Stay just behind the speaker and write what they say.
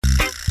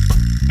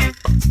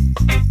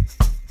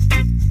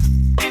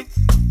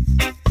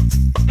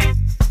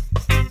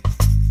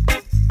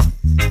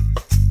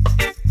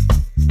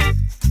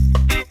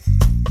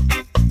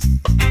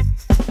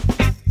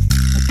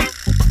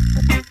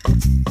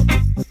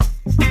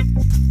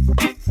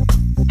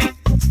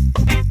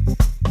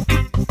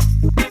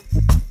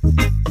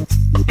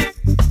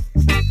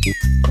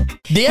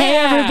Yeah. Hey,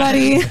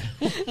 everybody.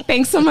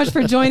 Thanks so much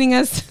for joining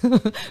us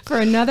for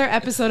another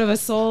episode of A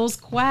Soul's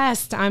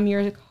Quest. I'm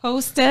your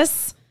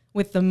hostess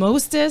with the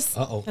mostest.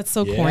 That's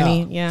so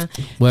corny. Yeah.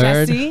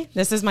 Word. Jesse,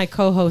 this is my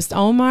co-host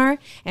Omar,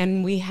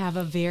 and we have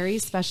a very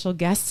special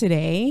guest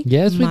today.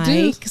 Yes, we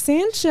do. Mike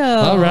Sancho.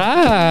 All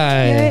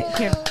right.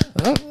 Here.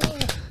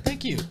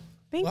 Thank you.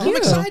 Thank Well, you. I'm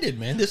excited,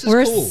 man. This is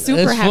We're cool.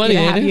 super It's happy funny, to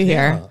ain't have it? you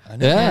here. I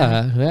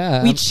know.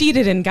 Yeah. We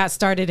cheated and got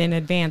started in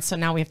advance, so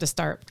now we have to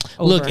start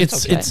over. Look,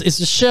 it's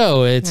a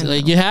show. It's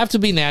like you have to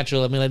be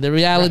natural. I mean, like the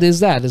reality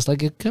is that it's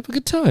like have a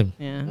good time.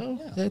 Yeah.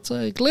 It's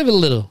like live a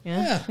little.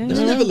 Yeah, let's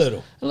live a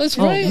little. Let's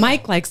Oh, right.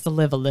 Mike likes to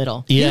live a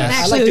little. Yeah.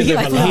 I like to He live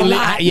likes a to live a lot.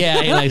 lot.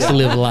 Yeah, he likes to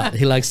live a lot.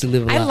 He likes to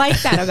live a I lot.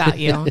 like that about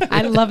you.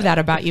 I love that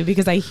about you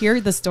because I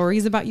hear the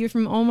stories about you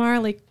from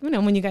Omar, like, you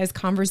know, when you guys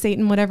conversate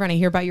and whatever, and I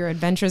hear about your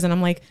adventures and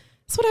I'm like,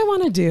 that's what I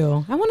want to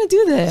do. I want to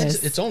do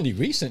this. It's only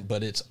recent,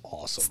 but it's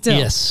awesome. Still.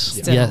 Yes.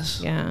 Still. Yes.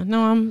 Yeah.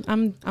 No,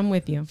 I'm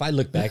with you. If I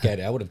look back at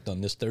it, I would have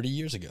done this 30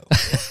 years ago.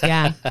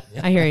 Yeah.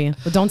 I hear you.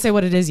 But don't say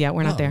what it is yet.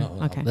 We're not there. No.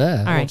 Okay. Yeah.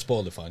 All I right. won't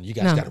spoil the fun. You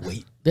guys got to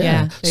wait.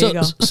 Yeah, there you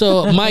go.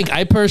 So Mike,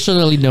 I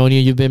personally known you.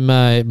 You've been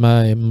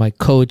my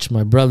coach,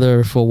 my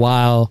brother for a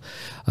while,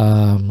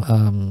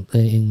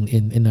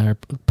 in our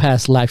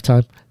past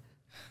lifetime.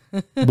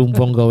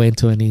 Won't go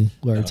into any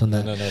words on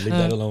that. No, leave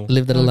that alone.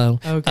 Leave that alone.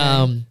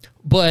 Okay.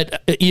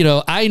 But you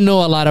know, I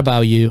know a lot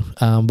about you.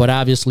 But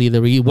obviously,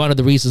 one of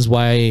the reasons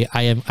why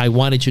I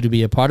wanted you to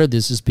be a part of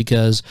this is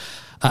because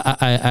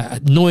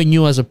I knowing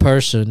you as a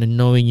person and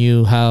knowing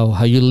you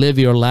how you live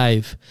your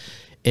life,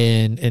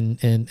 and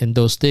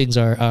those things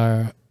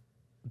are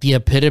the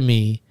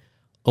epitome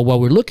of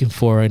what we're looking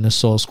for in a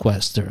soul's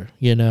quester.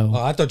 You know.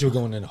 Oh, I thought you were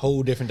going in a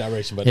whole different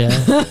direction, but Yeah.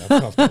 I'm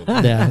comfortable.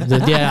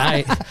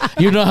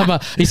 You know how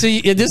about you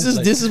see this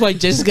is why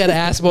Jesse's got to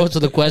ask most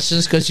of the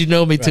questions because you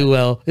know me too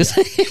well. It's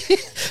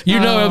you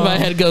know where my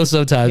head goes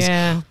sometimes.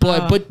 Yeah.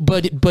 But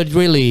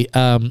really,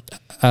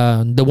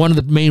 the one of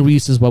the main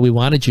reasons why we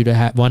wanted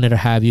to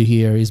have you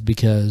here is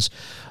because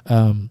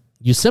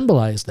you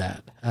symbolize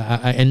that,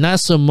 and not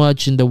so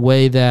much in the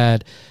way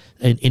that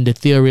in the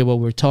theory of what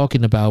we're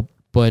talking about,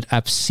 but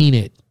I've seen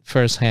it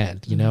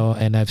firsthand, you know,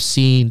 and I've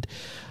seen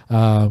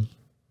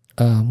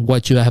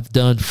what you have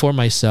done for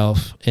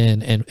myself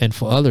and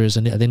for others.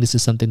 And I think this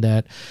is something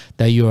that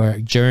your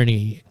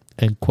journey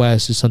and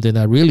quest is something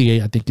that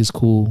really I think is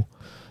cool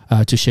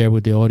to share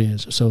with the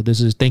audience. So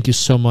thank you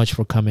so much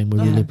for coming. We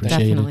really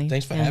appreciate Definitely.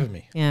 Thanks for having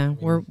me. Yeah.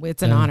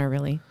 It's an honor,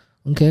 really.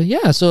 it. Okay.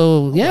 Yeah.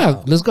 So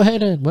wow. Let's go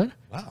ahead and what?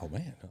 Wow,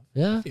 man.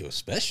 Yeah. I feel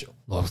special.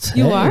 Well,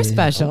 You hey, are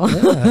special.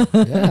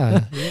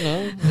 Yeah. You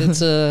know,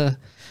 it's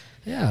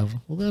yeah,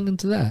 we'll go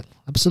into that.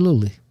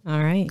 Absolutely.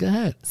 All right. Go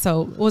ahead.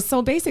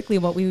 So basically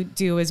what we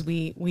do is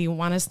we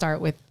want to start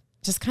with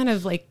just kind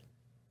of like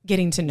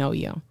getting to know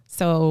you.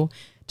 So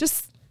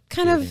just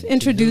kind of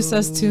introduce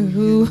us to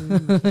who.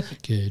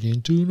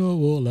 Getting to know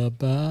all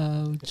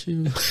about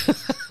you.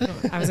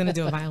 I was going to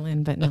do a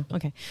violin, but no.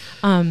 Okay.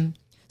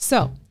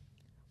 So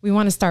we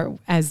want to start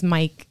as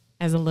Mike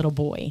as a little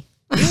boy.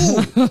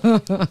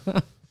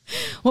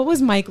 What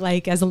was Mike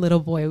like as a little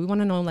boy? We want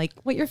to know like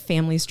what your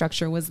family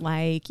structure was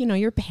like, you know,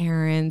 your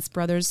parents,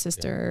 brothers,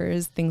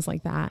 sisters, things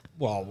like that.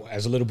 Well,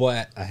 as a little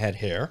boy, I had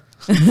hair.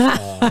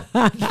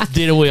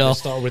 Didn't we all? Let's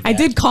start with I that.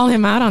 did call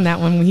him out on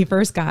that one when he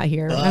first got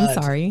here. I'm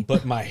sorry.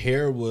 But my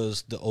hair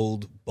was the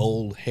old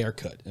bowl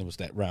haircut. It was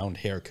that round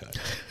haircut.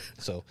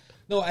 So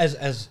no,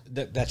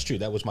 that's true.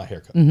 That was my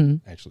haircut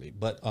actually.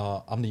 But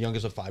I'm the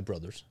youngest of 5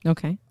 brothers.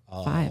 Okay.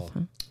 5, huh?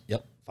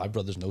 Yep, 5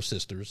 brothers, no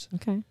sisters.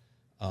 Okay.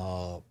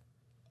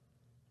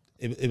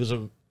 It was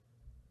a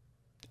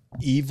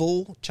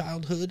evil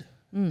childhood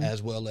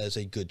as well as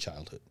a good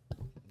childhood.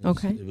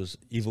 It was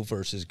evil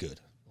versus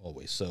good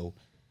always. So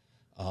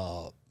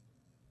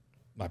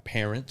my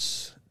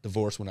parents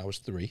divorced when I was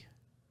 3.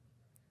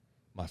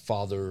 My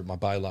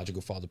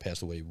biological father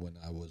passed away when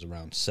I was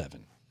around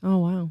 7. Oh,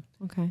 wow.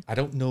 Okay. I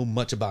don't know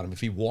much about him.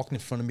 If he walked in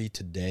front of me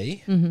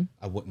today,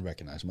 I wouldn't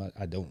recognize him.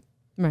 I don't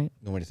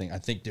know anything. I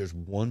think there's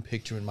one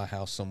picture in my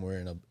house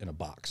somewhere in a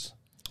box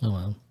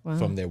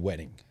from their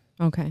wedding.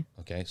 Okay.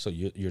 Okay, so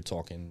you're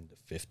talking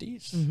the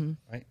 50s,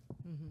 right?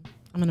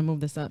 I'm going to move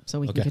this up so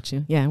we can get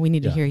you. Yeah, we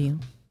need to hear you.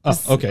 Oh,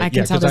 okay. I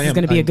can tell this is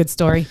going to be a good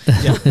story.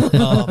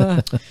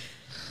 Yeah.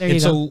 There you go.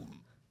 So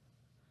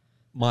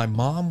my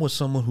mom was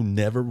someone who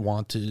never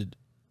wanted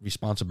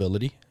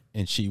responsibility,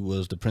 and she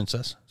was the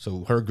princess.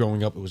 So her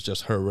growing up, it was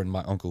just her and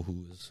my uncle,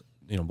 who was,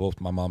 you know, both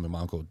my mom and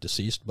my uncle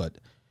deceased, but,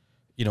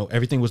 you know,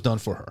 everything was done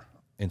for her.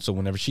 And so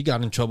whenever she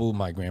got in trouble,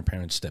 my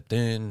grandparents stepped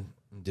in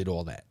and did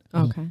all that.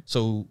 Okay.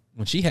 So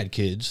when she had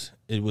kids,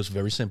 it was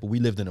very simple.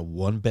 We lived in a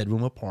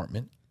 1-bedroom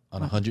apartment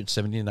on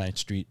 179th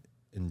Street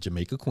in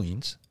Jamaica,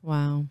 Queens.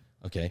 Wow.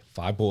 Okay,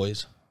 5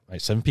 boys,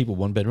 right? 7 people,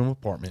 1-bedroom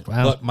apartment.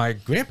 Wow. But my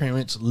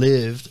grandparents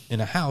lived in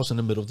a house in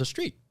the middle of the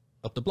street,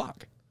 up the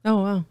block.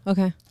 Oh, wow.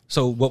 Okay.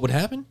 So what would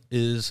happen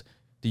is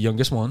the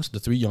youngest ones, the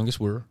 3 youngest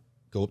were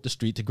go up the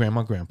street to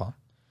grandma and grandpa.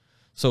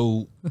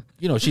 So,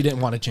 she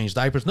didn't want to change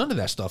diapers, none of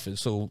that stuff. And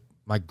so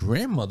my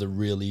grandmother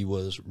really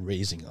was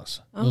raising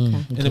us.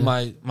 Okay. And then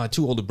my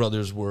 2 older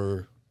brothers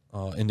were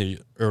in the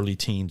early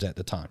teens at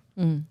the time.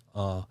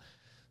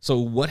 So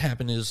what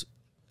happened is,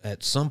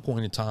 at some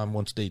point in time,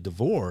 once they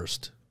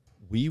divorced,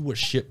 we were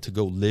shipped to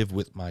go live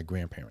with my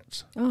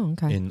grandparents. Oh,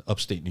 okay. In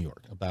upstate New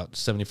York, about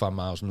 75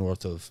 miles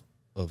north of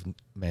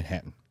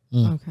Manhattan.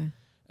 Okay.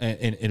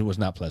 And it was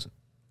not pleasant.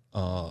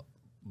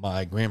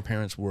 My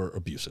grandparents were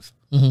abusive.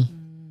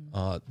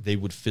 They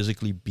would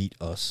physically beat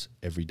us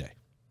every day.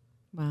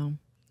 Wow.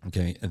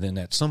 Okay. And then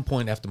at some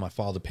point after my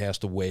father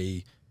passed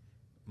away,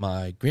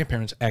 my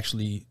grandparents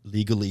actually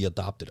legally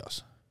adopted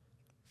us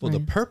for the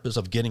purpose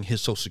of getting his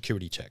Social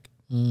Security check.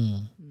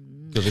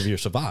 Because if you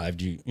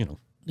survived, you know.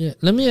 Yeah,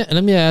 let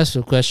me ask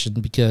you a question,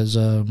 because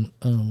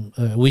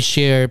we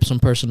share some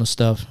personal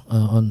stuff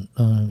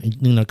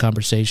in our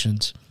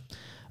conversations.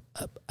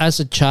 As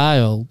a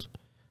child,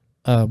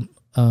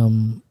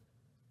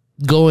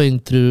 going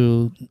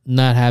through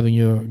not having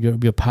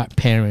your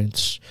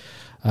parents,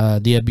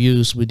 the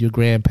abuse with your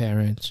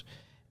grandparents,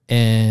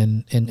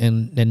 and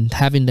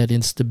having that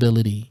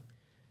instability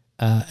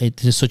at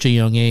such a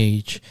young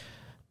age.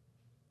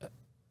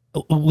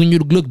 When you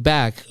look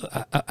back,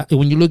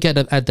 when you look at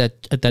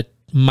that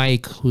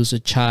Mike who's a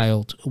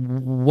child,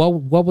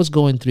 what was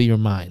going through your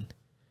mind?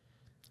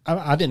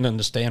 I didn't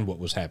understand what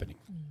was happening,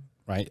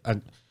 right?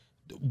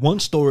 One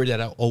story that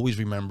I always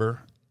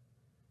remember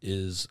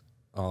is,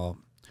 so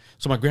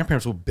my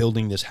grandparents were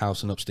building this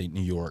house in upstate New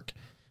York,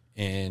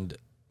 and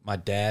my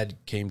dad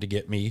came to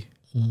get me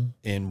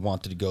and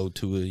wanted to go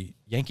to a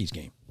Yankees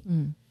game.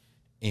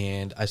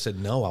 And I said,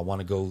 no, I want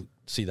to go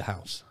see the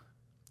house.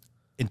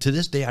 And to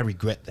this day, I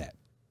regret that,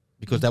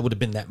 because that would have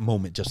been that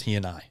moment, just he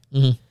and I.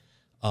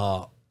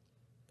 I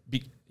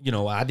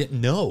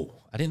didn't know.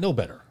 I didn't know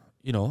better.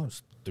 I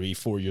was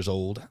 3-4 years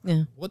old.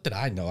 Yeah. What did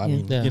I know? I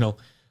mean,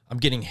 I'm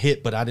getting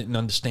hit, but I didn't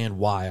understand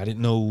why. I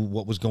didn't know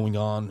what was going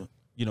on.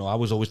 I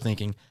was always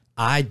thinking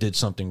I did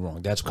something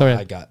wrong. That's why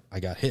I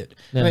got hit.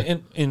 Yeah.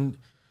 And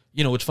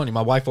it's funny.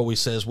 My wife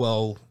always says,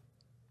 well,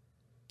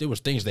 there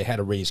was things they had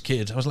to raise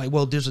kids. I was like,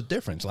 well, there's a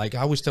difference. Like, I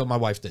always tell my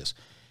wife this.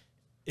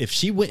 If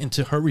she went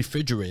into her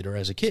refrigerator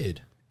as a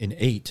kid and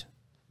ate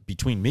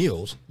between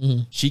meals,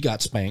 she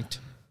got spanked,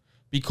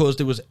 because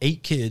there was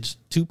 8 kids,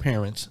 2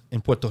 parents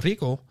in Puerto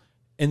Rico,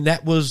 and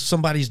that was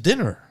somebody's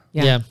dinner.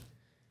 Yeah.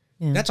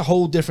 That's a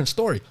whole different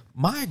story.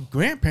 My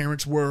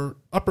grandparents were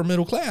upper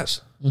middle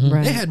class.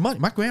 Right. They had money.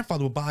 My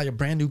grandfather would buy a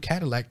brand new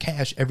Cadillac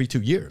cash every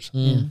 2 years.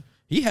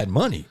 He had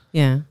money.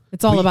 Yeah.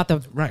 It's all about the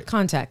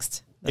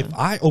context. If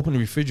I open the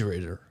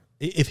refrigerator,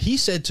 if he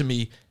said to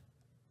me,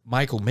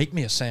 Michael, make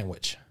me a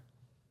sandwich,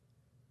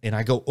 and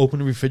I go open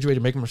the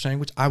refrigerator, make him a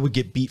sandwich, I would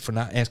get beat for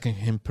not asking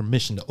him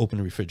permission to open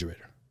the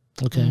refrigerator.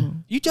 Okay.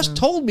 You just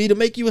told me to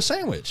make you a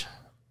sandwich.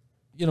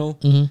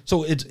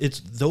 So it's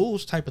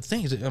those type of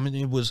things. I mean,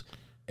 it was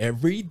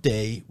every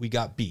day we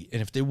got beat.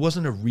 And if there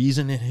wasn't a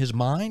reason in his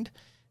mind,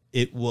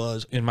 it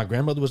was, and my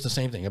grandmother was the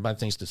same thing. Everybody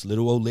thinks this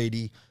little old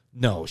lady,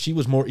 no, she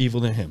was more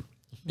evil than him.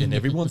 And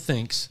everyone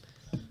thinks,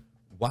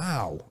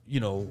 wow,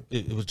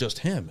 it was just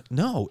him.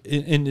 No.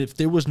 And if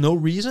there was no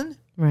reason,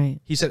 right?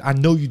 He said, I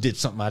know you did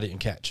something I didn't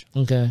catch.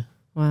 Okay.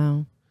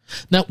 Wow.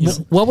 Now,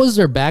 what was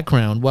their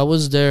background? What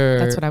was their...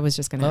 That's what I was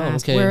just going to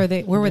ask. Okay.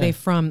 Where were they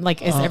from?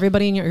 Like, is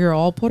everybody in you're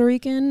all Puerto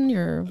Rican?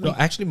 No,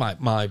 actually,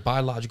 my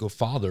biological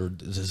father,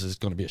 this is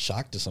going to be a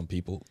shock to some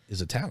people,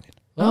 is Italian.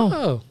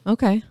 Oh,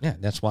 okay. Yeah,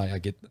 that's why I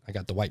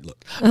got the white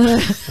look.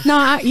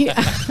 No,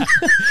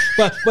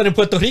 but in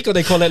Puerto Rico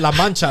they call it la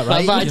mancha,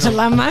 right?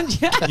 La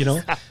mancha.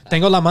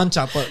 Tengo la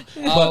mancha, but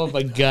oh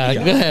my God,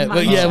 go ahead.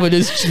 But yeah, but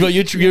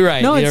you're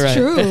right. No, you're it's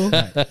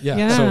right. true.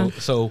 Yeah.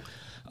 So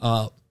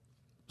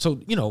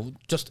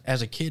just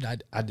as a kid,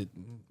 I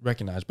didn't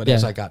recognize, but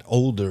as I got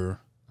older,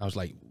 I was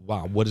like,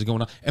 wow, what is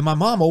going on? And my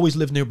mom always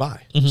lived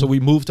nearby, so we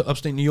moved to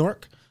upstate New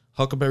York,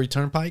 Huckleberry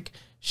Turnpike.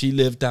 She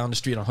lived down the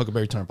street on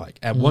Huckleberry Turnpike.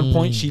 At one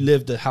point, she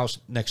lived the house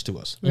next to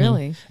us.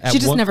 Really? She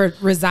just never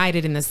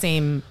resided in the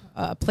same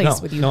place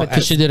with you.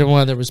 Because she didn't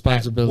want the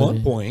responsibility. At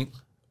one point,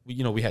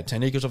 we had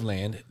 10 acres of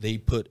land. They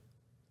put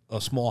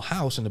a small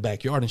house in the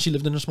backyard, and she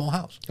lived in a small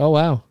house. Oh,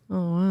 wow.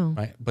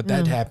 Right? But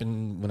that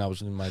happened when I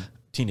was in my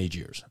teenage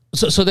years.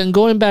 So then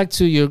going back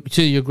to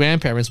your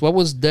grandparents, what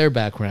was their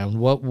background?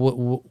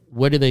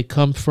 Where did they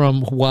come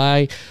from?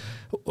 Why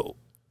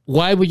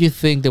would you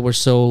think they were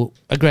so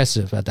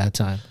aggressive at that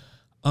time?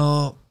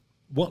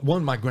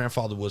 One, my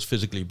grandfather was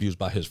physically abused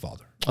by his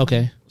father.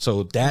 Okay.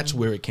 So that's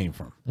where it came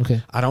from.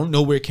 Okay. I don't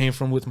know where it came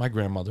from with my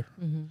grandmother.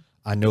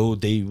 I know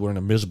they were in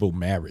a miserable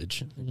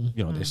marriage.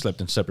 They slept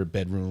in separate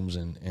bedrooms,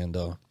 and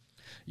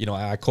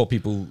I call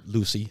people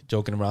Lucy,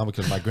 joking around,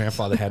 because my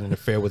grandfather had an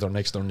affair with our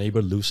next door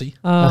neighbor, Lucy.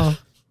 Oh.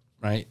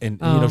 Right?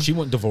 And, she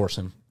wouldn't divorce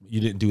him. You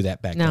didn't do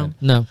that back then.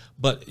 No.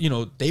 But,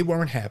 they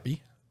weren't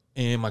happy.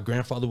 And my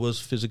grandfather was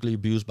physically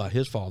abused by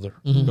his father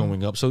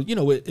growing up. So, you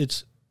know,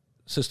 it's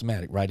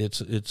systematic, right?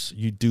 It's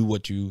you do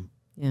what you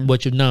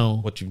what you've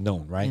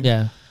known, right?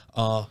 Yeah.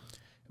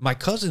 My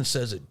cousin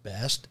says it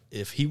best.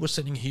 If he was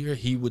sitting here,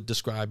 he would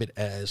describe it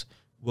as,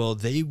 well,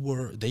 they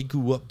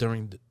grew up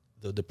during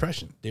the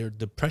Depression. They're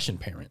Depression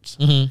parents.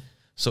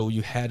 So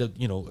you had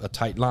a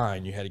tight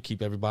line. You had to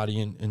keep everybody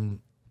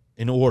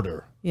in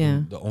order. Yeah.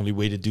 And the only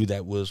way to do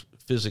that was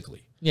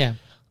physically. Yeah.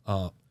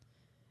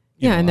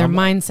 And their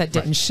mindset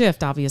didn't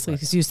shift, obviously,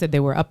 because you said they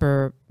were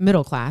upper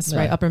middle class,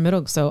 right? Upper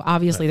middle. So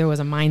obviously there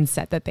was a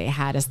mindset that they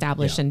had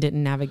established and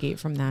didn't navigate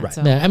from that. Right.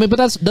 So. Yeah, I mean, but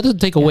that doesn't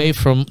take away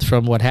from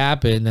what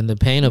happened and the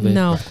pain of it.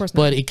 No, of course not.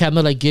 But it kind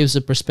of like gives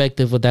a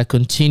perspective of that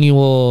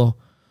continual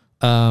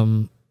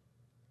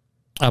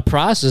a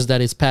process that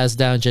is passed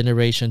down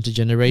generation to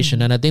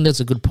generation. And I think that's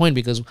a good point,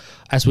 because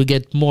as we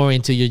get more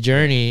into your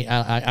journey,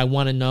 I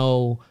want to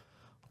know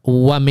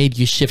what made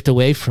you shift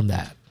away from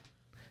that.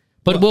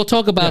 But we'll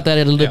talk about that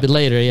a little bit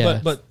later. Yeah.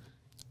 But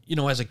you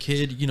know, as a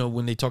kid, you know,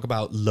 when they talk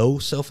about low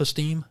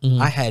self-esteem,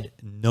 I had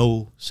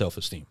no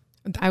self-esteem.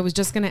 I was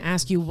just going to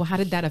ask you, well, how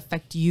did that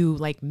affect you,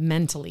 like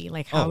mentally?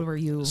 Like, how were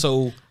you?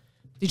 So,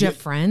 did you have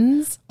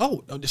friends?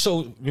 Oh,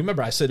 so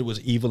remember I said it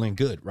was evil and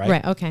good, right?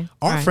 Right. Okay.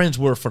 Our friends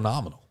were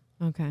phenomenal.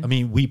 Okay. I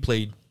mean, we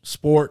played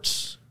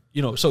sports,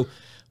 you know, so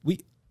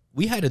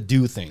we had to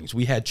do things.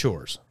 We had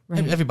chores.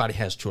 Right. Everybody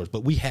has chores,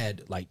 but we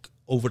had like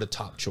over the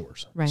top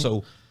chores. Right.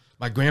 So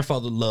my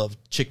grandfather loved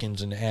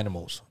chickens and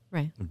animals,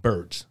 right, and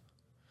birds.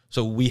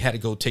 So we had to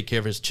go take care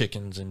of his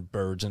chickens and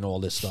birds and all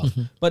this stuff.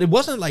 But it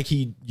wasn't like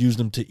he used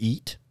them to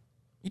eat.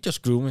 He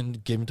just grew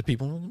and gave them to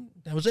people, and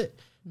that was it.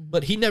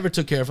 But he never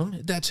took care of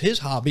them. That's his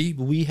hobby,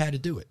 but we had to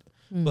do it.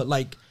 But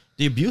like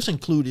the abuse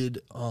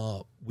included,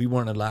 we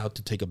weren't allowed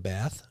to take a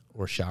bath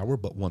or shower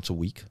but once a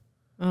week.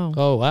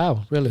 Oh,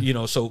 wow. Really? You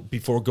know, so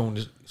before going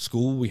to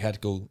school, we had to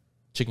go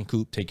chicken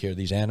coop, take care of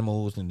these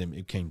animals, and then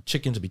it became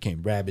chickens, it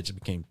became rabbits, it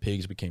became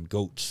pigs, it became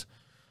goats.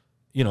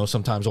 You know,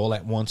 sometimes all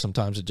at once,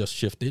 sometimes it just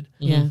shifted.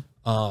 Yeah.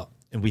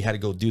 And we had to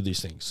go do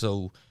these things.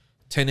 So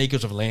 10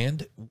 acres of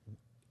land,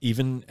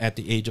 even at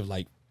the age of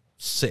like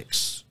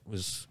 6,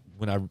 was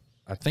when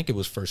I think it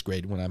was first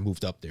grade when I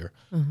moved up there.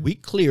 We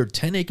cleared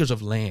 10 acres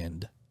of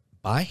land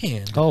by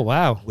hand. Oh,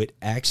 wow. With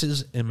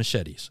axes and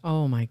machetes.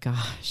 Oh, my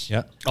gosh.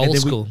 Yeah. Old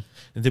school.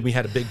 And then we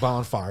had a big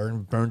bonfire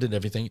and burned it and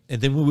everything.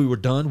 And then when we were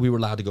done, we were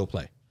allowed to go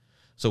play.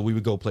 So we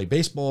would go play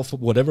baseball for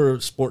whatever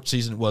sports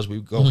season it was. We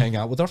would go hang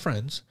out with our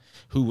friends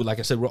who, like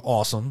I said, were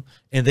awesome.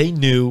 And they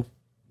knew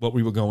what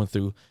we were going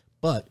through.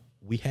 But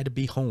we had to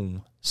be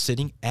home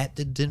sitting at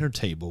the dinner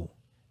table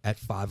at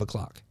 5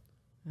 o'clock.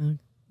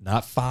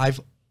 Not 5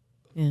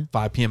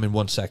 p.m. in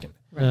 1 second.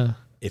 Right.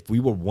 If we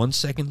were 1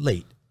 second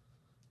late,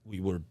 we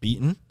were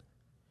beaten.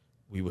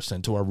 We were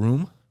sent to our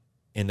room.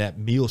 And that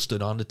meal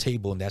stood on the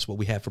table, and that's what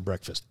we had for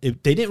breakfast.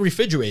 If they didn't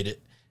refrigerate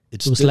it,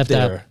 it stood left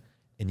there, out.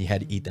 and you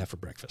had to eat that for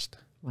breakfast.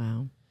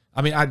 Wow.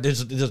 I mean,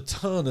 there's a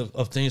ton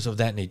of things of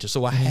that nature.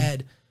 So I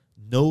had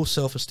no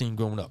self-esteem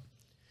growing up.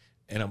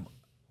 And I'm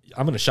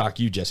going to shock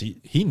you, Jesse.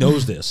 He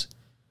knows this.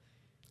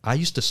 I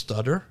used to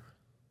stutter,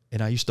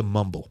 and I used to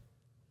mumble.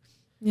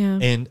 Yeah.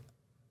 And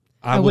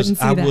I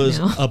was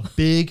now. a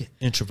big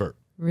introvert.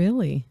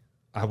 Really?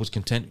 I was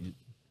content.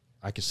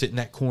 I could sit in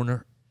that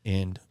corner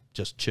and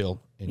just chill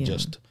and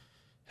just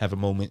have a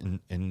moment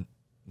and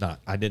not.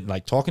 I didn't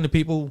like talking to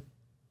people.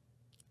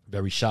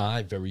 Very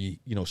shy, very,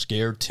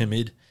 scared,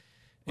 timid.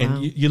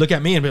 And you look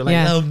at me and be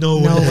like, no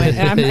way.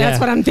 That's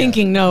what I'm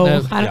thinking.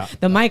 No,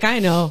 the Mike I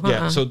know.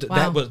 Yeah. So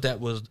that was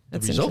the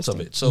results of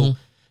it. So,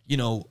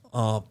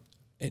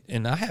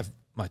 and I have,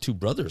 my 2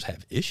 brothers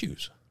have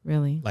issues.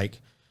 Really?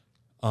 Like,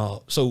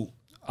 so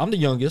I'm the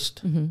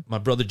youngest. My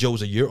brother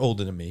Joe's a year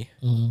older than me.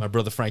 My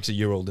brother Frank's a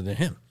year older than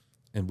him.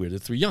 And we're the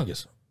 3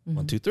 youngest.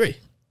 1, 2, 3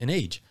 in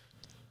age.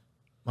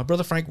 My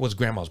brother Frank was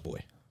grandma's boy.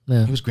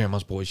 Yeah. He was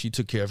grandma's boy. She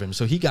took care of him.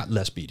 So he got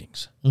less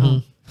beatings.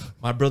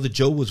 My brother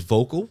Joe was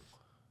vocal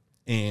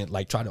and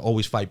like tried to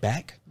always fight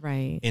back.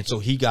 Right. And so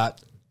he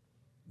got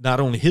not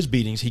only his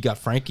beatings, he got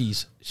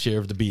Frankie's share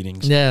of the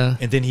beatings. Yeah.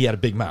 And then he had a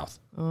big mouth.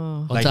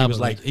 Oh. Like he was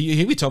like,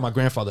 he would tell my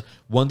grandfather,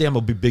 one day I'm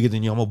going to be bigger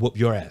than you. I'm going to whoop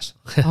your ass.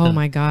 Oh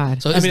my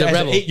God. So as an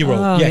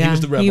 8-year-old. He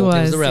was the rebel. He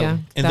was the rebel. Yeah,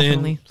 and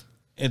definitely.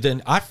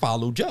 then I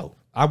followed Joe.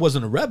 I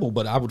wasn't a rebel,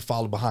 but I would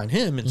follow behind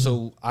him, and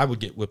so I would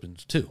get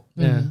whippings too.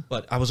 Yeah.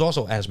 But I was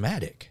also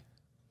asthmatic,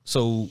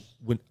 so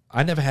when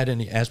I never had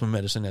any asthma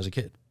medicine as a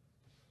kid.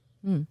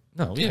 No,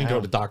 we didn't go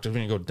to doctors, we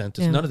didn't go to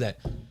dentists, none of that.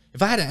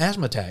 If I had an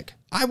asthma attack,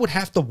 I would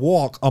have to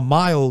walk a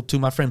mile to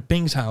my friend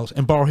Bing's house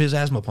and borrow his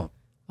asthma pump.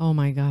 Oh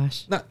my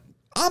gosh! Now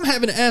I'm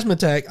having an asthma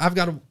attack. I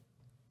got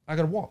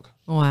to walk.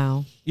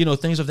 Wow.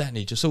 Things of that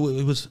nature. So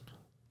it was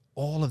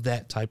all of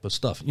that type of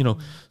stuff.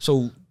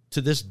 So. To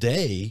this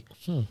day,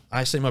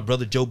 I say my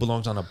brother Joe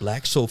belongs on a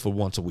black sofa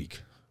once a week.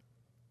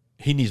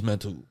 He needs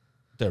mental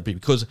therapy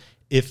because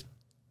if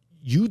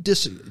you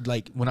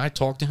when I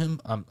talk to him,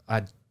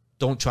 I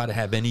don't try to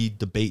have any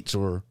debates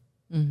or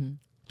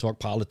talk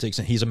politics.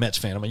 And he's a Mets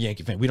fan. I'm a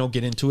Yankee fan. We don't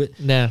get into it.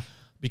 Yeah.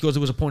 because it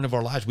was a point of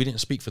our lives. We didn't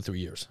speak for 3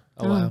 years.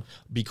 Oh, wow.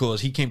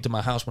 Because he came to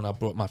my house when I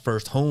brought my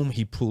first home.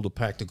 He pulled a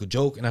practical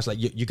joke, and I was like,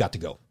 you got to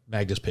go.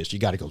 Magda's pissed. You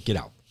got to go. Get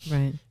out.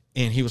 Right.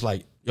 And he was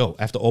like, yo,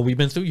 after all we've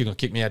been through, you're going to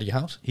kick me out of your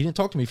house? He didn't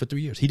talk to me for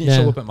 3 years. He didn't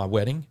show up at my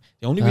wedding.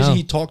 The only reason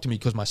he talked to me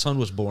because my son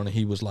was born, and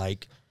he was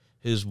like,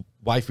 his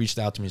wife reached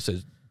out to me and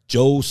says,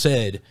 Joe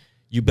said,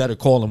 you better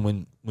call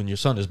him when your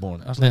son is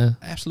born. I was like,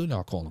 absolutely,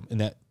 I'll call him.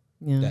 And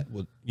that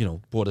would,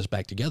 brought us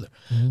back together.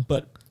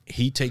 But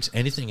he takes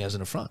anything as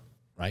an affront,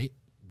 right?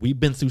 We've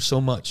been through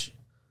so much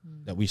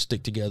that we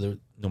stick together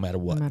no matter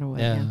what. No matter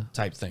what,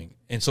 type thing.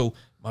 And so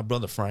my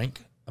brother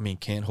Frank,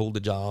 can't hold a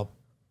job.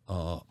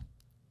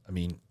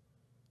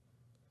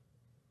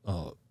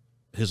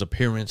 His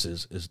appearance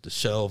is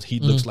disheveled. He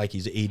looks like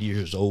he's 80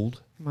 years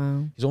old.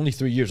 Wow. He's only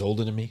 3 years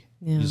older than me.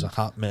 Yeah. He's a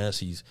hot mess.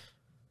 He's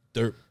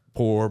dirt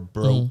poor,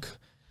 broke,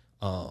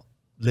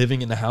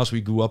 living in the house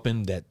we grew up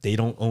in that they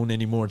don't own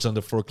anymore. It's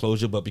under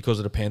foreclosure, but because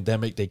of the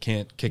pandemic, they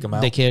can't kick him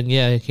out. They can't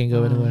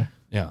go anywhere.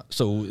 Yeah,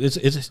 so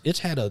it's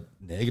had a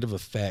negative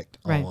effect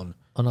on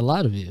a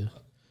lot of you,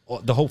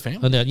 the whole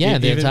family. The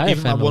entire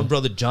even family. My one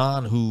brother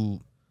John,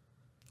 who,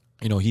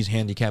 he's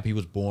handicapped. He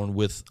was born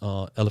with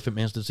elephant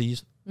man's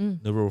disease,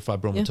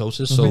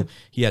 neurofibromatosis. So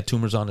he had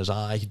tumors on his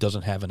eye. He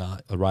doesn't have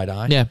a right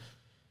eye. Yeah,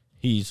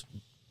 he's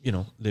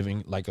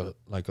living like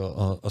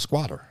a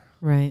squatter.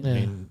 Right. I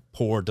mean,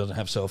 poor, doesn't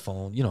have cell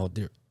phone.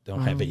 They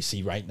don't have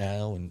AC right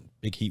now, and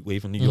big heat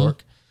wave in New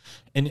York.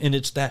 And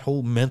it's that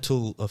whole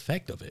mental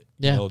effect of it.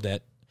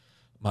 That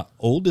my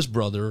oldest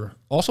brother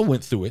also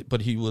went through it,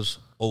 but he was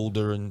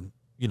older, and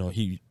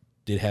he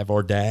did have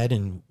our dad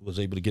and was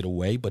able to get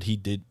away, but he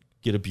did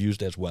get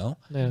abused as well.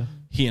 Yeah.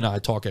 He and I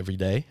talk every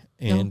day,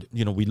 and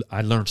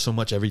I learned so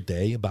much every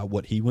day about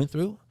what he went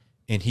through,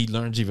 and he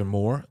learns even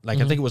more. Like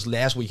I think it was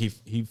last week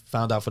he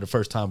found out for the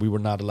first time we were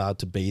not allowed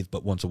to bathe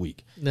but once a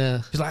week.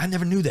 Yeah. He's like, I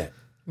never knew that.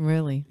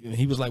 Really?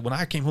 He was like, when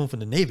I came home from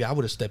the Navy, I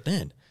would have stepped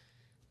in.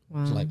 Wow.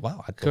 I was like,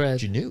 wow, I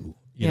thought you knew,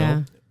 you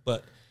know,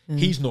 but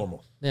he's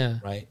normal. Yeah.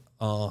 Right.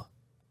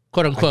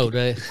 Quote unquote,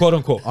 right? Quote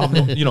unquote.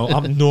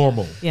 I'm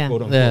normal. Yeah.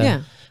 Quote unquote.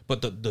 Yeah.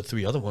 But the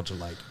three other ones are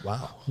like,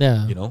 wow.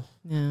 Yeah.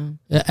 Yeah.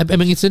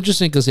 It's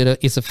interesting because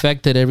it's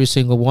affected every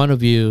single one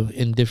of you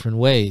in different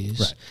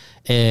ways. Right.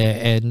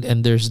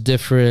 And there's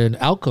different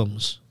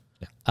outcomes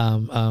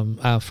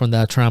from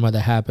that trauma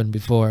that happened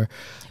before.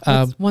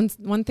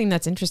 One thing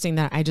that's interesting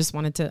that I just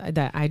wanted to,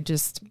 I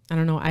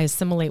don't know, I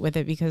assimilate with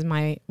it because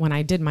when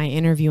I did my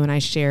interview and I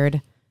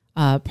shared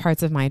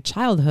parts of my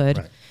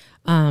childhood,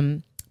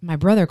 my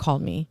brother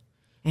called me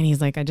and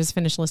he's like, I just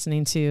finished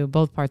listening to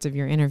both parts of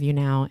your interview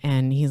now.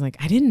 And he's like,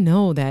 I didn't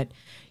know that,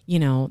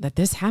 that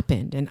this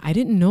happened. And I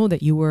didn't know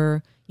that you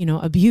were,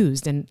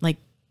 abused, and like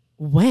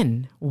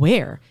when,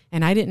 where,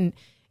 and I didn't.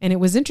 And it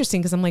was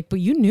interesting because I'm like, but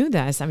you knew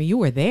this. I mean, you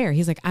were there.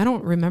 He's like, I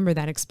don't remember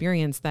that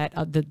experience, that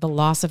the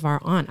loss of our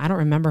aunt. I don't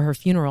remember her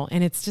funeral.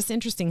 And it's just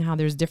interesting how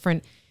there's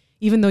different,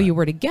 even though you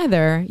were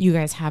together, you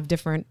guys have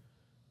different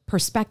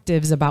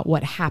perspectives about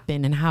what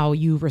happened and how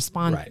you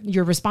respond. Right.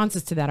 Your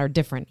responses to that are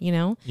different,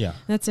 Yeah.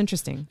 That's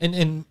interesting. And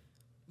in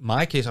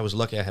my case, I was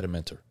lucky I had a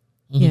mentor.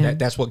 Yeah.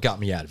 That's what got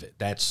me out of it.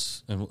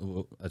 That's, and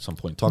we'll at some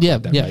point talk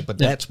about that, right? But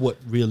that's what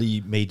really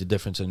made the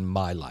difference in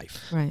my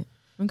life. Right.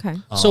 Okay.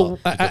 So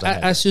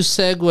as you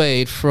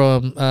segued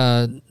from,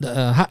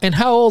 and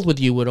how old were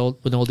you when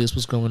all this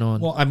was going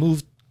on? Well, I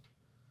moved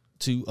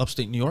to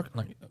upstate New York,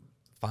 like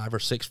 5 or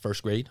 6,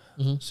 first grade,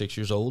 6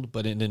 years old,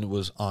 but then it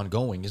was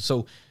ongoing. And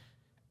so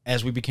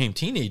as we became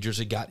teenagers,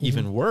 it got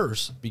even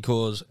worse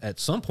because at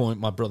some point,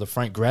 my brother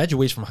Frank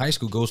graduates from high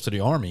school, goes to the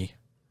Army.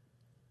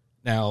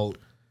 Now,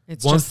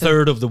 it's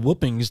 1/3 of the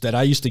whoopings that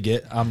I used to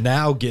get, I'm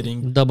now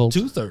getting double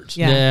 2/3.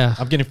 Yeah.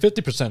 I'm getting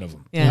 50% of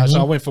them. Yeah. So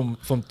I went from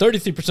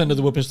 33% of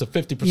the whoopings to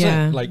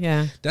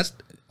 50%. That's,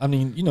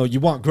 you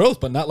want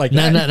growth, but not like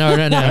that.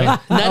 No.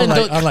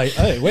 I'm like,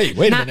 hey, wait a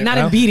minute. Not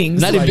in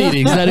beatings. Not in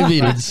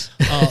beatings.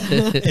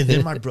 And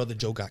then my brother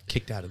Joe got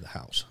kicked out of the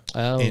house.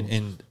 Oh.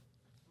 And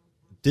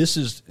this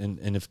is,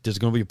 and if there's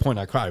going to be a point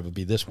I cried, it would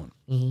be this one.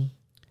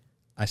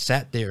 I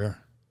sat there,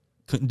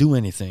 couldn't do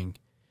anything.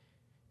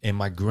 And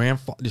my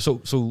grandfather,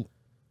 so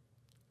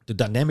the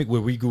dynamic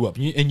where we grew up,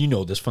 and you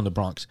know this from the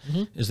Bronx,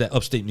 is that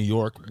upstate New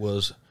York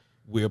was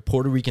where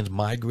Puerto Ricans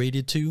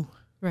migrated to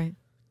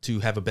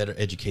have a better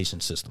education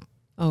system.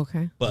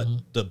 Okay. But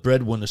the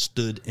breadwinner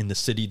stood in the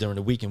city during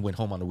the week and went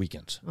home on the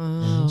weekends.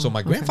 So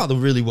my grandfather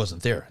really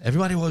wasn't there.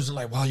 Everybody was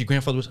like, wow, your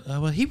grandfather was,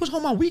 well, he was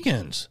home on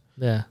weekends.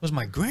 Yeah. It was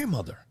my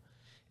grandmother.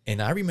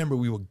 And I remember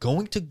we were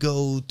going to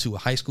go to a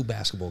high school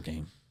basketball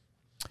game.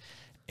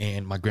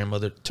 And my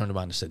grandmother turned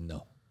around and said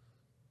no.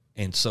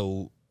 And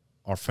so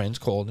our friends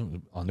called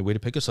him on the way to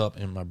pick us up,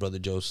 and my brother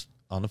Joe's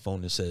on the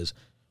phone and says,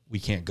 we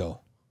can't go.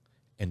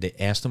 And they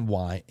asked him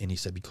why, and he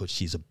said, because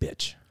she's a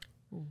bitch.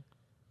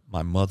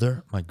 My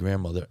mother, my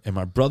grandmother, and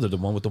my brother, the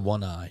one with the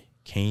one eye,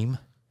 came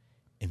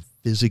and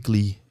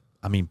physically,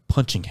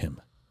 punching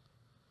him,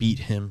 beat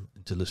him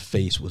until his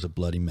face was a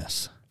bloody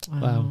mess.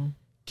 Wow.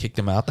 Kicked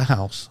him out the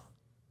house,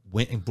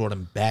 went and brought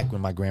him back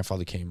when my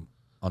grandfather came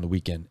on the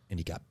weekend, and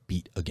he got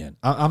beat again.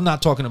 I'm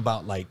not talking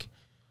about like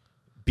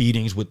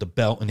beatings with the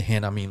belt in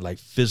hand. I mean, like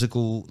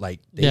physical, like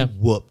they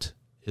whooped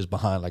his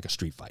behind like a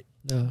street fight.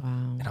 Wow.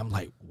 And I'm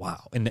like,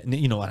 wow. And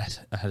you know, I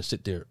had to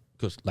sit there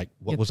because like,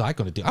 what was I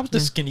going to do? I was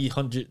this skinny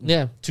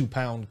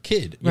 102-pound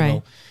kid, you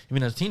know,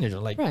 even as a teenager,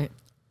 like, I'm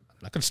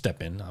not going to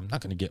step in. I'm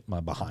not going to get my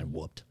behind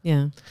whooped.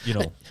 Yeah. You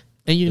know.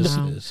 And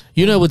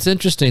you know what's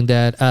interesting,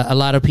 that a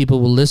lot of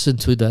people will listen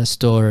to that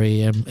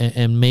story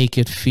and make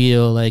it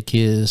feel like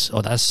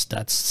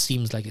that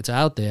seems like it's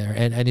out there,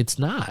 and it's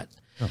not.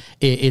 Oh.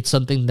 It's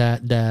something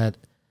that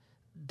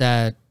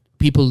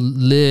people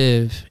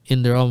live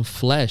in their own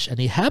flesh, and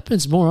it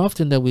happens more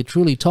often than we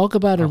truly talk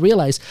about and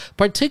realize,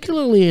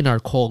 particularly in our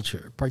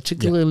culture,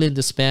 particularly in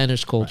the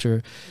Spanish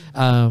culture,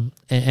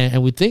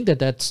 and we think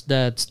that's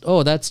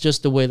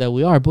just the way that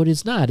we are, but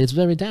it's not. It's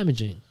very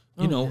damaging.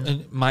 You know,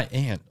 and my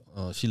aunt.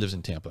 She lives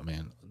in Tampa,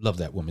 man. Love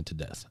that woman to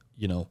death.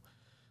 You know,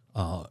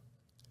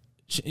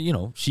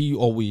 she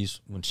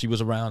always, when she was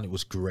around, it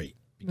was great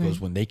because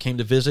when they came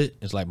to visit,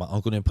 it's like my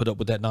uncle didn't put up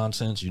with that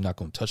nonsense. You're not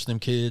going to touch them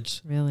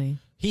kids. Really?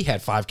 He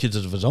had 5 kids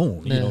of his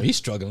own. You know, he's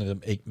struggling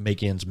to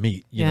make ends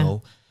meet. You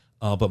know,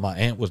 but my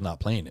aunt was not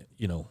playing it.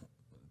 You know,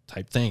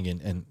 type thing,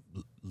 and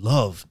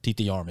love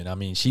Titi Armin. I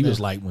mean, she was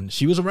like, when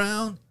she was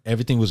around,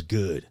 everything was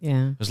good.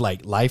 Yeah, it was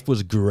like life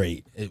was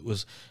great. It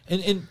was,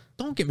 and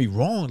don't get me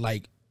wrong,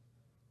 like.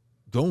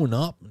 Growing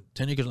up,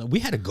 10 acres, we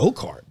had a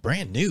go-kart,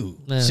 brand new,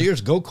 Sears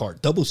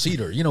go-kart,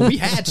 double-seater. You know, we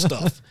had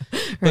stuff,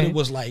 but it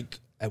was like,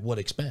 at what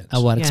expense?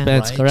 At what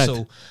expense, right? Correct.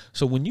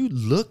 So when you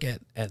look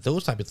at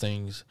those type of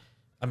things,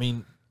 I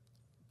mean,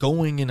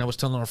 going, and I was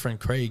telling our friend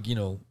Craig, you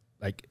know,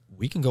 like,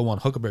 we can go on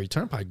Huckleberry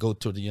Turnpike, go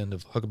to the end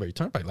of Huckleberry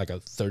Turnpike, like a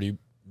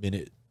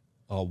 30-minute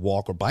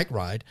walk or bike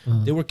ride.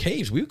 There were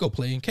caves. We would go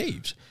play in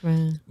caves.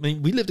 I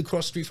mean, we lived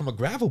across the street from a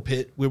gravel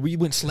pit where we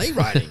went sleigh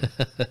riding,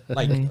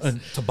 like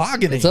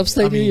tobogganing. It's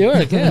upstate New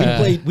York.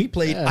 We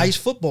played ice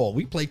football.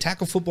 We played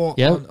tackle football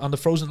on the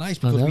frozen ice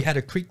because we had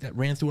a creek that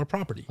ran through our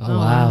property. Oh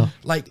wow!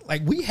 Like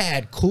we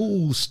had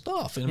cool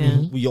stuff, and I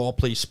mean, we all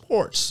played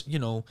sports, you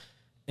know,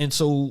 and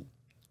so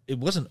it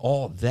wasn't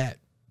all that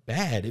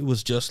bad. It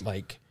was just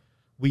like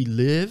we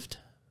lived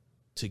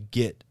to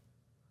get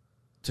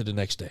to the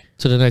next day.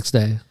 To the next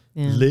day.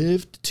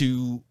 Lived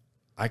to,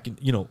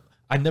 you know,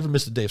 I never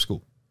missed a day of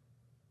school.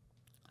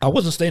 I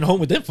wasn't staying home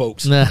with them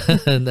folks. No.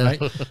 Right?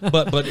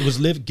 But it was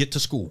get to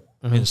school.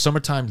 In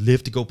summertime,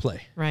 live to go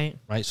play. Right.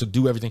 So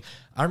do everything.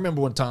 I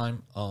remember one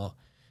time,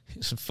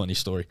 it's a funny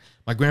story.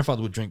 My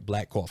grandfather would drink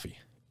black coffee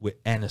with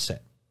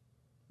anisette,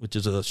 which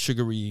is a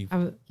sugary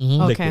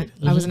liquid. Okay.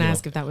 I was going to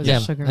ask if that was a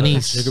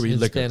sugary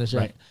liquor. Spanish,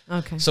 right.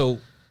 Okay. So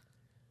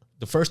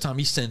the first time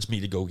he sends me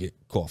to go get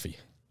coffee,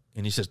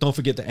 and he says, don't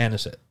forget the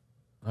anisette.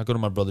 I go to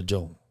my brother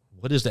Joe.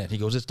 What is that? He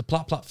goes, it's the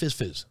plop plop fizz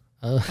fizz.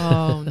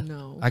 Oh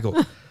no! I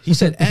go. He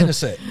said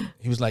anisette.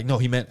 He was like, no,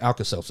 he meant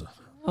Alka-Seltzer.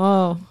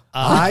 Oh.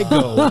 I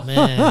go,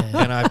 man,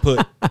 and I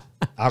put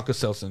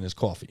Alka-Seltzer in his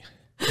coffee.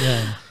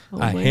 Yeah.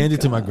 I hand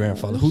it to my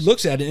grandfather, who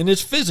looks at it and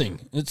it's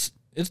fizzing. It's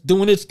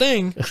doing its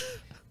thing.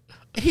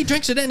 He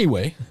drinks it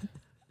anyway,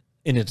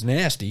 and it's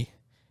nasty.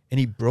 And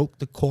he broke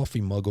the coffee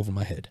mug over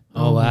my head.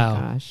 Oh wow!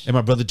 Gosh. And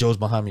my brother Joe's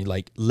behind me,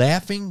 like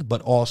laughing,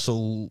 but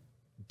also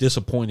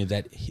disappointed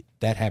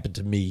that happened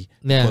to me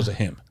because of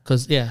him.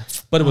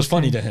 But it was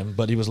funny to him.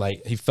 But he was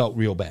like, he felt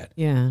real bad.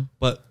 Yeah.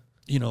 But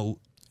you know,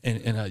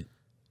 and I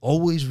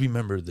always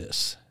remember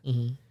this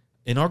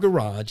in our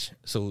garage.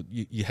 So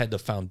you had the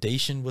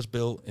foundation was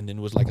built, and then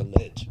there was like a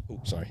ledge. Oh,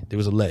 sorry, there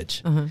was a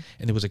ledge, and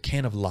there was a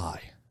can of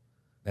lye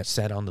that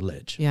sat on the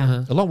ledge.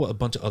 Yeah. Along with a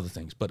bunch of other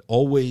things, but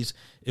always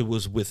it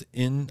was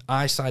within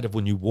eyesight of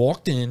when you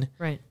walked in.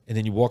 Right. And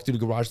then you walked through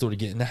the garage door to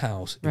get in the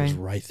house. It was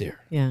right there.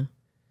 Yeah.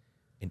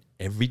 And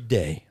every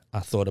day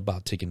I thought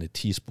about taking a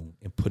teaspoon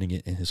and putting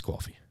it in his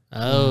coffee.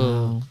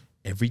 Oh. Wow.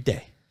 Every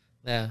day.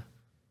 Yeah.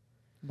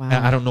 Wow.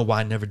 And I don't know why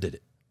I never did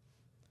it.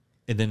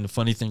 And then the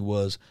funny thing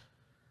was,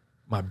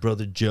 my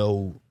brother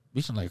Joe,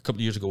 recently, like a couple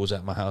of years ago, was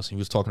at my house and he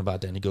was talking about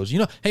that. And he goes, you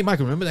know, hey,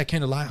 Michael, remember that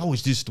can of lye? I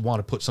always used to want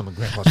to put some in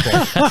Grandpa's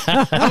coffee.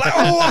 I'm like,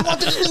 oh, I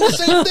want to do the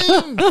same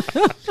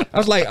thing. I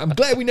was like, I'm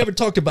glad we never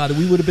talked about it.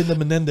 We would have been the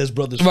Menendez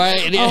brothers.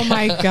 Right. Oh,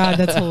 my God.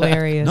 That's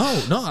hilarious.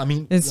 No. I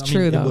mean, it's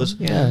true, though. It was,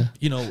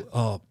 you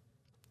know,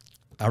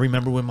 I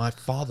remember when my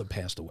father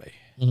passed away.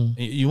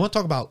 You want to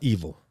talk about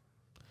evil?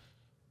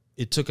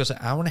 It took us an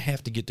hour and a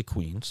half to get to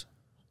Queens.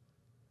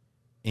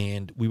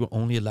 And we were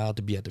only allowed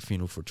to be at the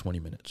funeral for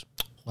 20 minutes.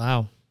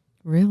 Wow.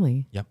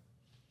 Really? Yep.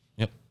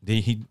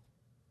 They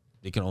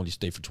can only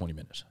stay for 20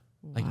 minutes.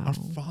 Wow. Like, our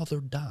father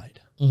died.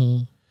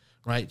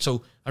 Right?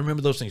 So I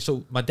remember those things.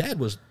 So my dad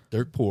was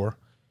dirt poor.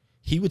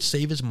 He would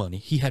save his money.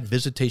 He had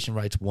visitation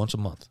rights once a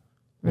month.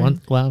 Right.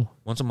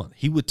 Once a month.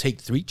 He would take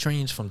 3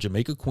 trains from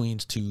Jamaica,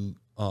 Queens to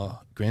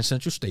Grand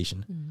Central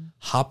Station,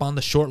 hop on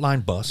the short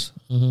line bus,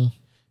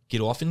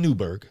 get off in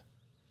Newburgh.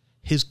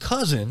 His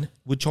cousin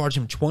would charge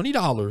him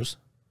 $20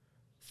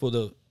 for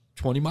the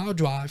 20-mile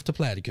drive to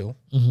Plattekill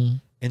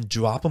and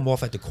drop him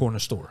off at the corner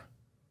store.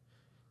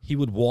 He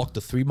would walk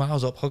the 3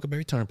 miles up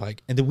Huckleberry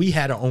Turnpike, and then we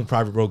had our own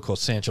private road called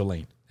Sancho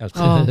Lane. That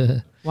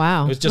was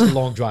wow. It was just a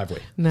long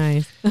driveway.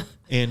 Nice.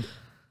 And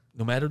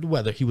no matter the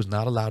weather, he was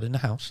not allowed in the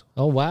house.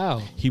 Oh,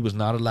 wow. He was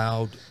not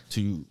allowed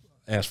to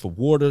ask for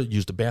water,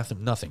 use the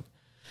bathroom, nothing.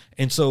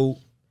 And so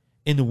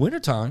in the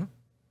wintertime,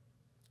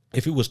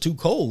 if it was too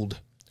cold,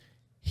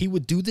 he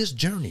would do this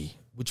journey,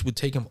 which would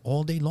take him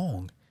all day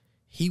long.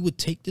 He would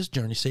take this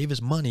journey, save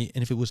his money,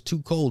 and if it was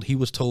too cold, he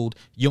was told,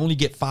 you only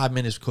get 5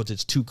 minutes because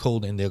it's too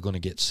cold and they're going to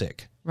get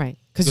sick. Right.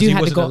 Because you he had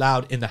to wasn't go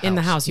allowed in the house. in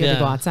the house. You had to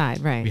go Yeah.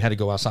 outside. Right. We had to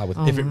go outside with.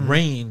 If it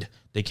rained,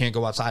 they can't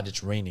go outside.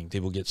 It's raining. They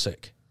will get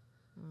sick.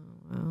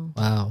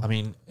 Wow. I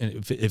mean,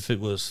 if it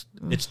was,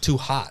 it's too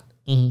hot.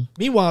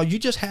 Meanwhile, you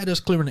just had us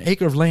clear an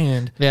acre of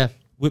land Yeah.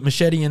 with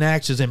machete and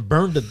axes and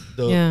burn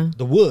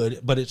the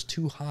wood, but it's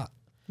too hot.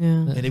 Yeah.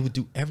 And they would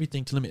do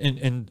everything to limit.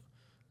 And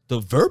the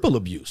verbal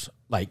abuse,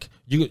 like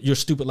you're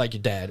stupid like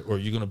your dad, or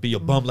you're gonna be a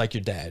bum like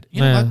your dad.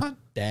 You know, my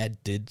dad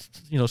did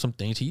some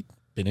things. He'd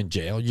been in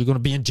jail. You're gonna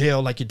be in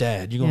jail like your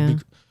dad. You're gonna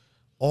be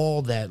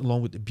all that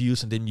along with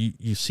abuse, and then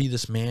you see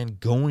this man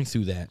going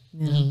through that.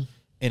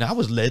 And I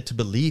was led to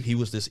believe he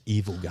was this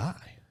evil guy,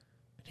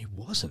 and he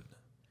wasn't.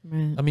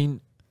 Right. I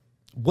mean,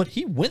 what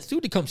he went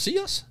through to come see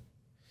us,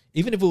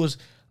 even if it was,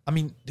 I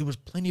mean, there was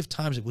plenty of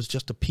times it was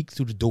just to peek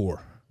through the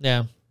door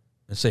Yeah.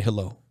 and say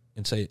hello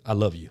and say, I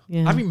love you.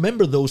 Yeah. I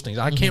remember those things.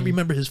 I can't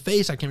remember his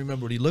face. I can't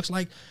remember what he looks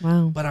like.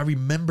 Wow. But I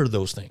remember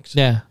those things.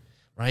 Yeah.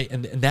 Right.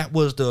 And that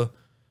was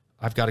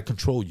I've got to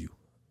control you.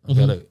 I've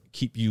got to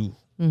keep you,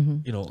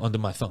 under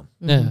my thumb.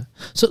 Yeah.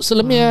 So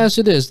let me ask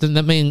you this. Then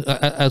I mean,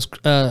 as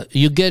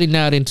you're getting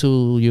out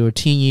into your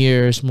teen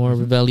years, more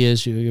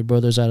rebellious. Your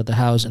brother's out of the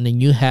house, and then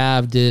you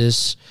have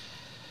this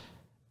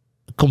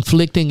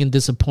conflicting and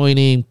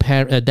disappointing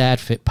dad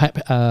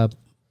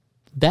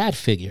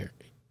figure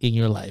in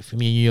your life. I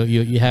mean,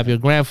 you have your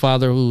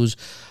grandfather who's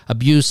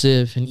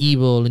abusive and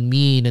evil and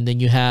mean, and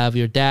then you have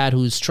your dad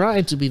who's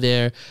trying to be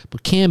there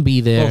but can't be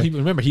there. Well,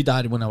 remember, he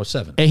died when I was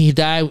 7. And he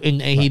died,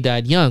 and he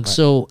died young. Right.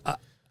 So,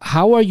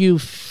 how are you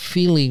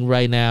feeling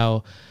right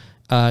now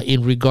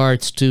in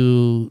regards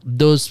to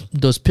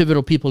those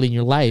pivotal people in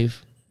your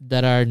life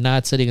that are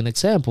not setting an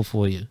example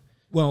for you?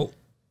 Well,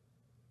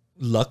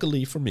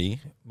 luckily for me,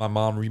 my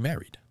mom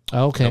remarried.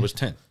 Oh, okay. I was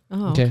 10.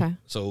 Oh, okay.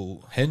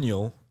 So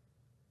Henyo,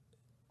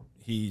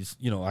 he's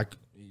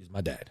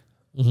my dad,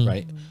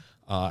 right?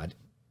 I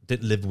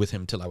didn't live with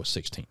him till I was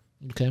 16.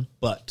 Okay.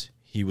 But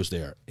he was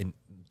there, and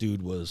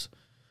dude was,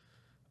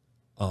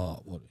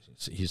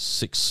 he's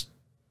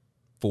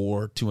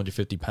 6'4",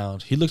 250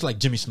 pounds. He looks like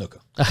Jimmy Snuka.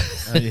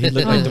 He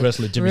looked like the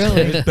wrestler Jimmy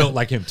Snuka. He's built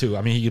like him too.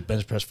 I mean, he could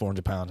bench press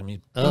 400 pounds. I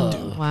mean,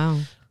 dude. Wow.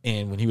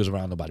 And when he was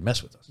around, nobody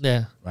messed with us.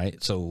 Yeah.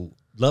 Right. So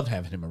loved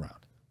having him around.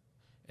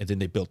 And then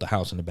they built the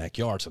house in the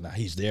backyard, so now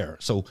he's there.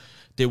 So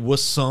there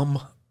was some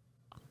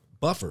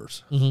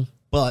buffers,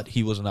 but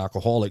he was an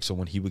alcoholic. So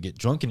when he would get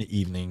drunk in the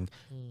evening,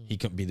 he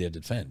couldn't be there to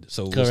defend.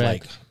 So it was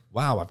like,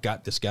 wow, I've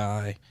got this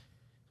guy.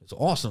 It's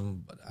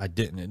awesome, but I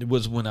didn't. And it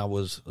was when I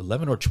was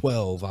 11 or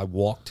 12,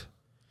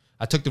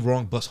 I took the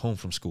wrong bus home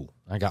from school.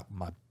 I got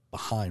my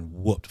behind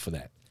whooped for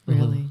that.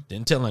 Really?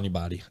 Didn't tell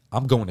anybody.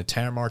 I'm going to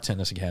Taramar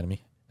Tennis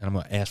Academy, and I'm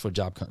going to ask for a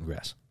job cutting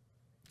grass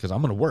because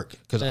I'm going to work,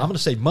 because I'm going to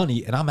save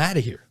money, and I'm out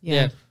of here.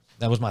 Yeah.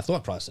 That was my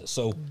thought process.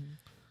 So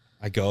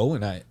I go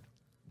and I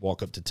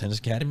walk up to Tennis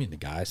Academy, and the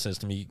guy says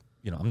to me,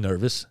 I'm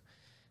nervous.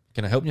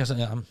 Can I help you? I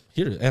said, I'm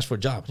here to ask for a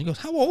job. And he goes,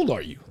 how old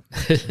are you?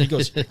 He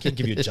goes, I can't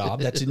give you a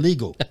job. That's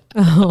illegal.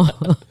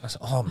 I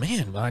said, oh,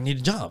 man, I need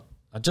a job.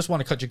 I just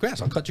want to cut your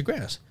grass. I'll cut your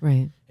grass.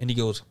 Right. And he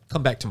goes,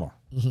 come back tomorrow.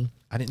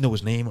 I didn't know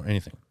his name or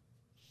anything.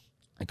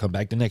 I come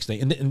back the next day.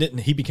 And then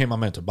he became my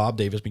mentor. Bob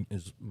Davis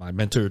is my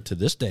mentor to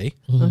this day.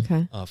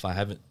 Okay. If I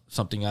have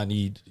something I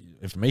need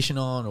information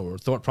on or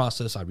thought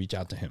process, I reach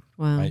out to him.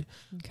 Wow. Right.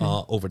 Okay.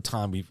 Over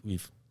time,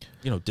 we've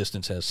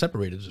distance has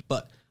separated us.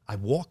 But I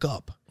walk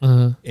up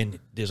and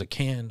there's a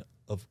can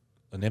of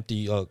an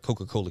empty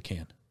Coca-Cola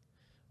can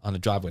on the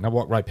driveway, and I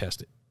walk right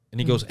past it. And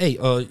he goes, hey,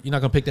 you're not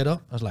going to pick that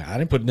up? I was like, I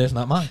didn't put it in there. It's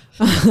not mine.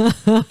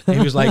 And he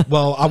was like,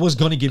 well, I was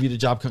going to give you the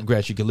job cutting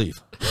grass. You could leave.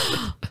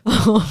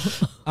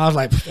 I was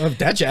like, if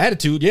that's your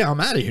attitude, yeah, I'm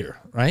out of here.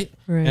 Right?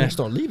 And I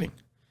start leaving.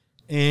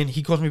 And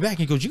he calls me back.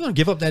 He goes, you going to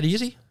give up that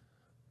easy?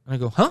 And I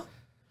go, huh? And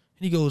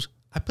he goes,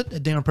 I put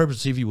that down on purpose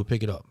to see if you would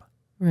pick it up.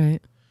 Right.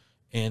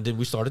 And then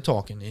we started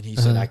talking. And he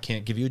said, I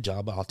can't give you a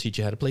job, but I'll teach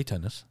you how to play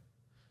tennis.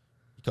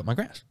 You cut my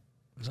grass.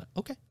 I was like,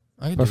 okay,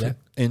 I can do that.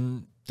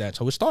 And that's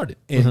how it started.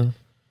 And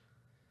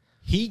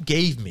he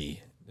gave me,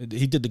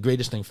 he did the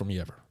greatest thing for me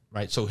ever,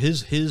 right? So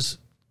his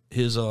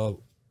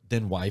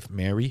then wife,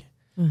 Mary,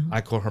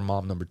 I call her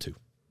mom number 2.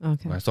 Okay.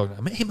 When I was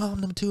talking, hey, mom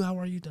number 2, how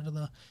are you? Da, da,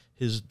 da.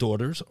 His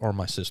daughters are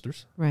my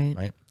sisters,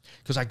 Right.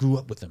 Because I grew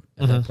up with them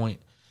at that point.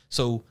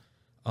 So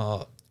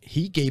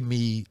he gave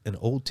me an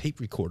old tape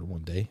recorder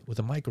one day with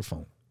a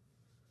microphone.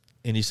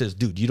 And he says,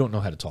 dude, you don't know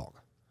how to talk.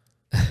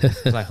 I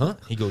was like, huh?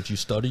 He goes, you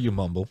stutter, you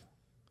mumble.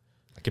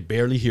 I could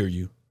barely hear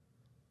you.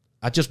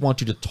 I just want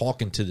you to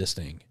talk into this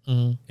thing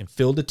and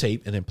fill the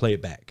tape and then play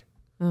it back.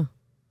 And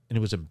it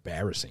was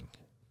embarrassing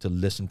to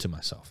listen to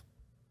myself.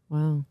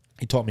 Wow.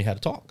 He taught me how to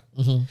talk.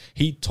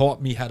 He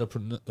taught me how to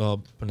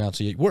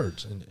pronunciate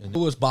words. And it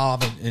was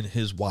Bob and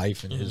his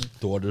wife and his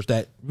daughters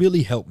that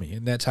really helped me.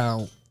 And that's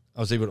how I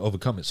was able to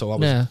overcome it. So I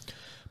was,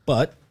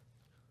 but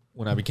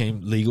when I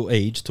became legal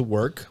age to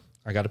work,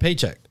 I got a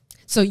paycheck.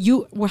 So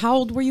how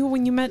old were you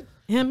when you met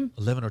him?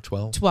 11 or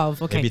 12.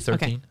 12. Okay. Maybe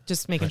 13. Okay.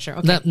 Just making sure.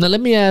 Okay. Now let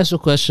me ask you a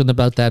question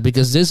about that,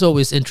 because this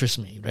always interests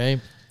me, right?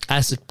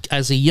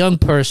 As a young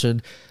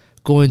person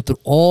going through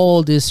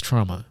all this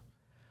trauma,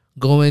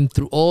 going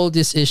through all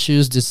these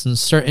issues, these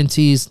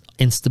uncertainties,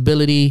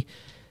 instability,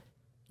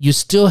 you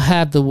still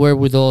have the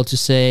wherewithal to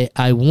say,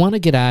 I want to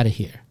get out of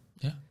here.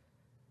 Yeah.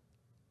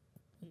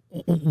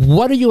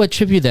 What do you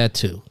attribute that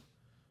to?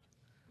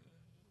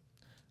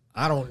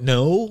 I don't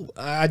know.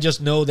 I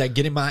just know that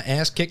getting my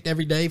ass kicked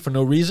every day for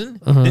no reason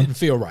didn't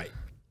feel right.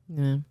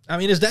 Yeah. I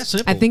mean, it's that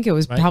simple. I think it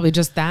was probably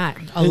just that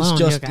alone.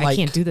 just I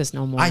can't do this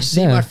no more. I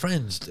see my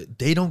friends;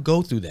 they don't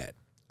go through that.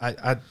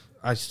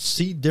 I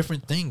see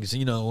different things,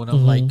 and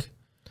I'm like,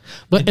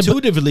 but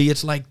intuitively,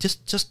 it's like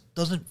just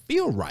doesn't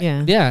feel right.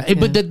 Yeah.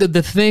 But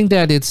the thing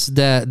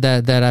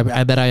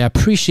that I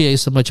appreciate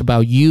so much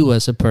about you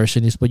as a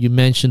person is what you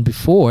mentioned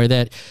before,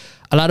 that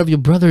a lot of your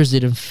brothers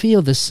didn't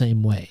feel the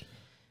same way.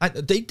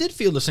 They did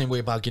feel the same way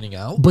about getting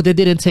out, but they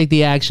didn't take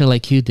the action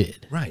like you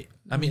did. Right.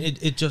 I mean,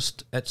 it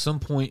just at some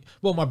point.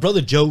 Well, my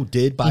brother Joe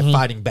did by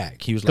fighting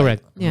back. He was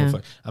correct.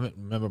 Like, I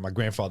remember my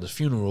grandfather's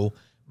funeral.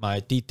 My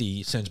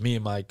titi sends me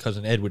and my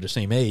cousin Edward, the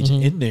same age,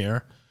 in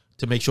there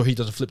to make sure he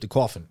doesn't flip the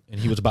coffin, and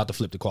he was about to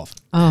flip the coffin.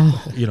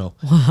 Oh,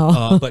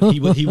 wow. But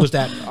he was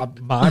that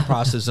my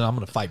process, and I'm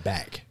going to fight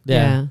back.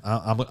 Yeah.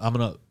 I'm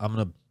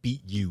gonna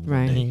beat you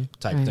Right. one day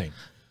type thing.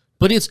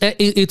 But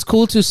it's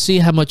cool to see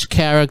how much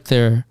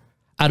character,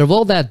 out of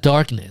all that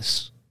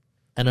darkness,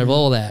 and out of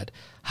all that,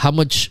 how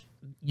much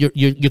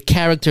your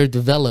character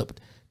developed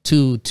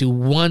to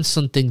want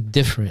something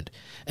different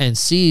and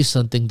see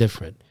something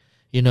different.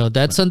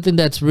 That's something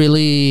that's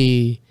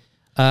really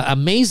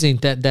amazing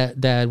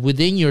that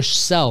within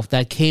yourself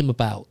that came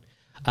about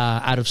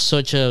out of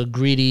such a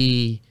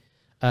greedy,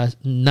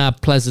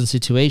 not pleasant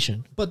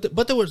situation.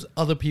 But there was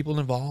other people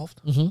involved,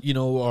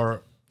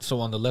 or so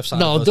on the left side.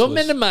 No, don't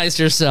minimize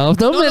yourself.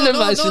 Don't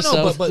minimize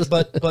yourself.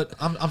 But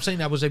I'm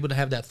saying I was able to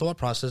have that thought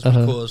process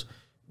because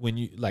when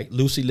you like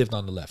Lucy lived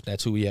on the left,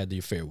 that's who he had the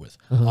affair with.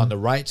 On the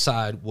right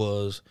side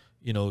was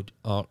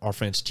our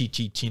friends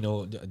Chichi,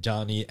 Chino,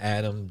 Johnny,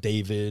 Adam,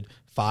 David,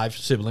 5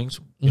 siblings,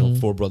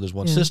 4 brothers,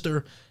 1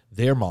 sister,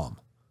 their mom.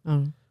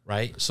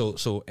 Right?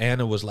 So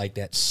Anna was like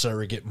that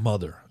surrogate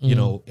mother,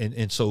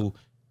 and so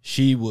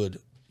she would,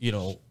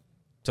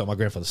 tell my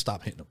grandfather,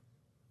 stop hitting him.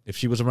 If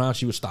she was around,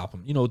 she would stop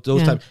him.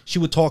 Those type. She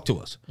would talk to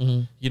us.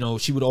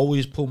 She would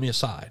always pull me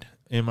aside,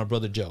 and my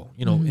brother Joe,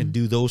 and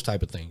do those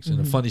type of things. And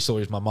the funny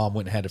story is my mom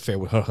went and had an affair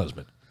with her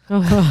husband.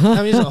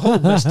 I mean, it's a whole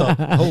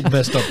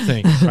messed up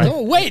thing. Right?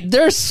 Oh, wait,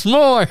 there's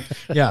more.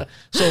 Yeah.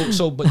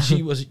 But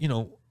she was,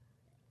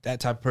 that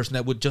type of person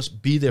that would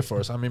just be there for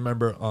us. I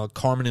remember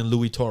Carmen and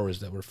Louis Torres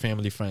that were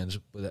family friends.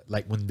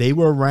 Like when they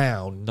were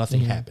around,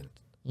 nothing happened.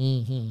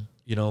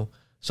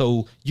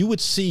 So you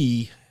would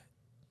see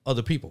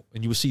other people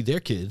and you would see their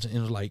kids, and it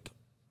was like,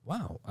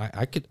 wow,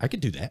 I could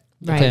do that.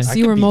 Right. Okay. So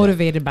you were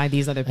motivated by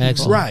these other people.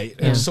 Excellent. Right.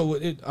 Yeah. And so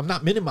I'm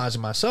not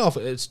minimizing myself.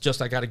 It's just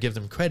I got to give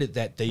them credit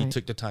that they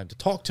took the time to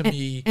talk to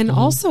me. And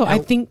also, I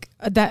think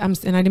that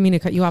and I didn't mean to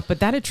cut you off, but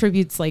that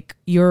attributes like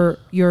your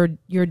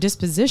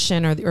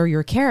disposition or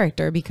your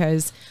character,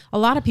 because a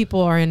lot of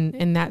people are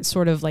in that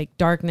sort of like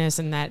darkness,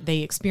 and that they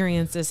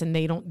experience this and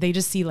they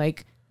just see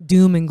like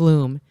doom and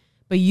gloom.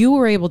 But you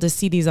were able to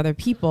see these other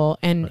people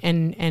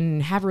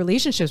and have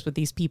relationships with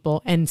these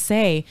people and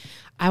say,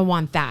 I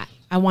want that.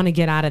 I want to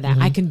get out of that.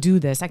 I can do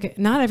this.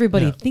 Not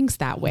everybody thinks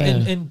that way.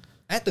 And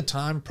at the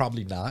time,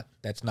 probably not.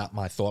 That's not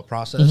my thought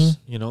process.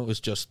 It's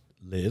just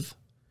live.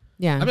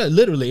 Yeah. I mean,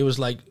 literally, it was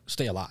like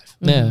stay alive.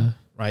 Yeah.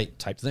 Right?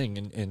 Type thing.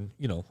 And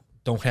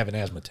don't have an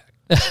asthma attack.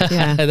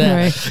 Yeah.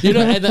 Right.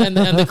 And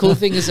the cool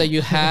thing is that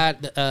you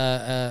had,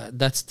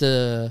 that's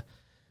the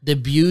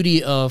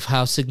beauty of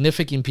how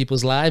significant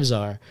people's lives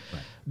are.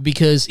 Right.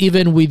 Because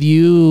even with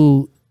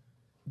you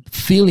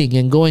feeling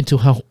and going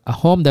to a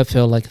home that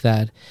felt like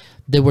that,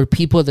 there were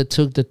people that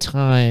took the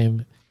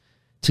time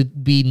to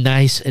be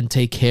nice and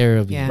take care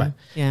of you. Yeah. Right.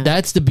 Yeah.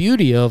 That's the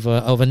beauty of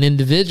an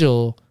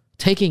individual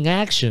taking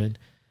action,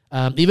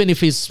 even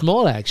if it's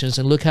small actions.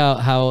 And look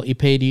how he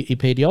paid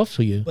you off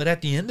for you. But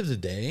at the end of the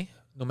day,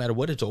 no matter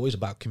what, it's always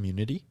about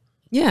community.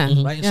 Yeah.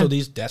 Right. And so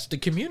that's the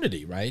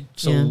community, right?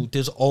 So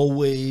there's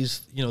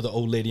always, the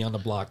old lady on the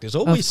block. There's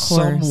always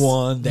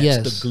someone that's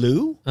the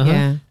glue.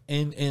 Yeah.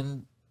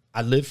 And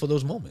I live for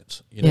those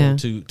moments,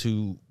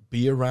 to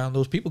be around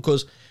those people,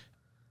 because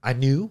I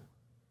knew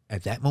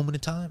at that moment in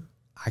time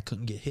I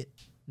couldn't get hit.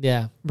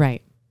 Yeah.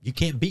 Right. You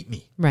can't beat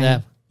me.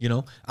 Right.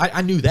 Yeah.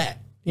 I knew that.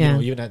 Yeah.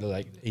 Even at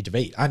the age of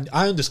 8.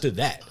 I understood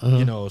that.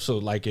 So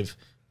like if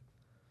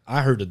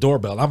I heard the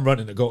doorbell, I'm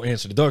running to go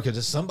answer the door because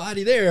there's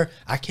somebody there.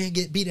 I can't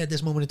get beat at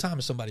this moment in time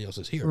if somebody else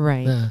is here.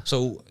 Right. Yeah.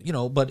 So,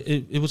 but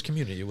it was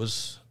community. It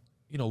was,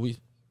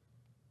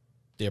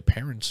 their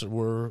parents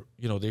were,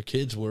 their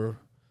kids were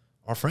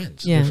our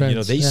friends. Yeah.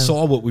 Friends, They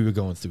saw what we were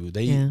going through.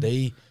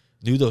 They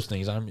knew those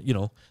things.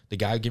 The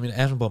guy who gave me the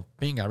asthma bump,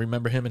 Bing, I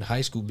remember him in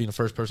high school being the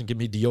first person to give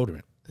me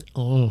deodorant.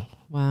 Oh,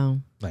 Wow.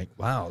 Like,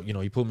 wow,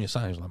 he pulled me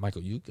aside. He was like,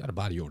 Michael, you got a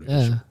body odor.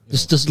 yeah.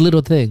 Just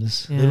little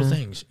things. Yeah. Little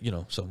things,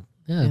 so.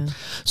 Yeah.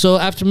 So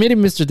after meeting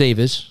Mr.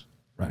 Davis,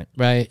 right,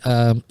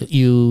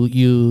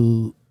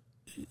 you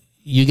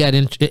got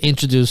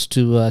introduced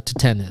to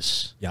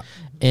tennis. Yeah.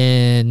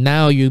 And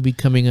now you're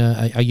becoming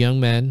a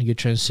young man. You're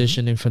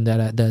transitioning from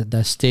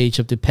that stage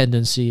of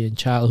dependency in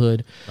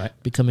childhood,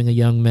 becoming a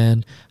young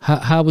man.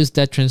 How was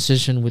that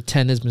transition with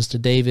tennis, Mr.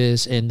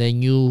 Davis, and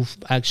then you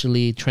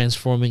actually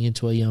transforming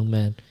into a young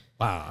man?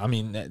 Wow. I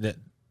mean, that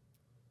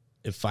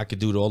if I could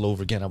do it all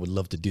over again, I would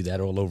love to do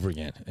that all over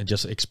again and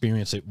just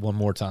experience it one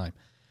more time.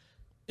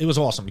 It was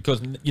awesome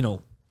because,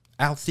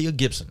 Althea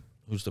Gibson,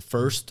 who's the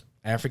first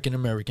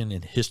African-American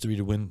in history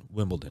to win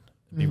Wimbledon,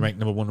 be ranked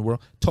number 1 in the world,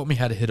 taught me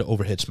how to hit an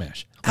overhead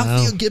smash.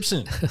 Althea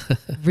Gibson.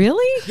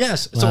 Really?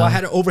 Yes. So I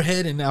had an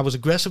overhead and I was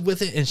aggressive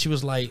with it. And she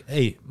was like,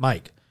 hey,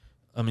 Mike,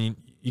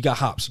 you got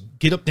hops.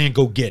 Get up there and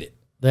go get it.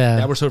 Yeah.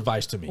 That was her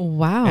advice to me.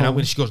 Wow.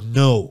 And she goes,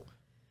 no,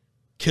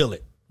 kill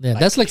it. Yeah,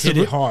 that's like hit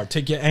it hard.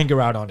 Take your anger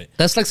out on it.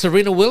 That's like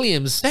Serena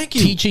Williams Thank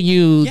you. teaching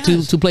you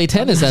to play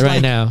tennis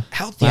right now.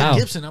 Althea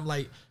Gibson. I'm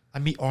like, I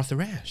meet Arthur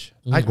Ashe.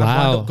 I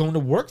wound up going to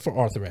work for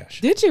Arthur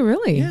Ashe. Did you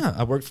really? Yeah,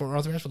 I worked for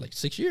Arthur Ashe for like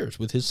 6 years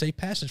with his Safe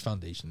Passage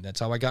Foundation.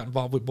 That's how I got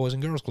involved with Boys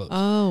and Girls Clubs.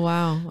 Oh,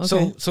 wow.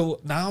 Okay. So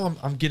now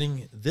I'm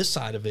getting this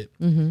side of it,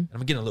 and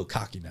I'm getting a little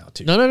cocky now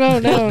too. No.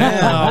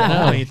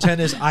 I mean,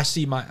 tennis, I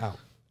see my out.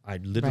 I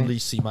literally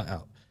see my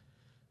out.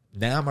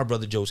 Now my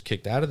brother Joe's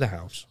kicked out of the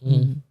house.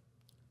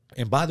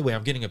 And by the way,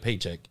 I'm getting a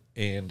paycheck,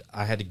 and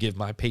I had to give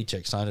my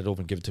paycheck, sign it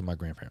over, and give it to my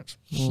grandparents.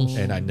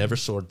 And I never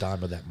saw a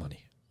dime of that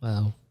money.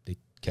 Wow. They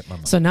kept my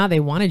money. So now they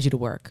wanted you to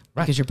work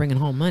because you're bringing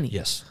home money.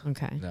 Yes.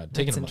 Okay. Now,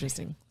 taking That's the money,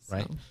 interesting.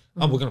 right? So,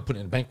 Oh, we're going to put it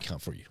in a bank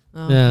account for you.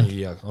 Yeah.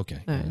 Yeah, okay.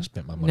 Yeah, I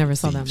spent my money. never with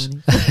saw thieves.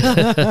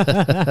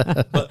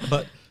 that money.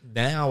 But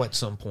now at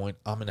some point,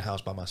 I'm in the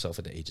house by myself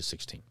at the age of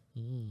 16.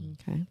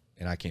 Okay.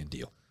 And I can't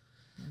deal.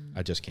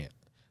 I just can't.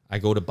 I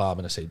go to Bob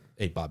and I say,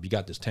 hey, Bob, you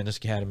got this tennis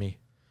academy.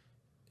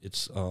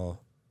 It's,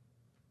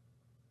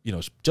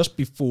 it's just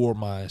before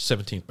my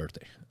 17th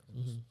birthday,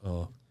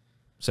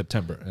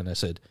 September. And I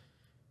said,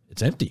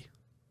 it's empty.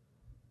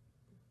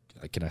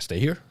 Can I stay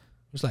here?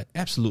 He was like,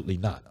 absolutely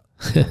not.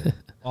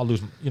 I'll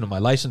lose, my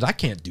license. I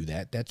can't do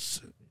that.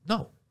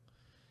 No.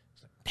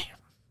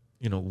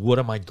 Damn. What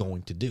am I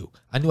going to do?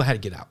 I knew I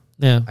had to get out.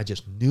 Yeah. I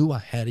just knew I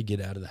had to get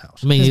out of the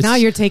house. I mean, Because now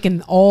you're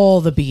taking all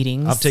the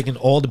beatings. I'm taking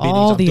all the beatings.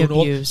 All I'm the doing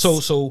abuse.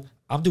 So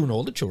I'm doing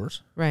all the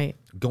chores. Right.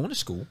 Going to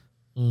school.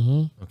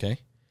 Okay.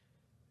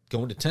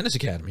 Going to tennis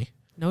academy.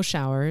 No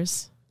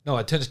showers. No,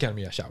 at tennis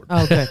academy I showered.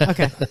 Oh, good.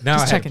 Okay. now I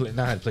Just had checking.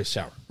 now I had to place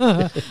shower.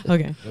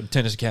 Okay. Go to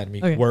tennis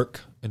academy, Okay.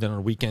 work, and then on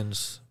the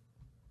weekends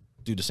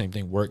do the same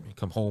thing, work, and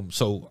come home.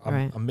 So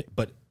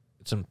but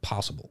it's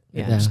impossible.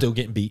 Yeah. And I'm still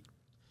getting beat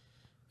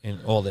and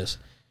all this.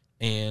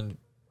 And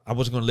I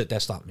wasn't going to let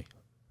that stop me.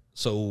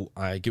 So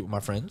I get with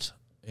my friends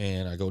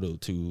and I go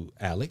to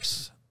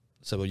Alex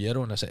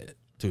Cebollero, and I said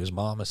to his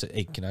mom, I said,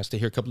 hey, can I stay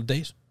here a couple of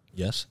days?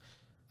 Yes.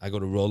 I go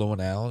to Rolo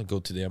and Al and go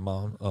to their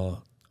mom,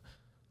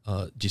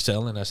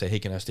 Giselle, and I say, hey,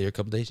 can I stay here a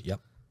couple of days? Yep.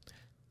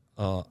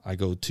 I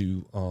go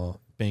to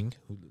Bing,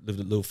 who lived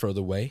a little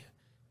further away,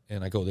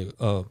 and I go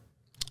to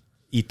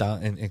Ita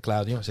and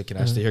Claudio. I said, can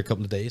I stay here a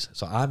couple of days?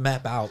 So I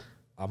map out,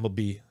 I'm going to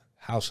be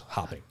house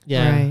hopping.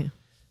 yeah. Right.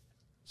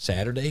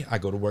 Saturday, I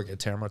go to work at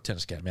Terramar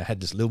Tennis Academy. I had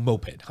this little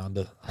moped,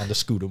 Honda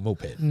scooter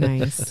moped.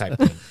 Nice. Type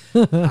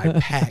thing. I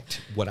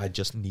packed what I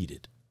just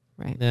needed.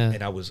 Right. Yeah.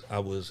 And I was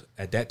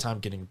at that time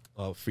getting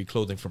free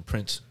clothing from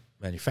Prince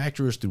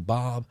manufacturers through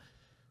Bob.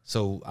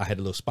 So I had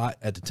a little spot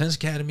at the tennis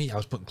academy. I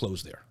was putting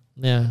clothes there.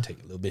 Yeah. Take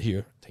a little bit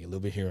here, take a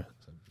little bit here.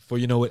 So before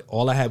you know it,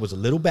 all I had was a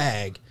little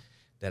bag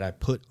that I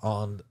put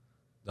on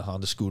the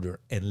Honda scooter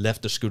and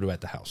left the scooter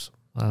at the house.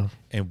 Wow.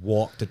 And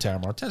walked to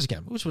Terramar Tennis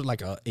Academy, which was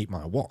like a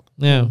 8-mile walk.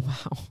 Yeah.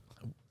 Wow.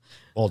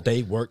 All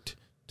day, worked,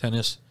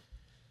 tennis.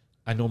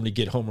 I normally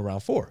get home around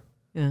 4.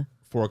 Yeah.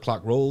 4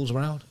 o'clock rolls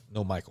around,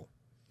 no Michael.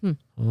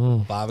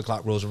 5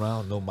 o'clock rolls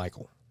around, no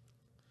Michael.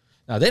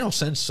 Now, they don't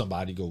send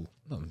somebody to go,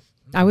 no.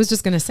 I was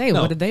just going to say,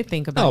 No. what did they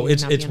think about No, you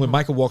it's not when being home?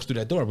 Michael walks through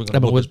that door, we're going to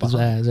Double whoop his whip his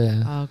behind. ass.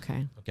 Yeah. Oh,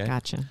 okay. Okay.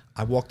 Gotcha.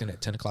 I walked in at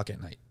 10 o'clock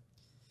at night.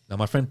 Now,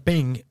 my friend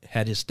Bing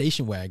had his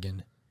station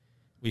wagon.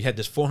 We had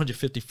this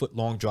 450-foot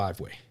long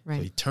driveway. Right.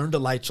 So he turned the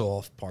lights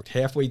off, parked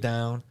halfway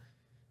down,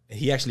 and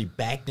he actually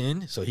backed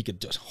in so he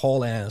could just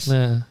haul ass.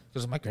 Yeah.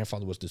 Because my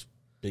grandfather was this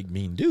big,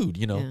 mean dude,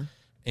 Yeah.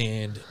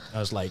 And I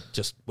was like,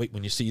 just wait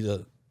when you see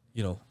the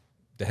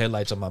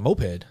headlights on my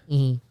moped,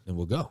 then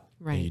we'll go.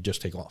 Right. And you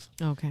just take off.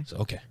 Okay. So,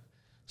 okay.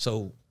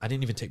 So I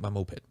didn't even take my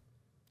moped.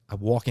 I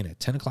walk in at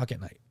 10 o'clock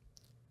at night.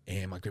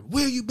 And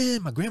where you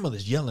been? My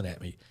grandmother's yelling at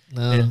me.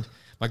 And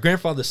my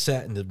grandfather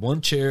sat in the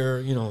one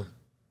chair,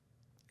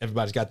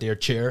 everybody's got their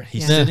chair.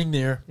 He's sitting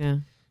there. Yeah.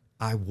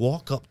 I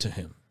walk up to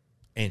him,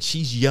 and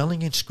she's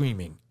yelling and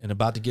screaming and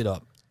about to get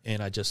up.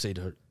 And I just say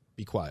to her,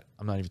 be quiet.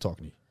 I'm not even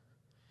talking to you.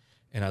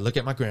 And I look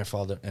at my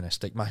grandfather and I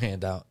stick my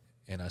hand out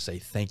and I say,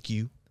 thank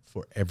you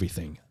for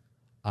everything.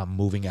 I'm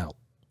moving out.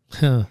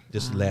 Huh.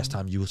 This is the last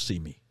time you will see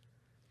me.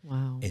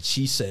 Wow. And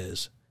she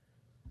says,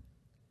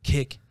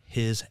 kick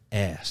his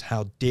ass.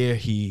 How dare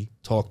he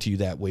talk to you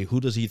that way? Who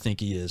does he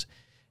think he is?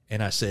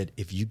 And I said,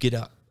 if you get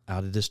out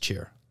of this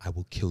chair, I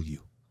will kill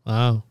you.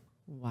 Wow.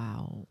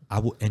 Wow. I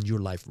will end your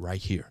life right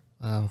here.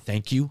 Wow.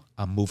 Thank you.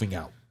 I'm moving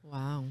out.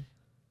 Wow.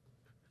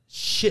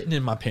 Shitting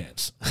in my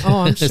pants. Oh,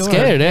 I'm sure.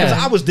 Scared, yeah.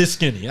 'Cause I was this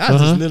skinny. I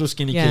was this little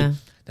skinny Yeah. kid.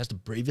 That's the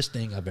bravest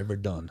thing I've ever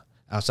done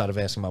outside of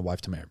asking my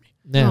wife to marry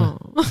me. Yeah.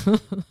 Oh.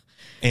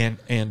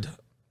 And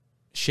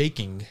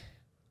shaking,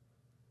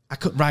 I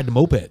couldn't ride the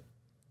moped.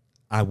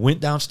 I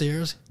went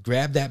downstairs,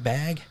 grabbed that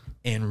bag,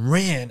 and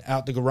ran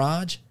out the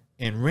garage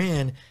and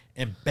ran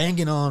and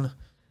banging on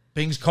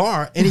Bing's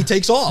car, and he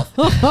takes off.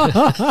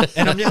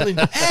 And I'm yelling,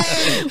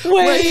 hey,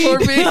 wait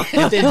for me.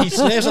 And then he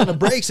slams on the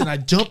brakes, and I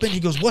jump in.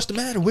 He goes, what's the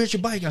matter? Where's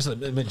your bike? I said,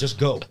 man, just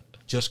go.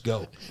 Just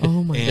go.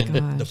 Oh, my and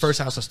gosh. the first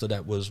house I stood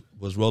at was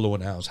Rollo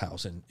and Al's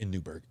house in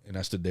Newburgh. And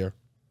I stood there,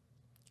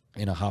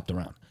 and I hopped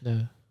around.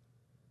 Yeah.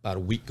 About a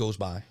week goes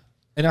by,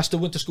 and I still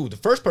went to school. The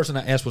first person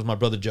I asked was my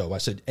brother Joe. I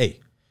said, hey,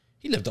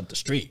 he lived up the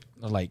street.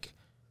 I'm like,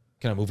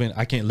 can I move in?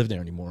 I can't live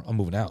there anymore. I'm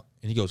moving out.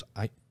 And he goes,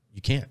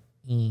 you can't.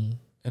 And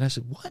I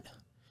said, what?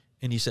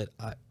 And he said,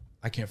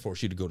 I can't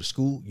force you to go to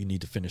school. You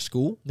need to finish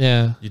school.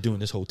 Yeah. You're doing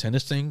this whole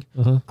tennis thing.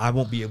 I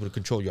won't be able to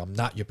control you. I'm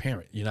not your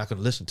parent. You're not going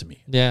to listen to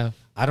me. Yeah.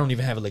 I don't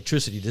even have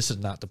electricity. This is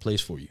not the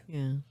place for you.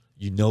 Yeah.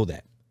 You know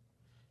that.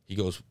 He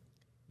goes,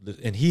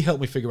 and he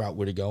helped me figure out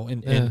where to go.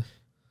 And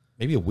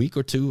maybe a week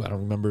or two, I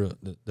don't remember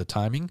the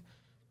timing.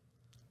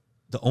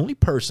 The only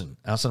person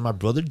outside of my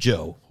brother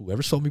Joe who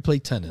ever saw me play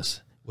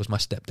tennis was my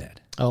stepdad.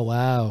 Oh,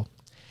 wow.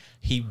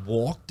 He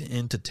walked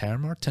into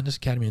Taramar Tennis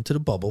Academy, into the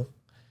bubble.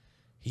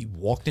 He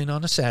walked in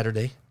on a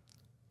Saturday,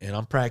 and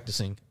I'm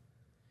practicing,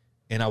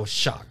 and I was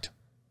shocked.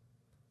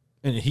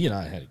 And he and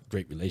I had a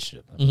great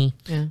relationship. Yeah.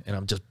 And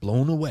I'm just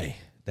blown away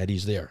that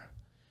he's there,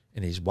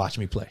 and he's watching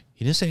me play.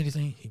 He didn't say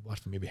anything. He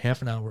watched for maybe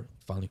half an hour.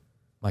 Finally,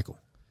 Michael.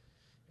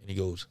 And he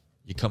goes,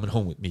 you're coming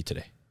home with me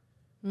today.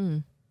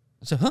 I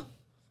said, huh?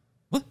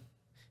 What?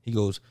 He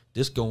goes,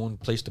 this going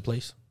place to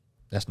place,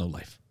 that's no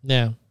life.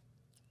 Yeah.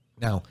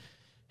 Now,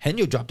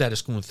 Henyo dropped out of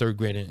school in third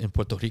grade in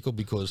Puerto Rico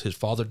because his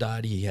father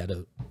died. He had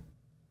to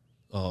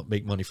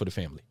make money for the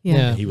family. Yeah.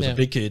 Yeah. And he was a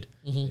big kid,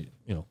 you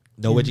know,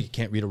 no education,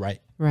 can't read or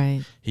write.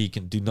 Right. He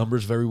can do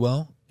numbers very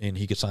well, and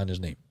he could sign his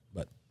name.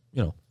 But,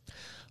 you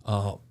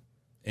know,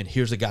 and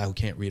here's a guy who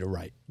can't read or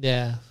write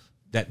Yeah.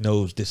 that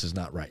knows this is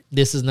not right.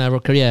 This is never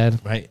yeah.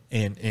 Right?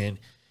 And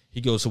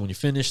he goes, so when you're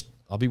finished,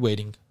 I'll be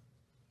waiting,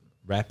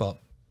 wrap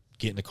up,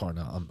 get in the car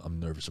now. I'm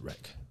nervous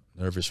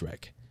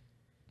wreck.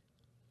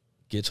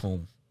 Gets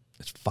home.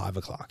 It's 5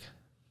 o'clock.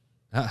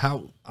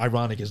 How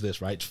ironic is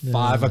this, right? It's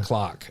 5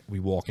 o'clock. We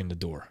walk in the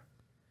door.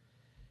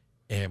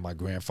 And my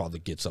grandfather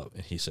gets up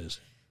and he says,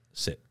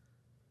 sit.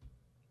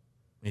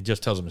 And he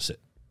just tells him to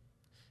sit.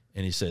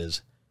 And he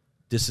says,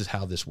 this is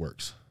how this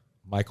works.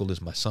 Michael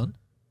is my son.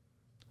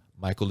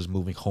 Michael is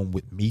moving home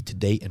with me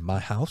today in my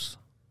house.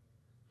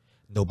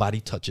 Nobody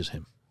touches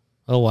him.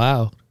 Oh,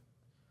 wow.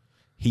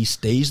 He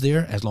stays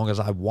there as long as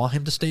I want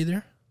him to stay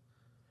there.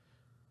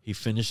 He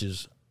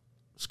finishes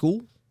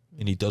school,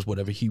 and he does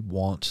whatever he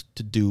wants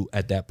to do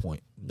at that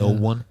point. No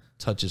one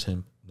touches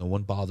him. No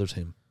one bothers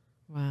him.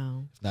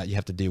 Wow. If not, you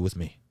have to deal with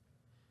me.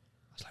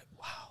 I was like,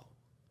 wow.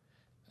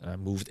 And I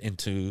moved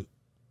into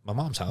my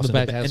mom's house, in the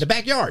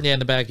backyard. Yeah, in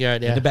the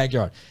backyard. Yeah. In the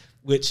backyard,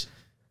 which,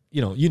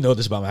 you know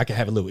this about me. I can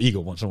have a little ego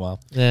once in a while.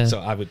 Yeah. So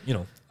I would,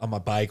 on my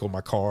bike or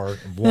my car,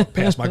 and walk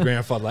past my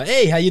grandfather like,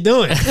 hey, how you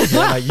doing?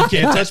 Like, you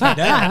can't touch me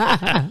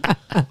now.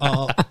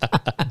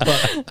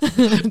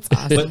 That's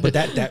awesome. But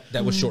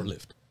that was short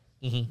lived.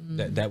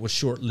 That was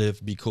short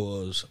lived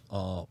because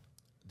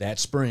that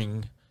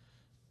spring,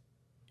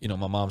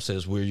 my mom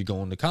says, where are you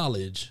going to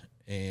college?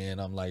 And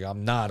I'm like,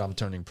 I'm not. I'm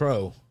turning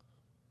pro.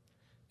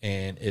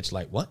 And it's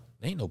like, what?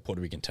 There ain't no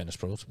Puerto Rican tennis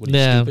pros. What are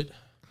you, stupid?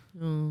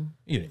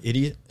 You're an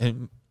idiot.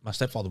 And my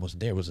stepfather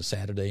wasn't there. It was a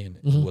Saturday, and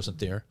he wasn't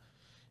there.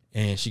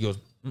 And she goes,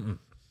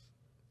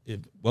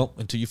 well,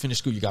 until you finish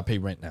school, you got to pay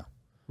rent now.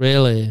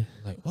 Really?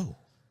 Like, whoa,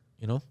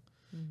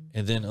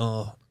 And then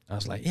I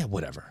was like, yeah,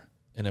 whatever.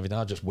 And everything.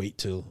 I'll just wait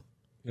till,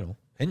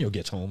 Henyo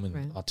gets home,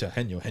 and I'll tell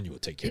Henyo will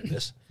take care of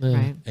this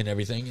Right. and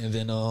everything. And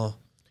then,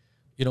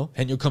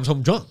 Henyo comes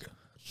home drunk.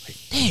 Like,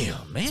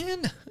 damn,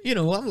 man.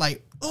 I'm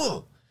like,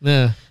 oh.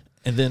 Yeah.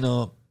 And then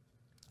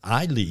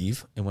I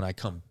leave, and when I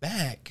come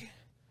back,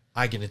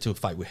 I get into a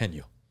fight with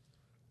Henyo.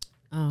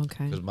 Oh,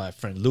 okay. Because my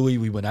friend Louis,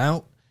 we went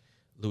out.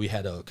 Louis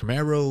had a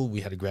Camaro.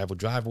 We had a gravel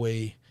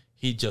driveway.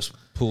 He just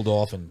pulled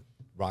off, and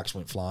rocks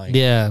went flying.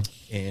 Yeah.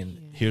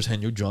 And here's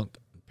Henyo drunk,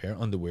 pair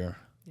of underwear.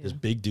 This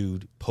big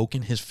dude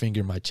poking his finger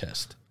in my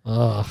chest.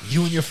 Oh.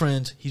 You and your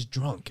friends, he's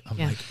drunk. I'm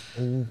like,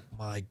 oh,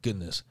 my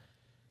goodness.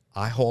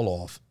 I haul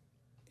off,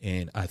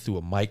 and I threw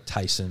a Mike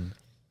Tyson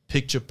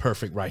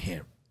picture-perfect right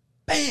hand.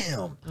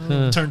 Bam!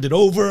 Turned it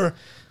over,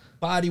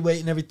 body weight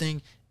and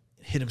everything.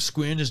 Hit him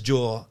square in his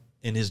jaw,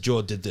 and his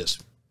jaw did this.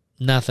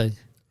 Nothing.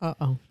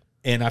 Uh-oh.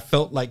 And I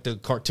felt like the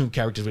cartoon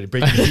characters where they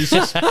break into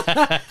pieces.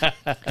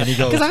 And he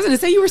goes, Because I was going to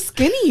say you were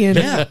skinny. And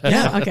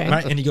yeah. Okay.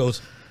 Right? And he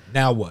goes,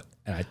 now what?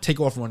 And I take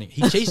off running.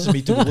 He chases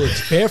me through the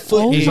woods, barefoot,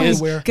 Oh in my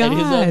his underwear. God. And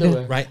his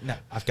underwear. Right now,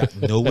 I've got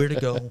nowhere to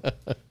go.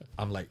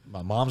 I'm like,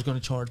 my mom's going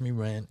to charge me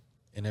rent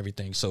and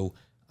everything. So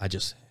I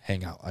just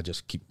hang out. I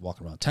just keep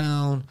walking around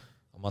town.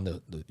 I'm on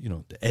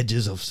the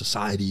edges of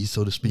society,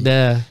 so to speak.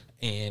 Yeah.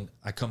 And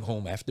I come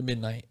home after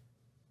midnight,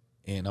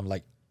 and I'm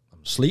like, I'm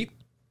asleep,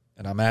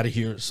 and I'm out of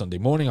here Sunday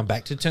morning. I'm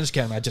back to the tennis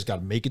academy. I just got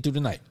to make it through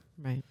the night.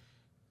 Right.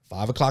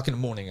 5 o'clock in the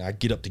morning, I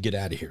get up to get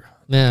out of here.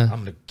 Yeah.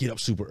 I'm going to get up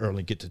super early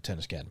and get to the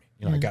tennis academy.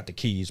 I got the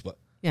keys, but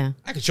Yeah.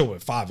 I could show up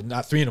at 5 and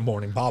not 3 in the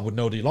morning. Bob would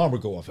know the alarm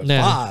would go off at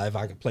Yeah. 5.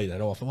 I could play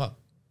that off. Well,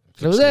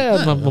 I was there.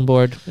 I'm on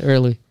board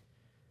early.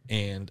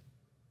 and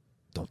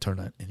don't turn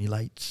on any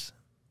lights.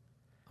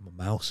 I'm a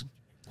mouse,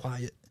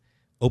 quiet.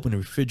 Open the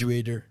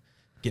refrigerator,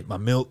 get my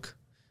milk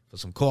for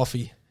some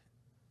coffee.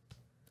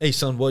 Hey,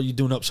 son, what are you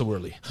doing up so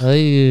early?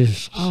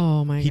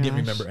 Oh my god. He didn't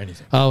remember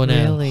anything. Oh, no.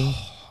 Really?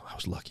 I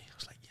was lucky. I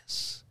was like,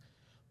 yes.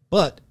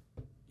 But,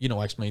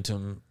 I explained to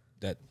him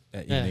that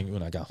evening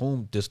when I got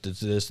home,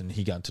 this, and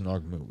he got into an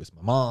argument with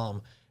my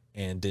mom.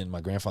 And then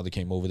my grandfather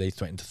came over. They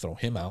threatened to throw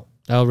him out,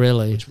 Oh,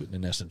 really? which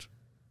in essence,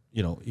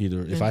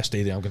 either if I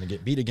stay there, I'm going to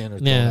get beat again or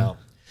thrown out.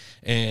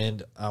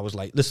 And I was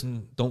like,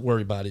 listen, don't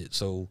worry about it.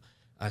 So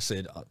I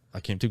said, I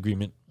came to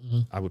agreement.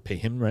 I would pay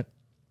him rent.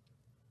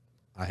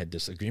 I had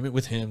this agreement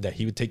with him that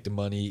he would take the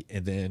money,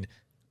 and then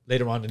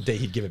later on in the day,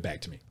 he'd give it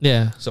back to me.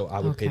 Yeah. So I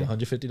would pay the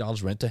Okay.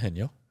 $150 rent to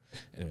Henyo.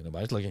 And if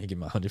nobody's looking, he'd give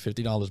me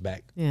 $150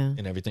 back Yeah.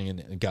 and everything,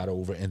 and got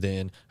over. And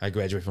then I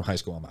graduated from high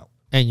school. I'm out.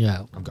 And you're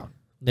out. I'm gone.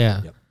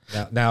 Yeah.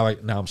 Yep. Now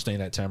I'm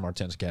staying at Tamar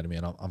Tennis Academy,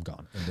 and I'm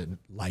gone. And then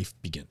life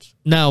begins.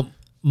 Now,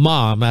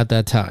 mom at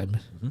that time,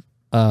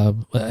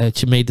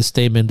 she made the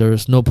statement there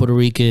was no Puerto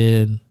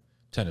Rican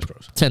Tennis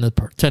pros.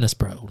 tennis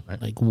pro.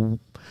 Right. Like,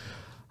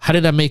 how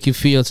did that make you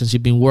feel since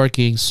you've been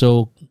working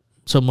so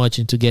much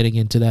into getting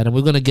into that? And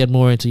we're going to get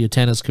more into your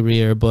tennis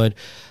career, but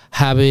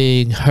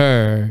having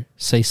her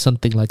say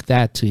something like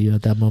that to you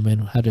at that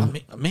moment, how did? I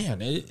mean,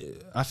 man,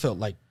 I felt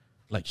like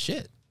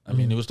shit. I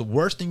mean, it was the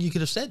worst thing you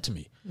could have said to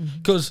me,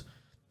 because,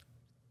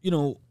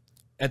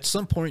 at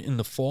some point in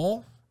the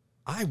fall,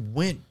 I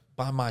went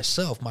by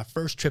myself. My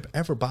first trip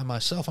ever by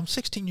myself. I'm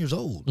 16 years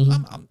old.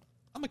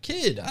 I'm a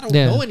kid. I don't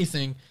know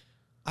anything.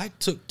 I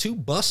took 2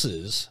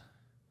 buses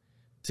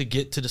to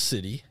get to the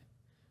city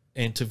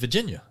and to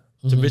Virginia,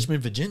 to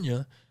Richmond,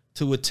 Virginia,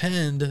 to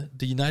attend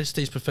the United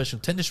States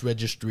Professional Tennis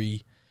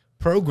Registry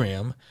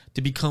program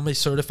to become a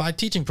certified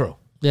teaching pro.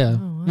 Yeah.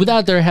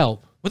 Without their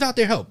help. Without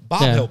their help.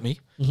 Bob helped me.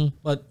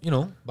 But,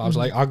 Bob's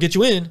like, I'll get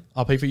you in.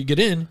 I'll pay for you to get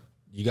in.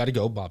 You got to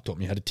go. Bob taught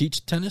me how to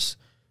teach tennis.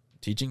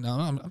 Teaching. Now,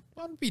 I'm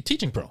going to be a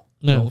teaching pro.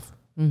 Yeah.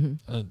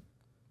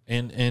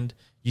 And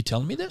you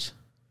telling me this?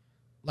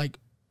 Like,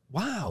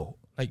 wow.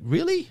 Like,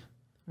 really?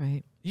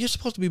 Right. You're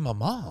supposed to be my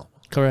mom.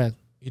 Correct.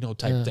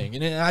 Type thing.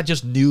 And I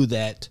just knew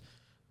that,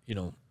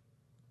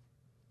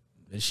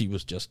 she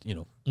was just,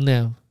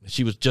 Yeah.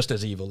 she was just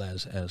as evil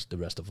as the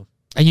rest of them.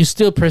 And you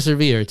still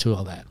persevere to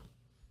all that.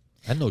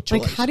 I had no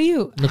choice. Like, how do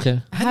you?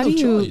 Okay. I had How no do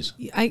you? choice.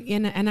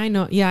 And I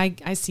know. Yeah,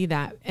 I see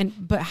that.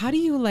 But how do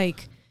you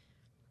like?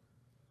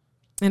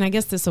 And I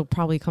guess this will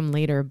probably come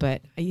later.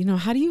 But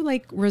how do you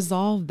like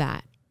resolve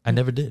that? I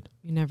never did.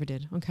 You never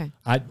did. Okay.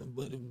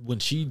 When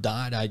she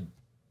died, I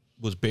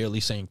was barely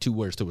saying 2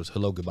 words. There was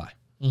hello, goodbye.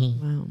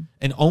 Wow.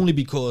 And only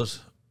because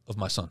of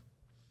my son.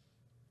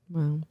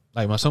 Wow.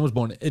 Like, my son was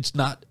born. It's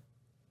not,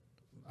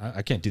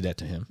 I can't do that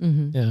to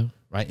him. Yeah.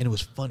 Right. And it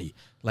was funny.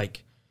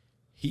 Like,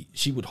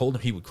 she would hold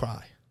him, he would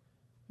cry.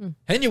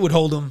 Henya would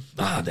hold him,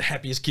 the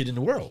happiest kid in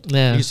the world.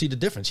 Yeah. You can see the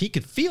difference. He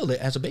could feel it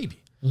as a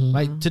baby.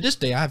 Right. To this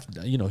day,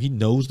 he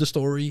knows the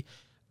story.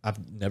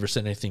 I've never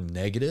said anything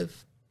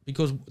negative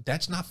because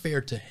that's not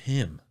fair to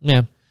him.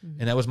 Yeah.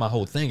 And that was my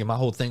whole thing. And my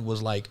whole thing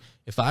was like,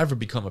 if I ever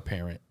become a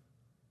parent,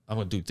 I'm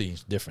going to do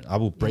things different. I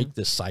will break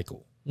this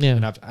cycle. Yeah.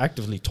 And I've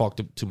actively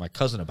talked to my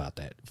cousin about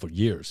that for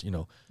years,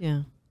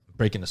 Yeah.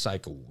 breaking the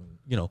cycle,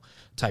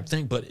 type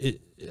thing. But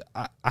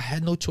I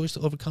had no choice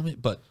to overcome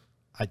it, but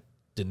I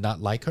did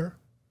not like her,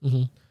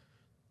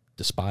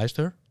 despised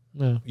her.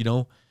 Yeah.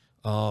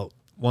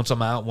 Once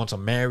I'm out, once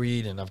I'm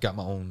married and I've got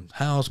my own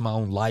house, my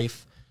own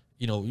life,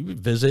 we would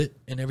visit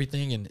and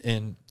everything.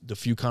 And the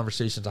few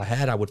conversations I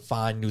had, I would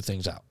find new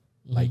things out.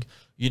 Like,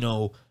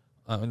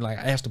 like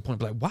I asked the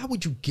point, like, why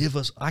would you give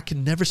us? I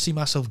can never see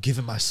myself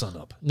giving my son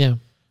up. Yeah.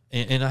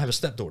 And I have a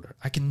stepdaughter.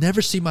 I can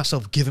never see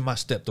myself giving my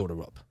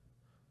stepdaughter up.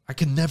 I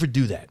can never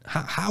do that.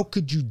 How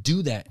could you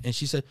do that? And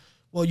she said,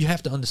 well, you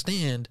have to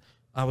understand,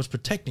 I was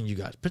protecting you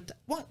guys.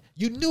 What?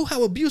 You knew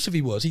how abusive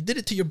he was. He did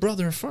it to your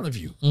brother in front of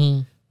you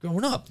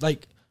growing up.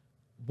 Like,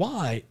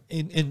 why?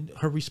 And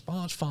her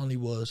response finally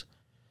was,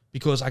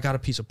 because I got a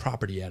piece of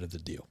property out of the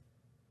deal.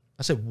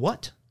 I said,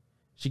 what?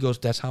 She goes,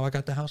 that's how I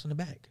got the house in the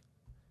bag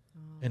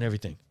and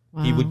everything.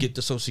 Wow. He would get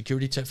the Social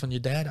Security check from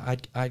your dad.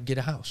 I'd get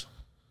a house.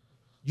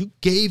 You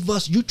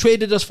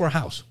traded us for a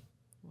house.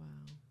 Wow.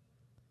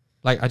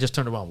 Like I just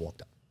turned around, and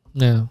walked out.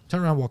 Yeah.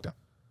 Turned around, walked out.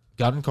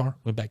 Got in the car,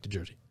 went back to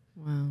Jersey.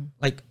 Wow.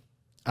 Like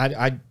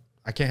I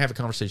can't have a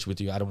conversation with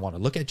you. I don't want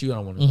to look at you. I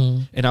don't want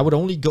to. And I would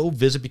only go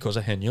visit because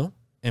of Henyo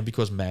and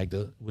because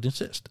Magda would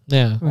insist.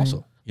 Yeah.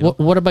 Also, you know?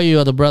 What about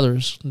your other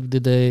brothers?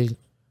 Did they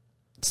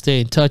stay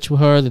in touch with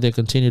her? Did they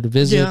continue to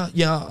visit?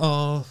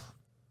 Yeah.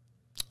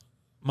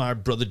 My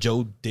brother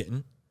Joe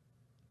didn't.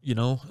 You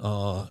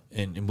know,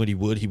 and when he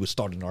would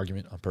start an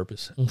argument on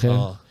purpose.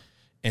 Okay.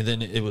 And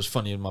then it was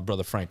funny. My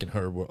brother Frank and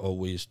her were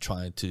always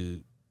trying to,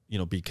 you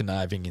know, be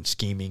conniving and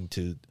scheming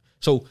to.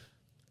 So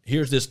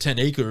here's this 10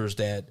 acres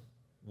that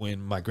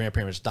when my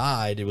grandparents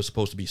died, it was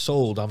supposed to be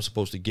sold. I'm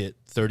supposed to get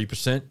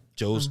 30%.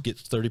 Joe's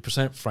gets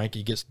 30%.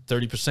 Frankie gets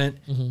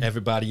 30%.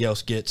 Everybody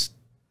else gets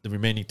the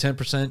remaining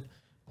 10%.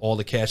 All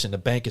the cash in the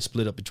bank is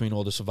split up between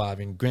all the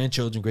surviving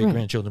grandchildren,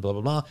 great-grandchildren, blah,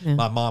 blah, blah. Yeah.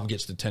 My mom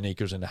gets the 10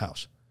 acres in the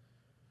house.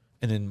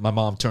 And then my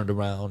mom turned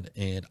around,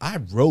 and I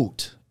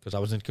wrote, because I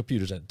was in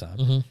computers at the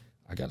time,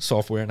 I got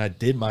software, and I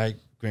did my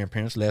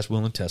grandparents' last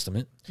will and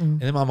testament. And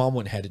then my mom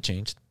went and had it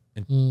changed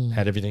and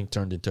had everything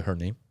turned into her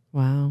name.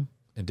 Wow.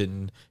 And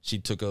then she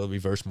took a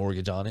reverse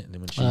mortgage on it. And then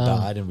when she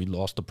died and we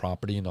lost the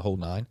property and the whole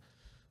nine.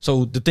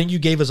 So the thing you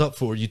gave us up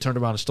for, you turned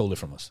around and stole it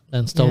from us.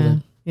 And stole it.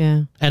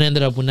 Yeah. And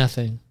ended up with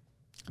nothing.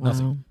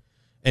 Nothing. Wow.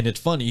 And it's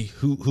funny,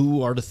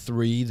 who are the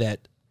three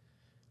that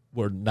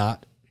were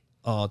not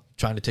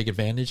trying to take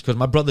advantage? Because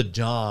my brother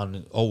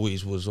John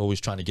was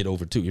always trying to get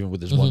over too, even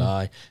with his one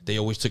eye. They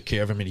always took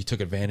care of him and he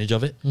took advantage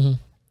of it.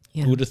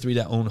 Yeah. Who are the three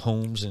that own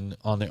homes and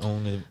on their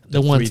own? The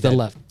ones that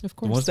left. Of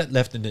course. The ones that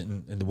left and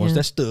the ones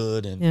that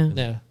stood.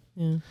 And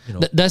You know.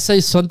 That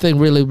says something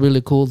really,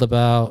 really cool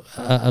about,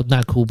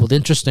 not cool, but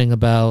interesting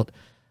about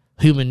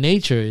human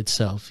nature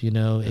itself. You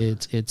know,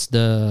 it's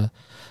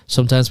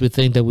sometimes we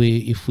think that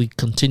if we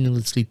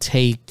continuously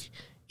take,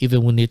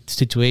 even when the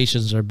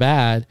situations are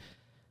bad,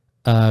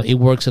 it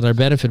works in our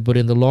benefit. But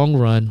in the long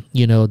run,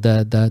 you know,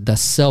 the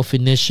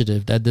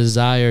self-initiative, that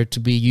desire to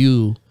be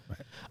you,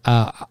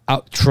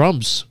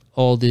 trumps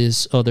all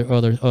these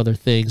other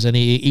things, and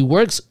it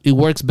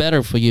works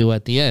better for you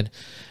at the end.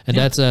 And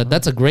that's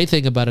a great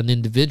thing about an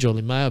individual,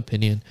 in my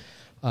opinion,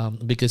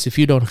 because if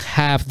you don't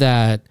have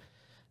that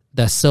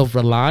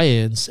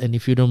self-reliance, and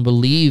if you don't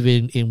believe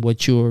in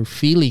what you're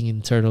feeling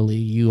internally,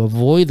 you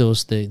avoid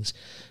those things,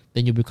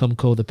 then you become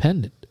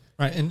codependent.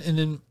 Right. And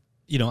then,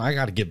 you know, I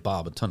got to give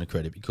Bob a ton of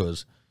credit,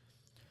 because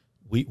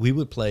we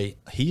would play,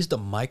 he's the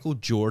Michael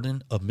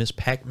Jordan of Miss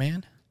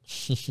Pac-Man.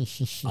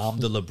 I'm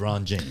the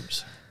LeBron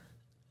James.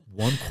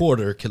 One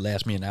quarter could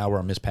last me an hour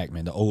on Miss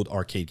Pac-Man, the old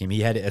arcade game.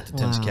 He had it at the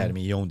Tennis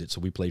Academy. He owned it, so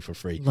we played for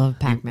free. Love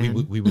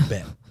Pac-Man. We would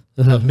bet.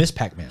 Miss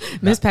Pac-Man.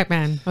 Miss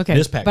Pac-Man. Okay.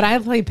 Miss Pac-Man. But I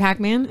played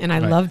Pac-Man, and I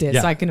loved it,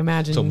 so I can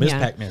imagine. So Miss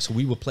Pac-Man. So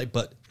we would play,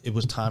 but it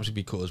was times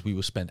because we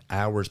would spend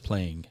hours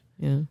playing,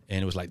 and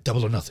it was like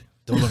double or nothing,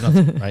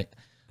 right?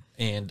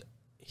 And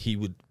he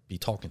would be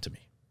talking to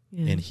me,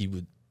 and he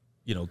would,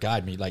 you know,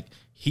 guide me. Like,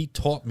 he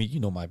taught me, you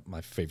know,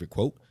 my favorite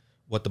quote,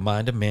 what the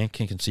mind of man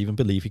can conceive and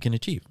believe he can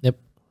achieve. Yep.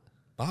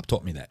 Bob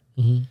taught me that,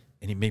 and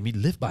he made me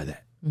live by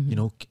that. You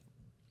know,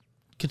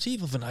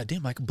 conceive of an idea,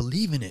 Michael,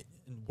 believe in it,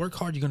 and work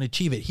hard, you're going to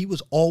achieve it. He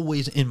was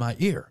always in my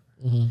ear,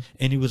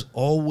 and he was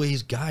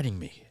always guiding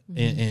me,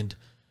 and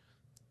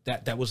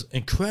that was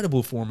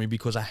incredible for me,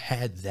 because I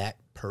had that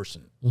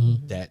person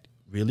that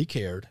really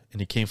cared, and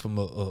he came from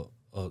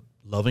a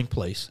loving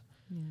place.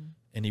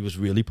 And he was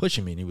really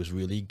pushing me, and he was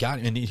really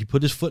guiding me, and he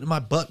put his foot in my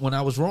butt when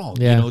I was wrong,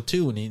 you know,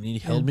 too, and he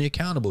held me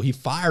accountable. He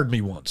fired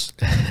me once.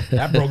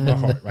 That broke my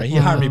heart, right? He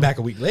hired me back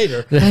a week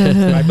later,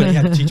 right? But he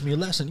had to teach me a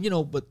lesson, you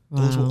know, but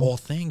those were all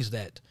things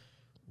that,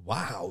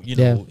 you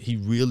know, he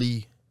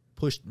really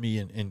pushed me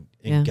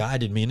and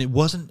guided me. And it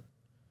wasn't,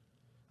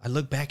 I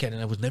look back at it,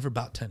 and it was never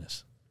about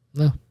tennis.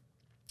 No.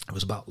 It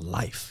was about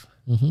life.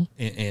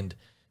 And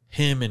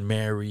him and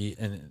Mary,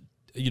 and,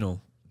 you know,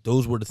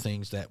 those were the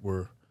things that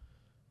were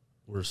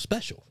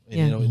special. And,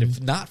 you know, and if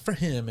not for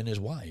him and his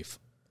wife,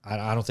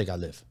 I don't think I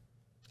live.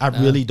 I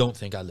really don't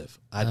think I live.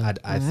 I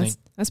think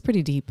that's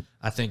pretty deep.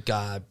 I think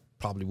I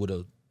probably would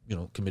have, you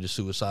know, committed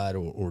suicide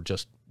or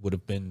just would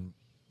have been,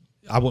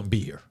 I wouldn't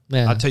be here.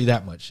 I'll tell you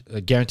that much. I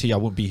guarantee you I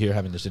wouldn't be here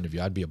having this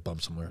interview. I'd be a bum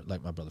somewhere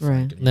like my brother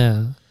Frank.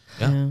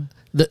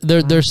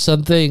 There's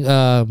something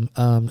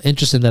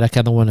interesting that I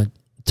kind of want to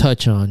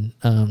touch on,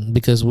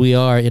 because we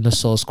are in a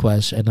soul's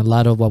quest, and a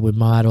lot of what we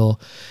model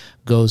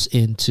goes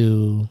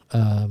into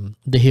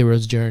the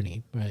hero's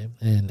journey, right?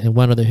 And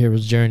one of the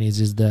hero's journeys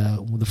is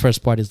the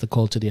first part is the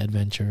call to the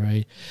adventure,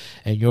 right?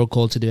 And your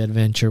call to the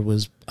adventure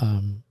was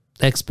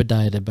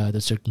expedited by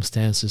the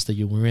circumstances that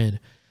you were in.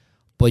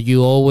 But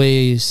you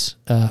always,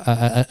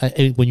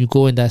 when you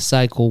go in that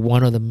cycle,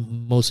 one of the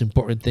most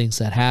important things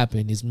that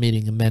happen is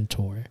meeting a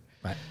mentor,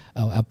 right?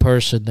 A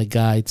person that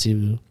guides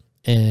you,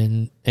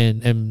 and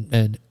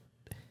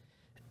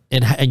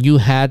you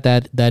had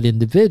that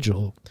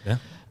individual. Yeah.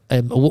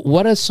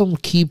 What are some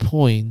key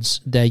points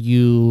that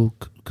you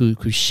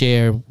could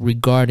share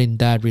regarding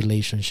that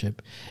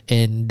relationship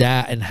and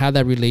how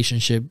that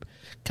relationship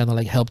kind of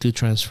like helped you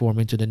transform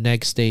into the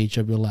next stage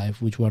of your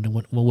life, which we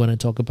want to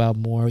talk about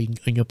more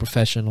in your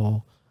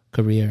professional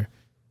career.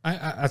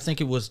 I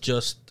think it was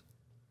just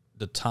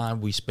the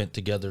time we spent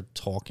together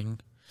talking.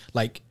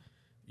 Like,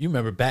 you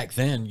remember back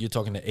then, you're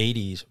talking the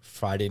 80s,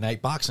 Friday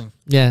night boxing.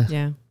 Yeah.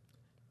 Yeah.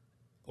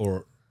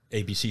 Or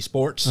ABC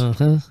Sports.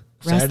 Uh-huh.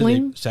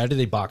 Wrestling?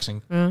 Saturday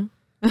boxing.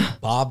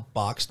 Bob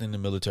boxed in the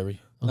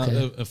military. Okay.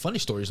 Now, a funny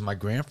story is my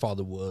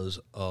grandfather was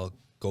a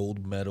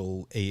gold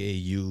medal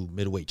AAU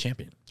middleweight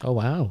champion. Oh,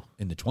 wow.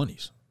 In the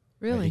 20s.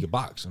 Really? And he could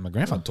box. And my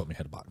grandfather taught me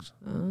how to box.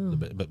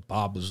 But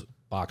Bob was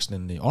boxed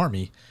in the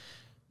Army,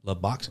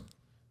 loved boxing.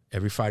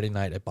 Every Friday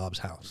night at Bob's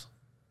house,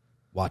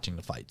 watching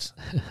the fights.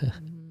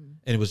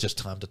 And it was just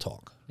time to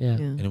talk. Yeah.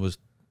 And it was,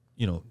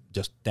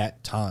 just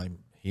that time,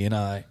 he and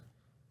I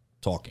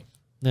talking.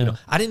 Yeah.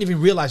 I didn't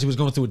even realize he was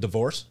going through a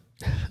divorce.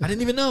 I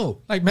didn't even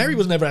know. Like, Mary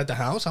was never at the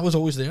house. I was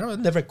always there. I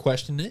never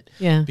questioned it.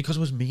 Yeah. Because it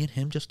was me and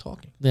him just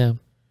talking. Yeah.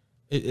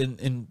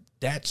 And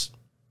that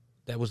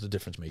was the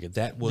difference maker.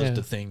 That was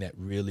the thing that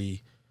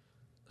really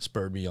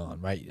spurred me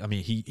on, right? I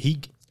mean,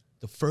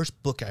 the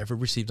first book I ever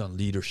received on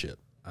leadership,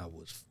 I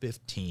was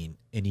 15,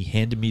 and he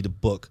handed me the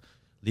book,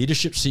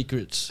 Leadership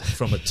Secrets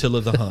from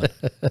Attila the Hun.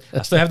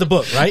 I still have the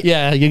book, right?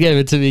 Yeah, you gave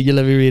it to me. You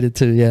let me read it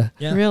too, yeah.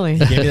 Really?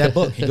 He gave me that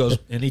book. He goes,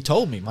 and he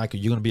told me, Michael,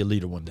 you're going to be a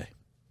leader one day.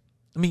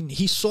 I mean,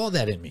 he saw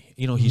that in me.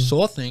 He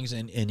saw things,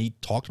 and he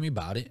talked to me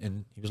about it,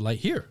 and he was like,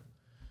 here,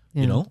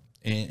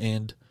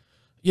 and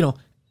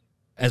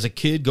as a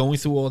kid going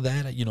through all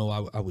that,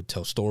 I would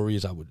tell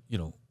stories. I would,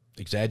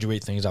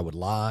 exaggerate things. I would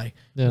lie.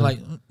 Yeah. Like,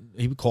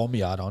 he would call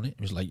me out on it.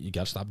 He was like, you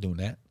got to stop doing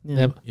that.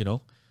 Yeah.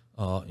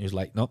 He was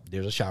like, nope,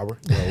 there's a shower,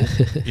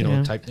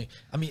 go, type thing.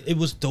 I mean, it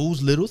was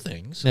those little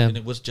things, and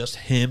it was just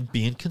him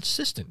being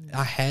consistent.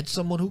 I had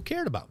someone who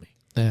cared about me.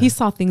 Yeah. He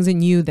saw things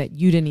in you that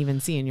you didn't even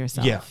see in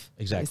yourself. Yeah,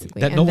 exactly.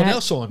 Basically. That And no one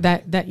else saw in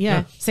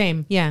me.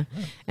 Same. Yeah.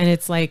 And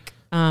it's like,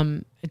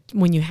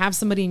 when you have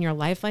somebody in your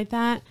life like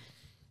that,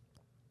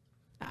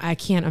 I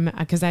can't,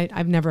 because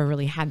I've never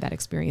really had that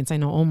experience. I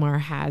know Omar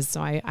has. So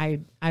I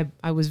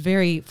was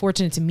very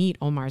fortunate to meet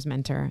Omar's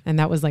mentor. And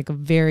that was like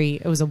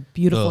it was a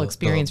beautiful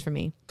experience for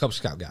me. Cub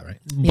Scout guy, right?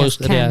 Yes,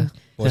 Ken.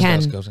 Boy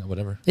Scouts, Cub Scouts,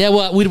 whatever. Yeah,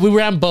 well, we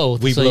ran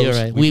both. We so blows. you're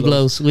right. We We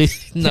blows.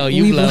 No,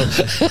 you We blow.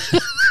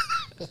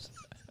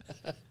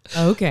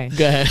 Okay.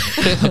 Go ahead.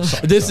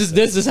 This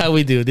is how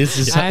we do. This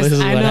is I what know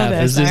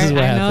happens. this. This is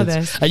what I know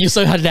happens. this. And you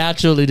saw how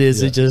natural it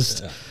is. It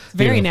just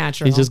Very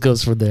natural. It just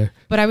goes from there.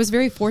 But I was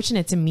very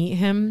fortunate to meet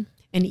him.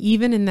 And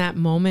even in that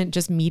moment,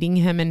 just meeting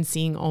him and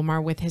seeing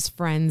Omar with his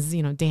friends,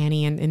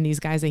 Danny and these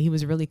guys that he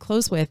was really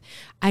close with,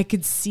 I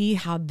could see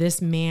how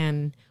this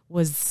man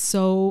was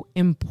so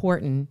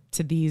important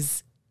to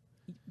these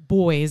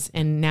boys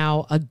and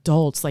now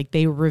adults. Like,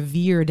 they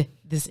revered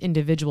this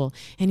individual.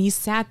 And he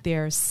sat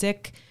there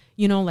sick,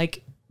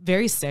 like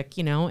very sick,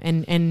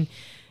 and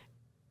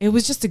it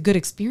was just a good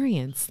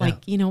experience.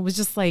 Like, it was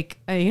just like,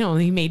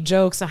 he made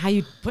jokes. So how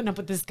you putting up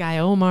with this guy,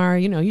 Omar,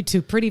 you're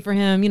too pretty for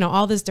him,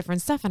 all this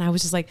different stuff. And I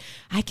was just like,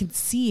 I can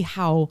see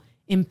how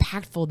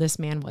impactful this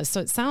man was. So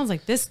it sounds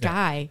like this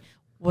guy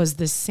was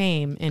the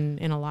same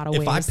in a lot of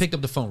ways. If I picked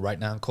up the phone right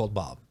now and called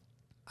Bob,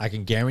 I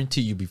can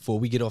guarantee you before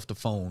we get off the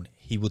phone,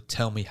 he would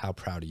tell me how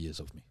proud he is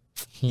of me.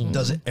 He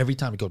does it every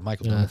time. He goes,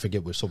 Michael, don't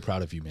forget, we're so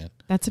proud of you, man.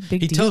 That's a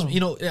big deal. He tells me,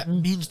 it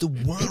means the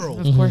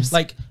world. Of course.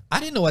 Like, I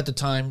didn't know at the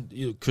time,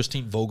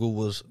 Christine Vogel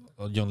was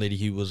a young lady.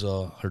 He was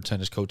her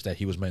tennis coach that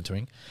he was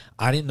mentoring.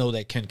 I didn't know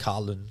that Kenneth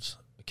Collins,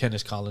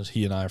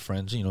 he and I are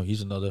friends.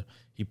 He's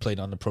he played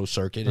on the pro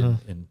circuit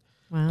and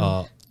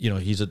Wow.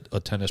 he's a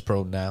tennis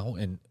pro now.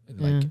 And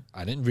like,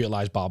 I didn't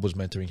realize Bob was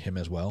mentoring him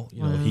as well.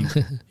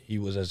 He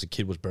was, as a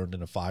kid, was burned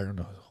in a fire, in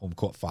a home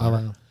court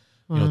fire,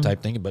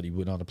 type thing. But he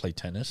went on to play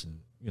tennis and,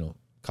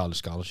 college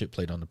scholarship,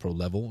 played on the pro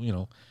level,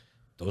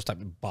 those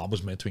type of, Bob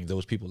was mentoring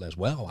those people as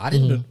well. I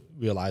didn't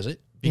realize it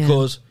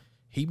because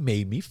he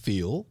made me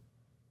feel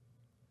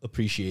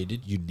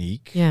appreciated,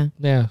 unique,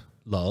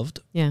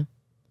 loved. Yeah.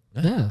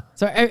 Yeah.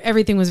 So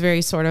everything was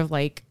very sort of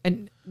like,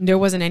 and there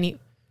wasn't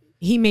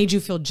he made you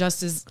feel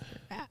just as,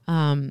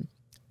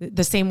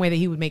 the same way that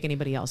he would make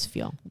anybody else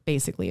feel,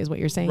 basically, is what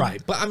you're saying.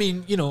 Right. But I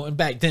mean, and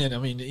back then, I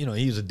mean, he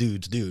was a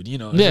dude's dude, It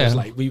was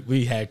like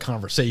we had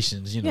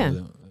conversations,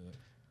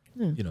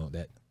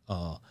 that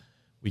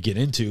we get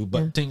into,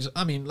 but things,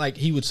 I mean, like,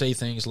 he would say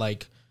things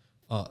like,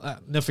 I'll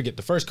never forget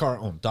the first car I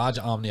owned, Dodge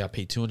Omni. I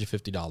paid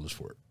 $250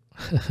 for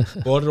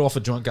it. Bought it off a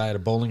drunk guy at a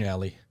bowling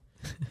alley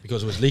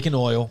because it was leaking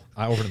oil.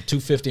 I offered him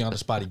 $250 on the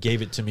spot. He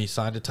gave it to me,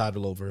 signed the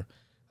title over.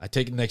 I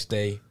take it the next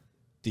day.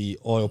 The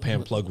oil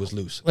pan plug was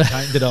loose.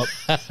 Tightened it up,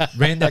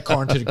 ran that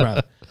car into the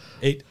ground.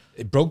 It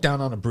broke down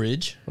on a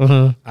bridge.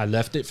 I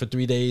left it for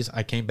 3 days.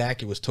 I came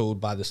back. It was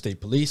towed by the state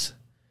police.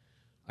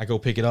 I go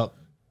pick it up,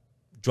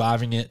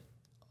 driving it,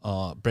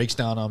 breaks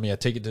down on me. I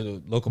take it to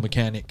the local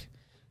mechanic,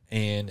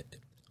 and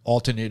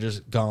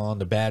alternator's gone,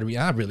 the battery.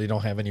 I really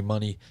don't have any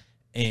money.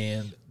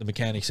 And the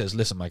mechanic says,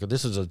 listen, Michael,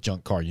 this is a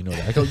junk car. You know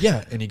that. I go,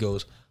 yeah. And he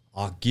goes,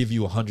 I'll give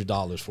you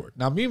 $100 for it.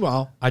 Now,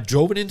 meanwhile, I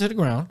drove it into the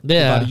ground for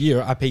Yeah. about a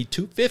year. I paid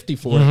 $250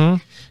 for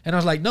it. And I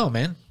was like, no,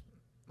 man.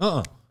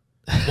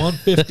 $150. And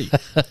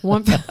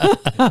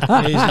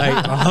he's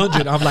like,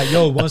 $100. I'm like,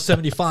 yo,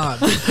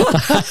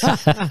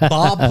 $175.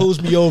 Bob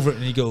pulls me over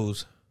and he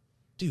goes,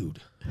 dude,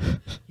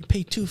 you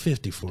paid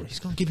 $250 for it. He's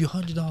going to give you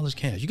 $100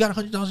 cash. You got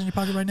 $100 in your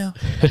pocket right now?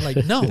 I'm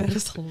like, no. That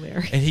is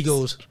hilarious. And he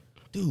goes,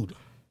 dude,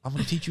 I'm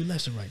going to teach you a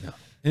lesson right now.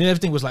 And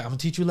everything was like, I'm going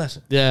to teach you a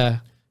lesson. Yeah.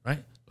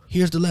 Right?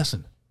 Here's the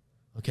lesson.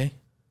 Okay?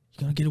 You're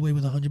going to get away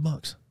with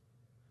 $100.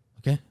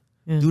 Okay?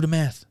 Yeah. Do the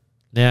math.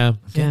 Yeah.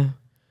 Okay? Yeah.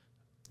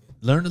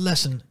 Learn the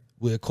lesson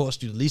where it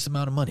costs you the least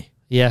amount of money.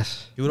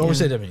 Yes. He would always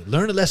say that to me.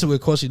 Learn the lesson where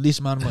it costs you the least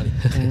amount of money.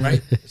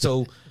 Right?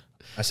 So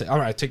I said, all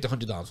right, take the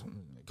 $100.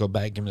 Go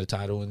back, give him the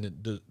title.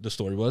 And the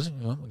story was,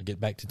 when I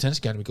get back to tennis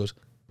academy, he goes,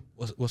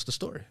 what's the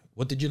story?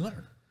 What did you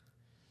learn?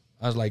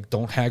 I was like,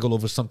 don't haggle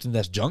over something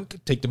that's junk.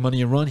 Take the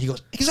money and run. He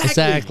goes,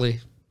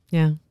 exactly.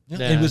 Yeah.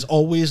 Yeah. It was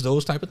always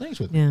those type of things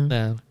with me. Yeah.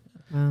 Yeah.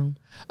 Wow.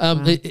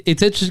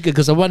 It's interesting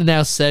because I want to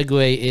now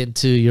segue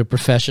into your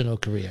professional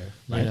career.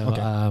 Right, You know,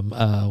 okay.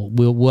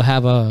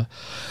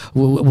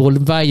 we'll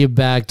invite you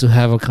back to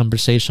have a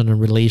conversation on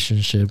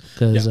relationship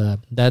because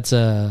that's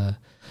a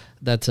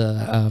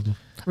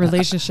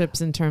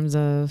Relationships in terms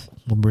of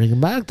we'll bring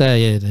him back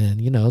there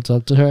and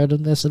talk to her.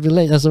 That's a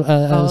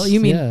you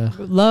mean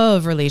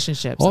love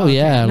relationships? Oh,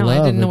 yeah, No, I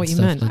love didn't know and what you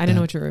stuff meant. like I didn't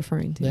know that. what you were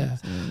referring to. Yeah.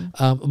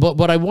 So.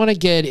 But I want to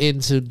get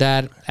into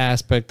that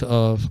aspect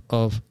of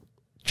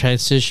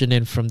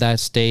transitioning from that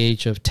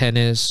stage of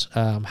tennis.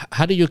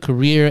 How did your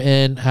career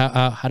end?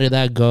 How did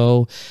that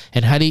go?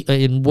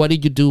 And what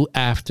did you do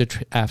after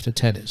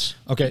tennis?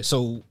 Okay,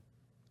 so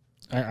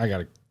I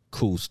got a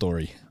cool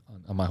story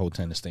on my whole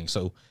tennis thing.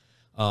 So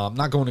I'm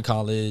not going to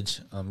college.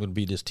 I'm going to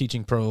be this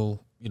teaching pro.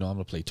 I'm going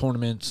to play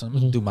tournaments. I'm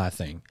going to do my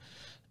thing.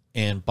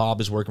 And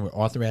Bob is working with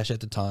Arthur Ashe at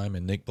the time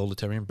and Nick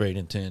Bollettieri in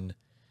Bradenton.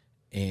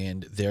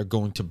 And they're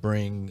going to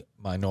bring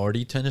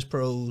minority tennis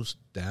pros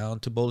down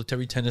to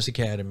Bollettieri Tennis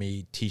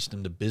Academy, teach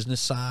them the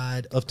business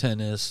side of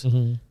tennis,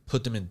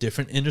 put them in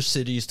different inner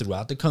cities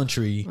throughout the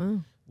country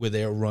where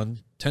they'll run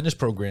tennis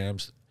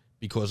programs,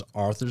 because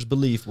Arthur's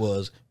belief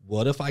was,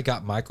 what if I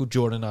got Michael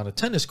Jordan on a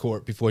tennis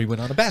court before he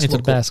went on a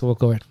basketball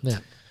court? Yeah.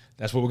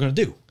 That's what we're going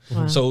to do.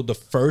 Wow. So the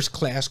first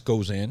class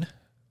goes in.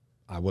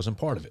 I wasn't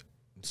part of it.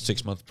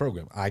 6-month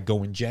program. I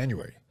go in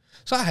January.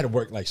 So I had to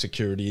work like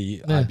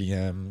security,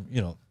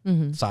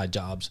 IBM, side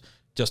jobs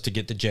just to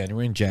get to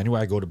January. In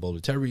January, I go to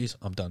Bollettieri's.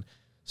 I'm done.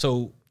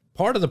 So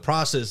part of the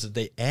process is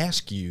they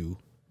ask you,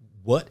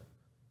 what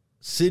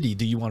city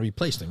do you want to be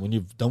placed in? When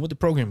you're done with the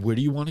program, where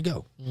do you want to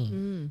go?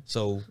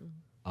 So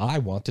I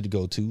wanted to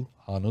go to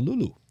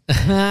Honolulu.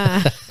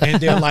 And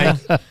they're like,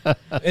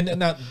 and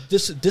now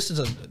this is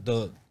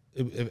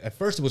at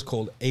first it was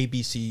called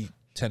ABC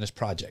Tennis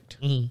Project,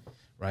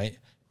 right?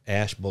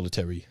 Ashe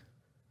Bollettieri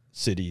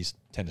Cities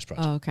Tennis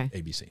Project. Oh, okay.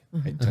 ABC,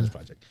 right? Tennis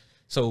Project.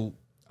 So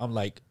I'm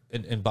like,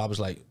 and Bob was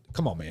like,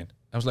 come on, man.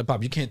 I was like,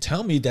 Bob, you can't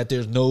tell me that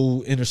there's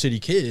no inner city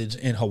kids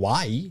in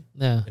Hawaii,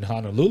 in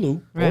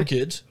Honolulu, or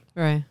kids.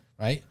 Right.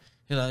 Right?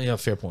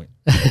 Fair point.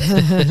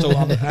 So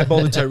I'm at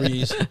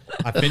Bollettieri's.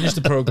 I finished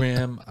the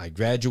program. I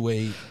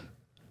graduate.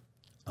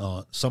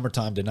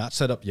 Summertime, they're not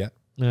set up yet.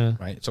 Yeah.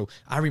 Right? So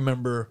I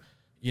remember,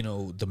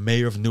 the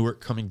mayor of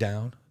Newark coming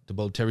down. The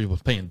Bollettieri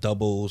was playing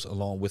doubles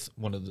along with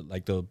one of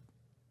the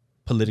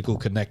political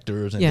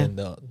connectors, and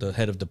then the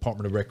head of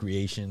Department of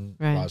Recreation,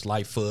 Ross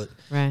Lightfoot,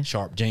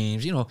 Sharp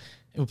James. They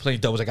were playing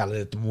doubles. I got to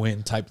let them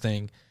win type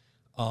thing.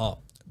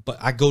 But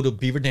I go to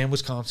Beaver Dam,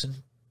 Wisconsin,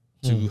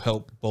 to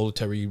help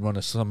Bollettieri run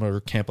a summer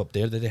camp up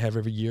there that they have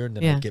every year, and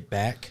then I get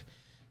back,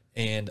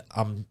 and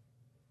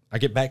I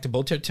get back to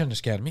Bollettieri Tennis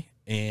Academy,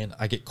 and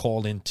I get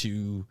called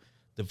into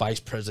the vice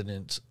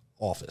president's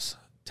office,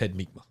 Ted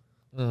Meekma.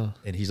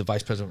 And he's the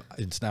vice president.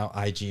 It's now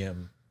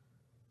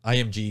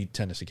IMG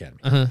Tennis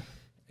Academy.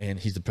 And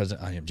he's the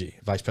president of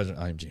IMG, vice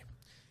president of IMG. He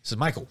says,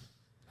 Michael,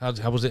 how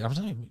was it? I was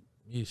like,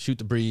 you shoot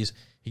the breeze.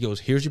 He goes,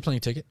 here's your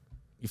plane ticket.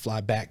 You fly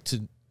back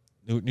to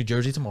New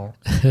Jersey tomorrow.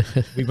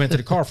 We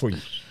rented a car for you.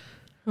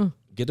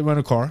 Get the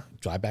rental car,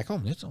 drive back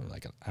home. It's only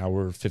like an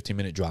hour,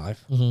 15-minute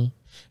drive. And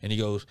he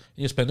goes,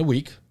 you spend a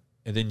week,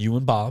 and then you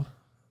and Bob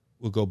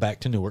will go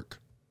back to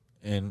Newark,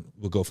 and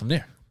we'll go from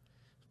there.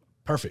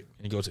 Perfect.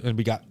 And he goes, and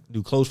we got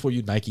new clothes for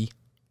you, Nike.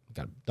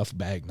 Got a duffel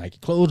bag, Nike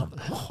clothes. I'm like,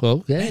 oh,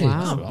 okay.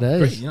 Wow. I'm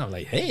great.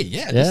 Like, hey,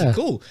 this is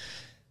cool.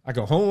 I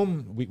go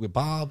home, week with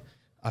Bob.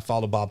 I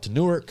follow Bob to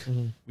Newark.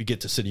 We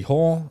get to City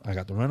Hall. I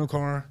got the rental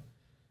car.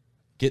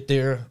 Get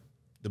there.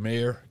 The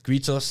mayor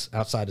greets us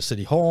outside of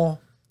City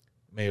Hall.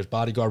 Mayor's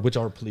bodyguard, which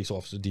are police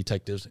officers,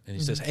 detectives. And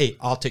he says, hey,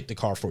 I'll take the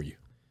car for you.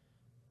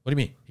 What do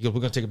you mean? He goes,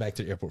 we're going to take it back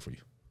to the airport for you.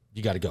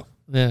 You got to go.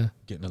 Yeah.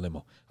 Get in the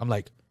limo. I'm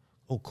like,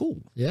 oh,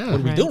 cool. Yeah. What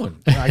are we doing?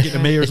 I get in the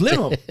mayor's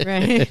limo.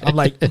 I'm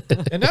like,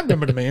 and I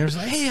remember the mayor's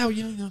like, hey, how are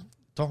you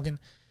talking?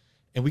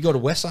 And we go to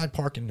West Side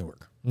Park in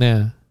Newark.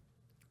 Yeah.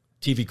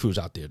 TV crews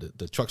out there,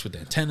 the trucks with the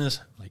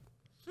antennas. I'm like,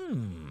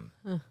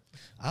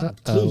 I'm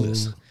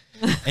clueless.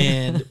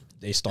 And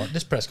they start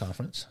this press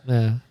conference.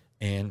 Yeah.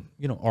 And,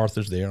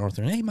 Arthur's there.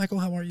 Arthur, hey, Michael,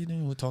 how are you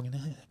doing? We're talking,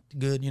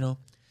 good,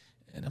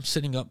 And I'm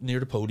sitting up near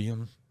the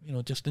podium,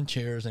 just in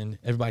chairs, and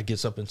everybody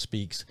gets up and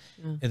speaks.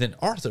 And then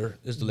Arthur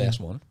is the last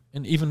one.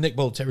 And even Nick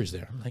Bollettieri's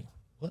there. I'm like,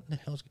 what in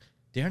the hell?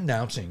 They're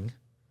announcing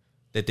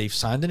that they've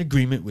signed an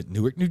agreement with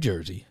Newark, New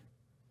Jersey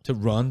to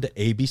run the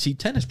ABC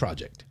tennis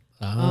project.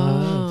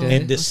 Oh, okay.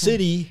 And the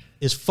city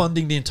is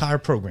funding the entire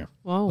program.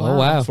 Oh, Oh,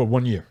 wow. For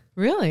 1 year.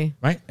 Really?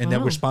 Right? And then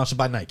Wow. we're sponsored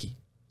by Nike.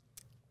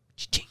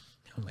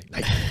 I'm like,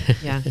 Nike.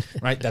 Yeah.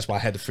 Right? That's why I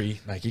had the free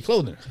Nike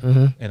clothing.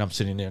 And I'm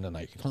sitting there in the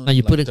Nike clothing. Now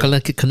you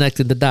like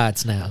connected the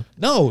dots now.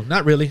 No,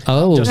 not really.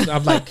 Oh.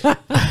 I'm like,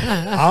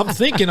 I'm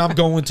thinking I'm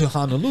going to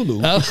Honolulu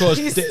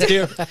because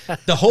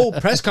the whole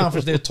press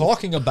conference they're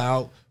talking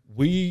about,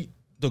 the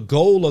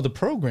goal of the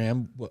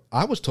program, what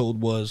I was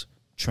told was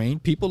train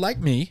people like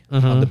me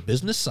on the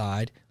business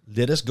side,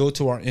 let us go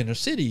to our inner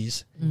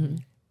cities,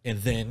 and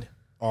then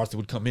Arthur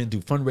would come in, do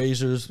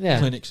fundraisers,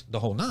 clinics, the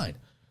whole nine.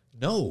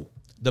 No.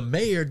 The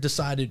mayor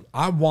decided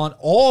I want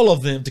all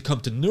of them to come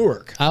to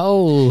Newark.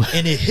 Oh.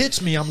 And it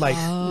hits me. I'm like,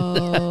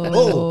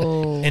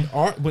 oh. And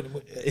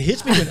it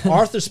hits me when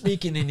Arthur's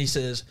speaking and he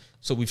says,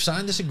 so we've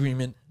signed this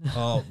agreement.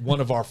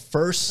 One of our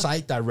first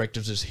site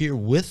directors is here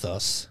with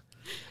us,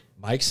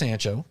 Mike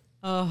Sancho.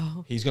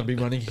 Oh. He's going to be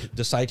running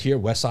the site here,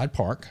 Westside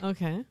Park.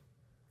 Okay.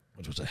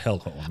 Which was a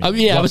hellhole.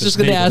 I was just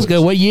going to ask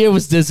her, what year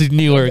was this in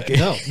New York?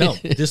 No.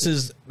 This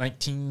is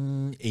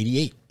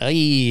 1988.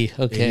 Aye,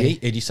 okay. 88,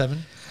 87.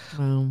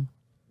 Wow.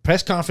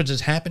 Press conference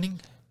is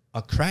happening.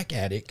 A crack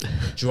addict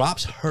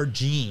drops her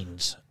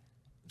jeans.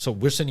 So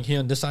we're sitting here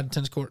on this side of the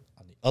tennis court.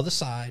 On the other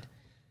side,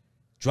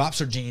 drops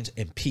her jeans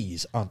and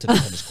pees onto the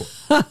tennis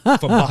court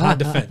from behind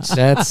the fence.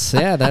 That's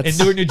in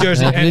Newark, New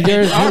Jersey. New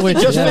Jersey. Arthur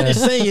just finished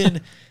saying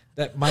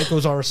that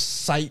Michael's our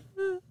site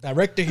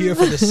director here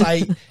for the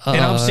site. And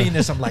I'm seeing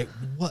this. I'm like,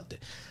 what?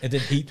 And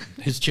then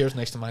his chair's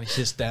next to mine. He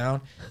sits down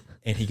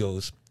and he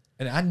goes,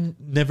 and I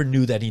never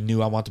knew that he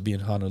knew I want to be in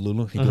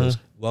Honolulu. He goes,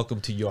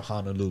 welcome to your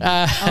Honolulu.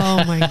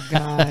 Oh, my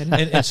God.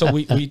 And so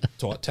we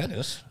taught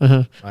tennis,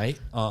 right?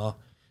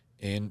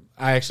 And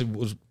I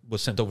actually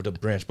was sent over to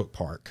Branchbrook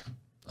Park.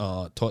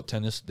 Taught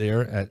tennis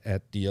there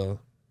at the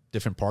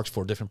different parks,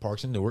 4 different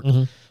parks in Newark.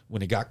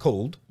 When it got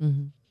cold,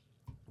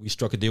 we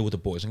struck a deal with the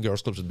Boys and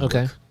Girls Clubs in Newark.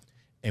 Okay.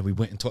 And we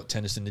went and taught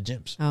tennis in the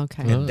gyms.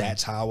 Okay. And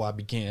that's how I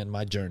began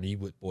my journey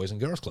with Boys and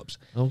Girls Clubs.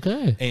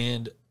 Okay.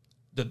 And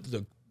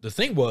the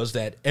thing was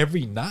that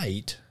every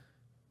night,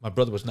 my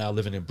brother was now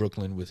living in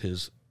Brooklyn with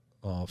his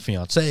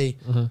fiance,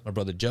 my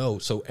brother Joe.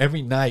 So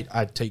every night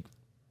I'd take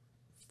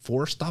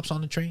 4 stops on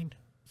the train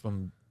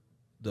from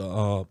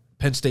the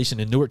Penn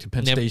Station in Newark to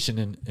Penn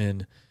Station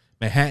in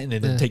Manhattan,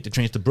 and then take the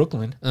trains to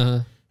Brooklyn.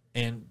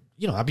 And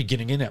I'd be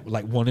getting in at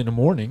like 1 in the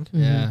morning,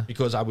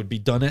 because I would be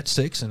done at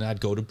 6, and I'd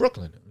go to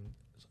Brooklyn.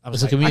 I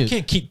was like, I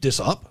can't keep this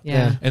up.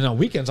 Yeah. And on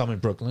weekends I'm in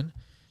Brooklyn,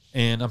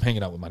 and I'm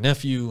hanging out with my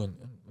nephew and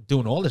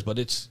doing all this, but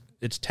it's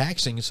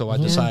taxing. So I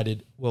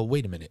decided, well,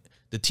 wait a minute.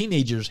 The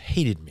teenagers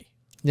hated me.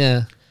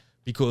 Yeah.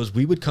 Because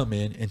we would come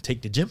in and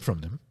take the gym from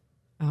them.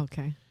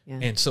 Okay. Yeah.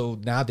 And so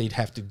now they'd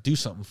have to do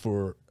something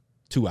for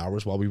 2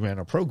 hours while we ran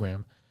our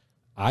program.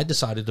 I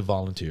decided to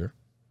volunteer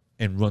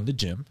and run the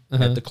gym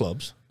at the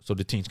clubs so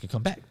the teens could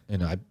come back.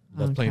 And I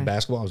loved playing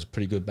basketball. I was a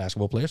pretty good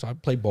basketball player, so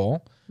I'd play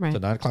ball till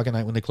 9 o'clock at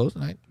night when they closed,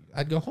 and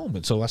I'd go home.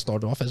 And so I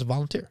started off as a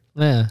volunteer.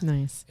 Yeah.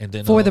 Nice. And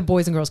then for the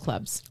Boys and Girls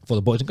Clubs. For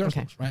the Boys and Girls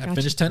Clubs, right? Gotcha. I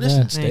finished tennis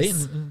and stay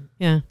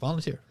and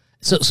volunteer.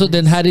 So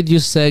then how did you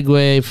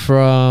segue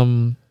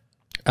from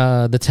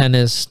the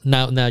tennis?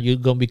 Now you're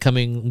going to be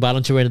becoming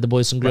volunteering at the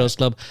Boys and Girls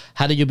Club.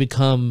 How did you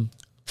become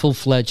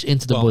full-fledged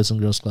into the Boys and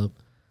Girls Club?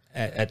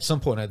 At some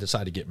point, I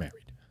decided to get married.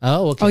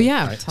 Oh, okay. Oh,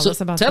 yeah. Right. Tell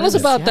us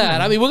about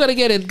that. I mean, we're going to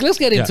get in. Let's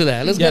get into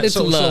that. Let's get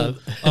into love.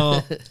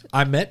 So,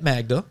 I met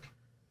Magda.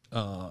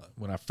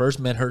 When I first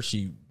met her,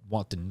 she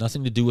wanted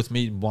nothing to do with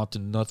me,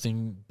 wanted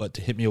nothing but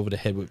to hit me over the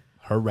head with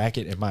her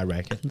racket and my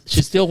racket.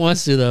 She still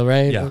wants to, though,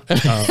 right? Yeah.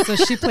 So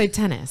she played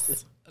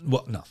tennis.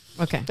 Well, no.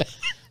 Okay.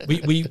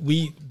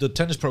 The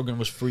tennis program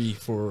was free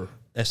for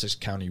Essex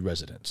County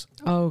residents.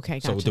 Oh, okay.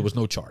 Gotcha. So there was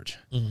no charge.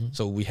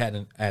 So we had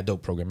an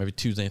adult program every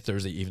Tuesday and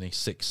Thursday evening,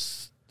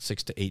 6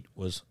 to 8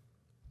 was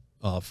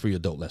free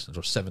adult lessons,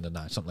 or 7 to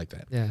 9, something like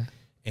that. Yeah.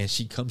 And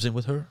she comes in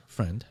with her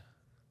friend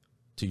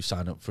to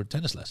sign up for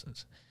tennis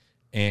lessons.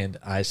 And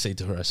I say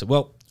to her, I said,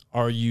 well,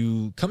 are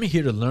you coming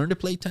here to learn to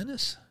play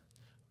tennis?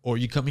 Or are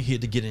you coming here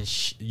to get in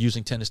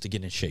using tennis to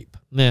get in shape?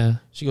 Yeah.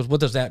 She goes, what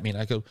does that mean?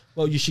 I go,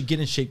 well, you should get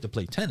in shape to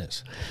play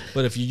tennis.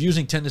 But if you're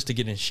using tennis to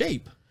get in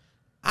shape,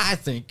 I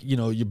think,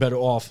 you're better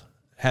off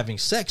having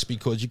sex,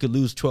 because you could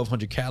lose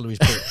 1,200 calories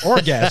per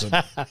orgasm.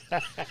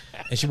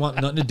 And she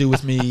wanted nothing to do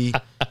with me.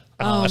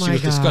 She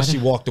was disgusted. She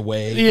walked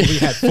away. We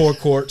had 4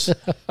 courts.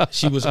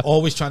 She was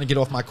always trying to get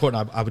off my court.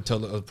 And I would tell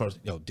the other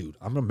person, yo, dude,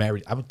 I'm going to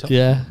marry. I would tell her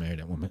I'm going to marry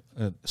that woman.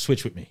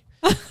 Switch with me.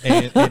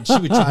 And she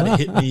would try to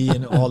hit me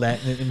and all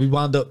that. And we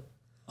wound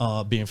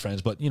up being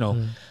friends. But,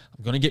 I'm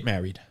going to get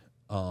married.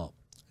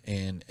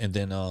 And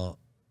then,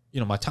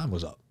 my time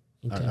was up.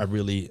 Okay. I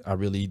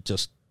really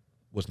just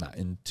was not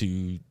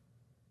into...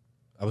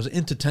 I was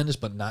into tennis,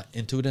 but not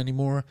into it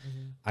anymore.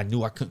 I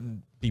knew I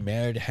couldn't be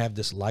married, have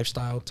this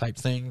lifestyle type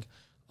thing.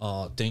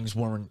 Things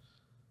weren't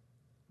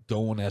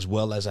going as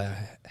well as I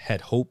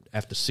had hoped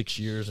after 6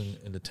 years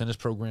in the tennis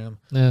program.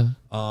 Yeah.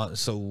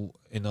 So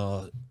in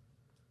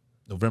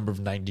November of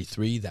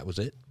 '93, that was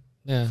it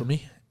for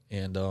me.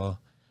 And I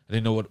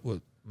didn't know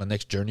what my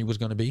next journey was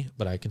going to be,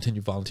 but I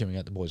continued volunteering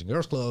at the Boys and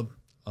Girls Club.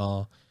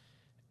 And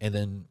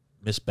then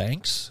Miss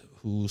Banks,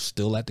 who's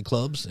still at the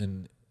clubs,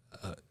 and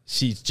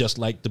she's just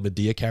like the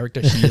Medea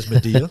character. She is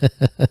Medea.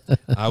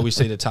 I always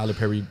say that Tyler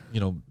Perry,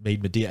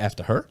 made Medea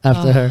after her.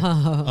 After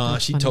her.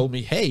 She told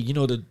me, hey,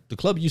 the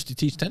club used to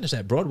teach tennis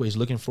at Broadway is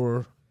looking for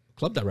a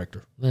club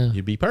director. Yeah.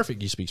 You'd be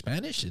perfect. You speak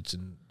Spanish. It's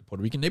in the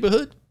Puerto Rican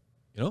neighborhood,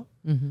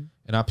 And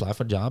I applied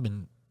for a job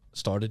and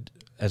started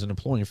as an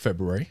employee in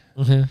February.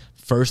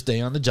 First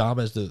day on the job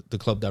as the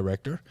club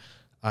director,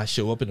 I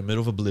show up in the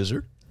middle of a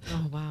blizzard.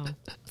 Oh, wow.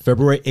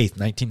 February 8th,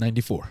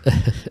 1994.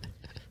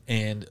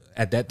 And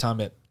at that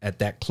time, at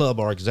that club,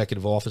 our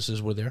executive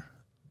offices were there,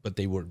 but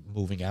they were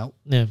moving out.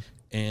 Yeah.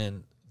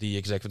 And the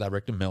executive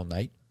director, Mel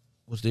Knight,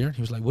 was there.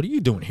 He was like, what are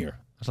you doing here?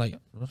 I was like,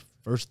 well,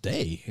 first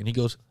day. And he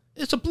goes,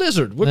 it's a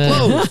blizzard. We're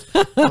closed.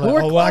 I'm like,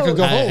 well, I could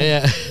go home.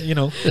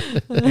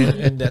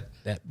 And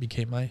that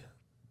became my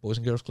Boys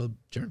and Girls Club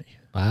journey.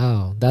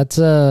 Wow. That's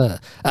I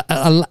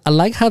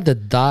like how the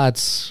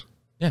dots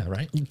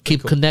Right.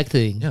 keep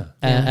connecting Yeah.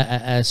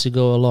 As you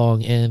go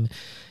along. And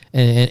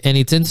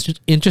it's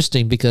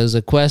interesting because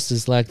a quest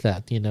is like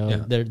that,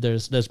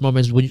 There's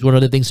moments. One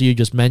of the things that you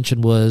just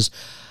mentioned was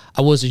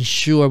I wasn't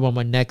sure what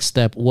my next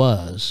step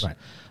was, right?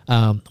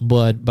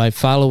 But by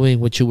following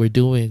what you were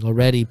doing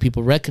already,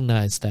 people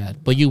recognized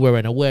that, but you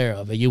weren't aware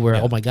of it. You were,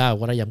 oh my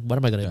God, what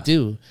am I going to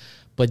do?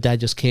 But that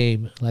just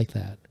came like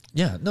that.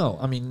 Yeah, no,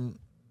 I mean,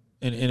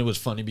 and it was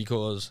funny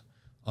because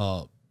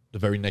the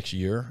very next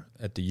year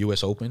at the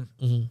U.S. Open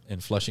in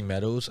Flushing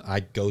Meadows, I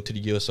go to the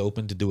U.S.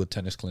 Open to do a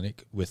tennis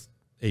clinic with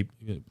it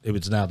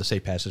was now the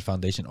Safe Passage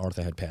Foundation.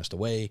 Arthur had passed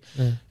away,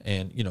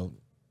 and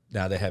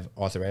now they have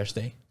Arthur Ashe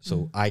Day,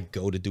 so I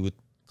go to do a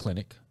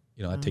clinic.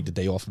 I take the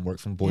day off from work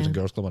from Boys and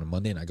Girls Club on a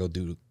Monday, and I go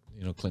do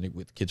clinic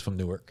with kids from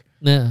Newark.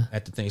 Yeah,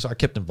 at the thing. So I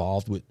kept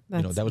involved with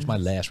that was my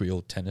last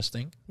real tennis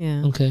thing.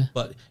 Yeah. Okay.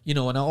 But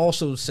and I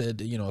also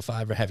said if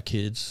I ever have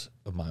kids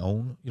of my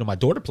own, my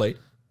daughter played.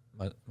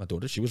 My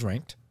daughter, she was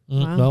ranked.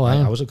 Wow. Oh,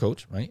 wow. I was a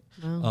coach, right?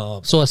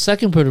 Wow. So a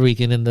second Puerto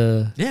Rican in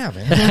the man.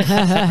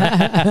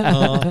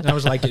 I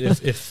was like,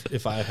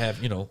 if I have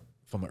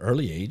from an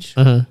early age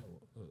a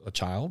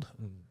child,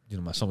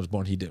 my son was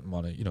born, he didn't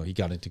want to, he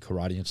got into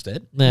karate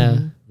instead. Yeah,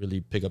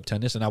 really pick up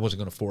tennis, and I wasn't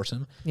going to force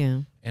him.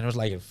 Yeah, and I was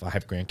like, if I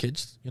have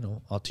grandkids,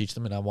 I'll teach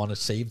them, and I want to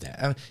save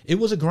that. It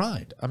was a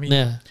grind. I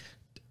mean,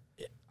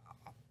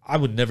 I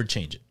would never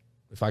change it.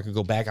 If I could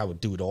go back, I would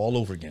do it all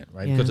over again,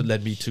 right? Because it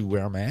led me to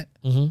where I'm at.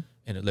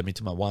 And it led me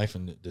to my wife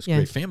and this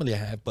great family I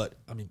have. But,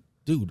 I mean,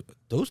 dude,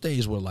 those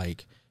days were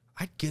like,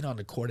 I'd get on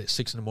the court at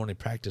 6 a.m,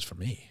 practice for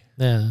me.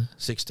 Yeah.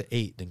 6 to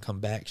 8, then come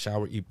back,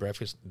 shower, eat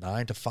breakfast,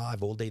 9 to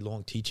 5 all day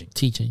long teaching.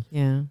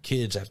 Yeah.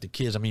 Kids after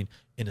kids. I mean,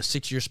 in a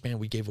 6-year span,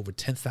 we gave over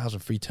 10,000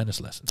 free tennis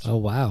lessons. Oh,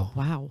 wow.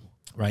 Wow.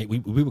 Right? We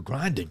were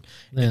grinding.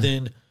 Yeah. And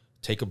then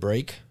take a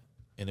break,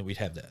 and then we'd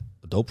have that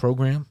adult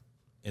program.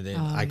 And then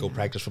I go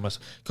practice for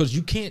myself. Because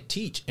you can't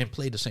teach and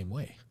play the same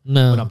way.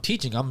 No. When I'm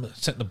teaching, I'm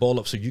setting the ball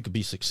up so you could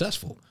be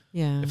successful.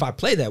 Yeah. If I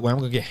play that way, I'm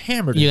going to get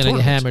hammered. You're going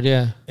to get hammered,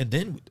 yeah. And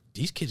then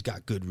these kids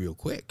got good real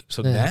quick.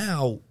 So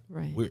now,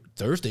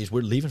 Thursdays,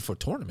 we're leaving for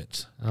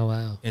tournaments. Oh,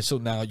 wow. And so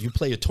now you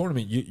play a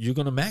tournament, you're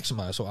going to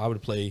maximize. So I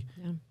would play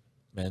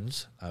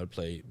men's. I would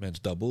play men's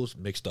doubles,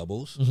 mixed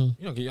doubles. I'm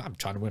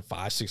trying to win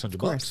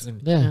 $500-600.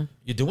 And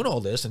you're doing all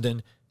this, and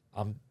then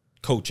I'm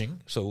coaching.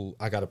 So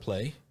I got to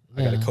play.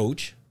 I got to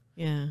coach.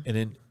 Yeah. And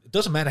then it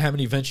doesn't matter how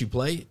many events you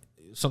play.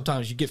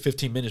 Sometimes you get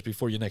 15 minutes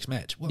before your next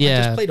match. Well, I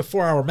just played a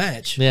 4-hour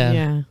match.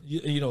 Yeah.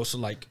 So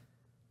like,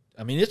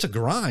 I mean, it's a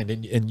grind,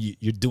 and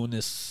you're doing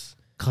this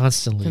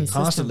constantly.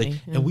 Yeah.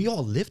 And we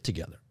all live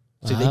together.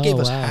 See, they gave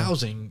us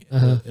housing,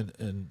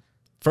 and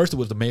first it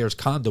was the mayor's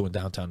condo in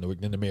downtown Newark,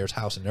 then the mayor's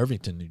house in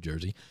Irvington, New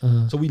Jersey.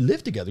 So we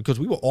lived together because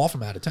we were all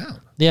from out of town.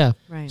 Yeah.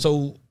 Right.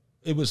 So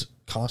it was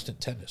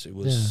constant tennis. It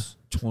was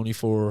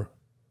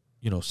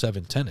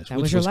 24/7 tennis. That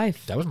was your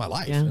life. That was my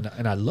life, Yeah.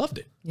 and I loved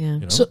it. Yeah.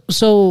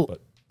 So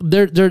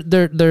there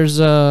was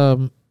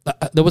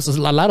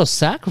a lot of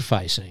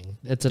sacrificing.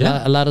 It's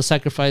a lot of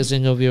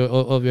sacrificing of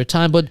your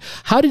time. But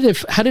how did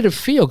it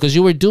feel? Because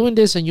you were doing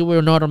this and you were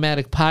an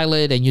automatic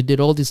pilot and you did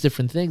all these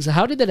different things.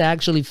 How did it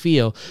actually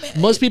feel?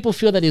 Most people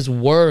feel that it's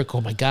work.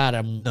 Oh my God,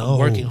 I'm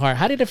working hard.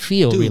 How did it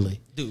feel, really?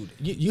 Dude,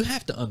 you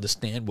have to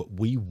understand what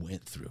we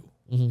went through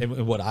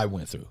and what I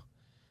went through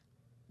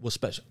was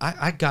special.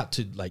 I got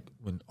to, like,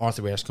 when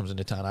Arthur Ashe comes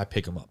into town, I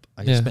pick him up.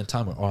 I get to spend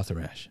time with Arthur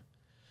Ashe.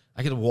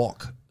 I get to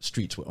walk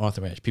streets with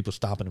Arthur Ashe, people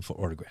stopping him for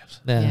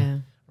autographs. Yeah.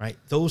 Right?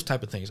 Those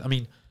type of things. I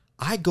mean,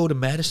 I go to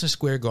Madison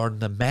Square Garden,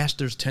 the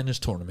Masters tennis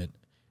tournament,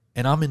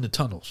 and I'm in the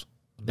tunnels.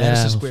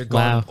 Madison Square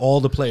Garden,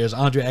 all the players,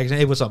 Andre Agassi,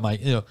 hey, what's up,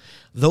 Mike?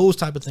 Those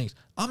type of things.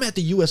 I'm at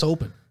the U.S.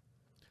 Open.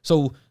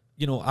 So,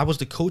 I was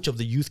the coach of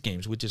the youth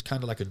games, which is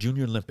kind of like a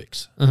junior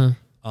Olympics,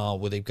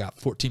 where they've got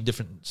 14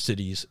 different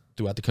cities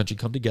throughout the country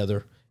come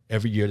together.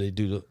 Every year they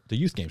do the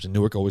youth games, and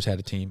Newark always had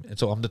a team. And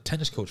so I'm the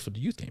tennis coach for the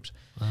youth games.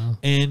 Wow.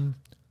 And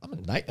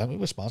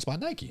we're sponsored by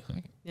Nike.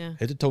 Yeah.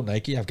 Head to toe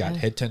Nike. I've got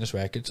head tennis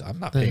rackets. I'm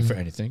not paying for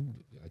anything.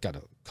 I got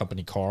a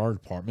company car,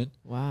 apartment.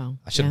 Wow.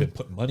 I should have been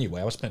putting money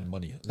away. I was spending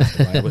money.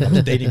 I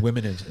was dating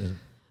women and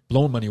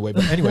blowing money away.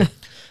 But anyway,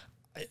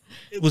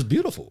 it was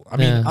beautiful. I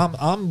mean,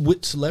 I'm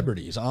with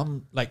celebrities.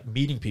 I'm like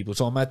meeting people.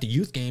 So I'm at the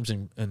youth games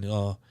in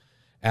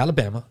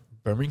Alabama,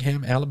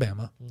 Birmingham,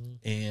 Alabama.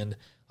 And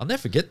I'll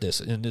never forget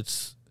this. And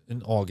it's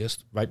in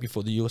August, right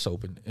before the U.S.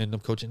 Open. And I'm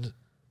coaching.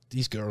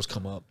 These girls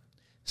come up,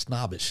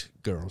 snobbish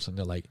girls. And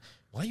they're like,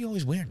 why are you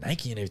always wearing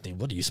Nike and everything?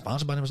 What, are you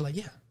sponsored by them? I was like,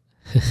 yeah.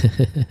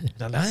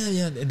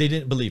 And they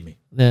didn't believe me.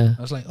 I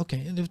was like,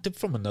 okay. And they're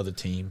from another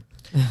team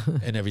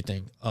and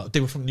everything. They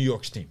were from New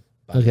York's team.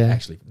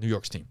 Actually, New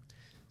York's team.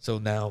 So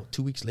now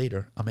 2 weeks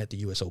later, I'm at the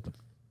U.S. Open.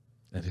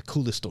 And the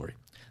coolest story.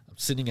 I'm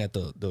sitting at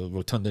the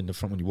rotunda in the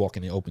front. When you walk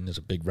in the Open, there's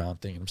a big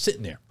round thing. I'm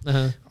sitting there.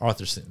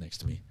 Arthur's sitting next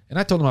to me. And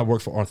I told him I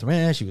worked for Arthur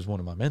Ashe. He was one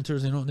of my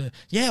mentors.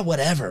 Yeah,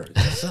 whatever.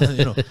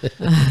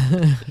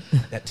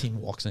 That team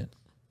walks in.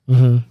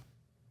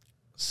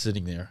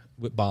 Sitting there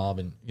with Bob,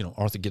 and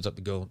Arthur gets up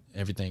to go,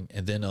 everything.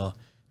 And then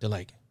they're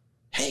like,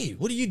 hey,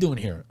 what are you doing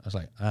here? I was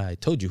like, I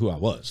told you who I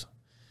was.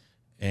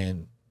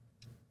 And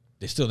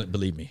they still didn't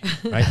believe me,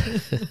 right?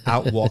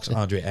 Out walks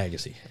Andre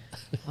Agassi.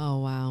 Oh,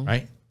 wow.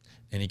 Right?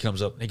 And he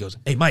comes up and he goes,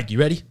 hey, Mike, you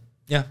ready?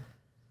 Yeah.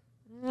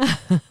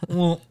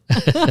 Well,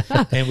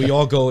 and we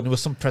all go, and there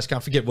was some press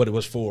conference, forget what it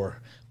was for,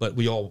 but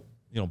we all,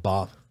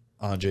 Bob,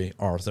 Andre,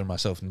 Arthur,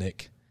 myself,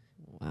 Nick,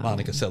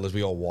 Monica Sellers,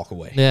 we all walk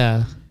away.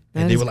 Yeah.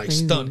 And they were like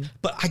stunned.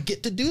 But I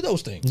get to do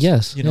those things.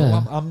 Yes.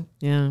 I'm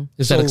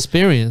It's that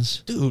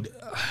experience. Dude,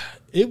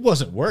 it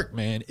wasn't work,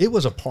 man. It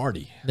was a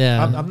party.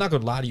 Yeah. I'm not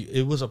going to lie to you.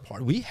 It was a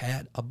party. We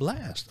had a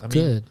blast. I mean,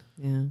 good.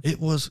 Yeah. It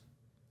was,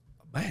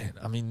 man,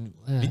 I mean,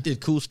 we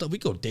did cool stuff. We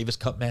go to Davis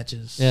Cup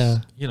matches. Yeah.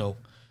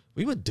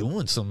 We were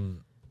doing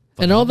some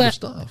and all that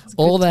stuff.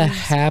 All that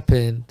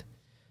happened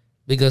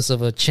because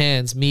of a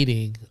chance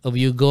meeting of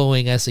you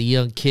going as a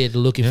young kid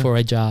looking for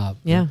a job.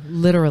 Yeah,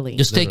 literally.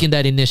 Just taking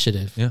that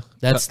initiative. Yeah.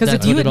 That's because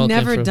if you had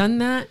never done done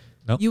that,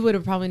 Nope. you would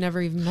have probably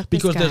never even met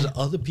this because guy. there's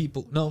other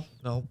people. No,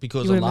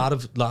 because a lot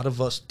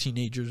of us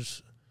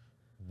teenagers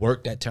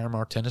worked at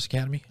Terramar Tennis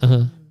Academy.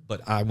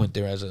 But I went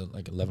there as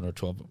 11 or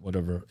 12,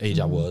 whatever age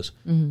I was,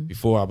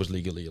 before I was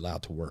legally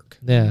allowed to work.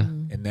 Yeah.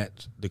 And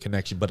that's the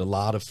connection. But a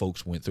lot of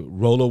folks went through.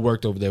 Rolo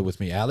worked over there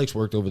with me. Alex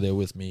worked over there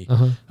with me.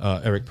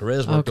 Eric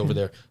Perez worked over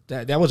there.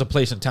 That was a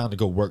place in town to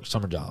go work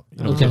summer job.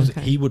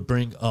 He would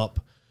bring up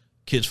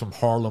kids from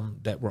Harlem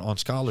that were on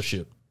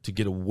scholarship to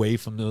get away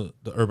from the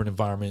urban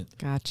environment.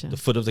 Gotcha. The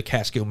foot of the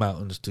Catskill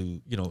Mountains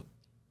to,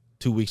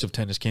 2 weeks of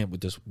tennis camp with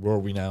this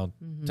world-renowned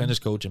tennis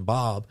coach and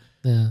Bob.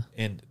 Yeah.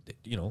 And,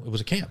 it was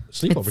a camp,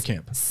 sleepover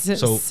camp.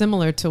 So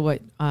similar to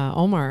what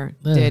Omar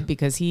did,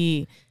 because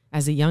he,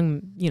 as a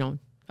young,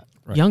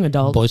 young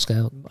adult. Boy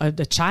Scout.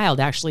 A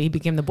child, actually. He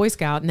became the Boy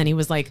Scout. And then he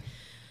was like,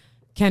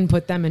 Ken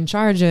put them in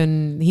charge,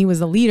 and he was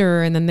the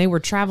leader, and then they were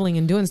traveling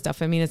and doing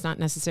stuff. I mean, it's not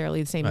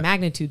necessarily the same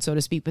magnitude, so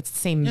to speak, but it's the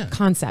same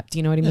concept.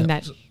 You know what I mean?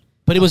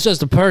 But it was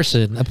just a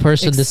person. A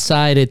person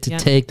decided to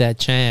take that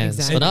chance.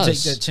 Exactly. On take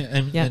us. that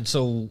chance. And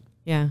so...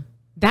 Yeah.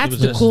 That's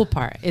the cool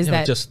part, is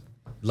that... just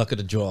luck of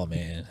the draw,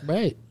 man.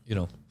 Right.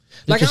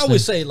 Like I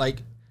always say,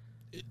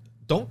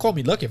 don't call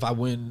me lucky if I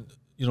win,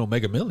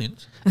 Mega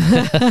Millions.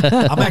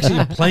 I'm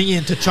actually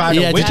playing to try to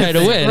win.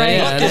 To win.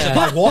 Right. If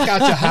I walk out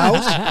your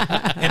house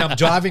and I'm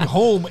driving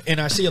home and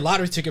I see a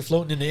lottery ticket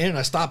floating in the air and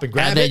I stop and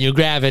grab it. And then you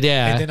grab it,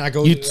 And then I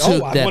go,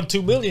 I won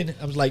 2 million.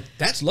 I was like,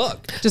 that's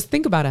luck. Just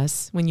think about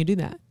us when you do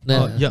that.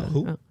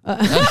 Who?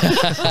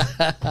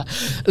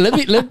 Let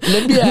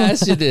me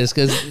ask you this,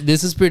 because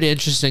this is pretty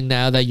interesting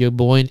now that you're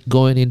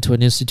going into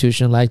an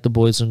institution like the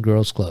Boys and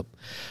Girls Club.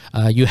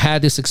 You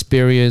had this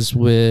experience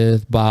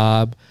with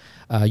Bob.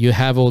 You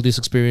have all these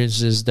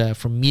experiences that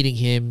from meeting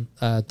him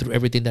through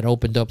everything that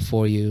opened up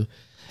for you,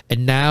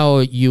 and now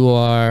you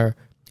are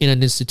in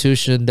an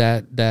institution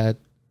that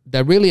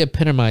really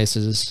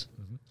epitomizes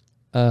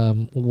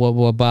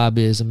what Bob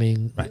is. I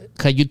mean,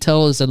 can you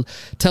tell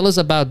us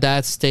about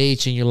that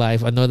stage in your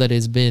life? I know that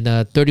it's been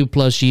 30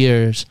 plus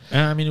years.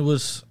 I mean, it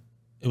was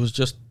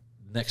just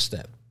next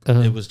step.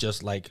 It was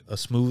just like a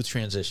smooth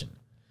transition,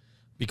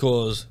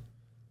 because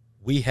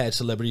we had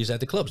celebrities at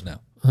the clubs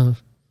now.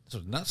 So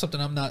not something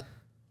I'm not.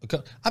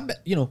 I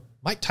bet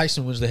Mike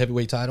Tyson wins the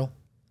heavyweight title.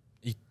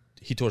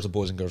 He tours the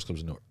Boys and Girls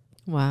Clubs in Newark.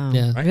 Wow.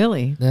 Yeah. Right?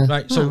 Really? Yeah.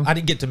 Right. So I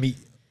didn't get to meet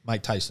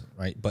Mike Tyson,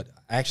 right? But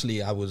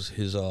actually, I was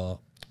his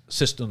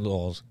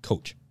sister-in-law's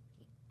coach,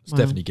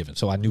 Stephanie Givens.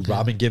 So I knew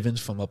Robin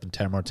Givens from up in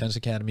Terramar Tennis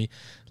Academy.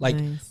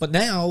 Nice. But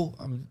now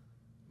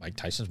Mike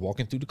Tyson's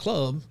walking through the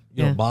club.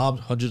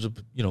 Bob, hundreds of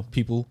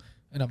people,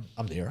 and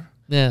I'm there.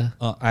 Yeah.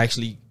 I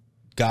actually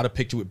got a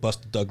picture with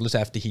Buster Douglas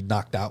after he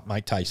knocked out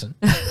Mike Tyson.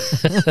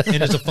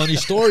 And it's a funny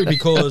story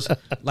because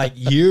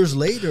years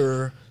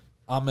later,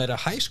 I'm at a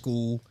high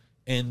school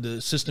and the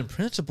assistant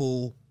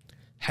principal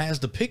has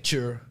the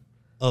picture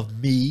of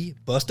me,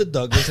 Buster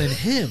Douglas, and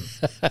him,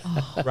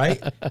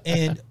 right?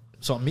 And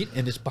so I'm meeting,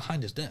 and it's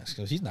behind his desk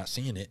because he's not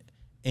seeing it.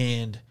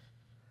 And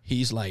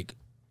he's like,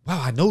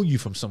 "Wow, I know you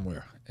from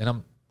somewhere." And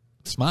I'm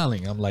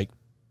smiling. I'm like,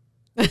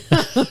 and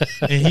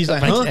he's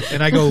like, "Huh?"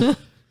 And I go,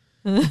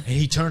 and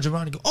he turns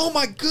around and goes, "Oh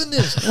my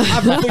goodness!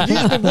 I've for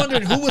years been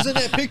wondering who was in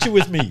that picture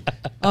with me."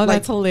 Oh,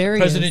 that's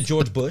hilarious. President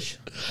George Bush.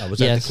 I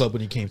was at the club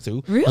when he came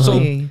through. Really?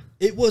 So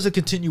it was a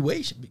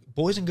continuation.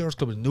 Boys and Girls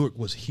Club in Newark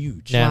was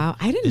huge. Yeah. Wow,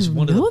 I didn't It's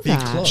one of know the big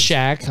that. clubs.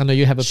 Shaq. I know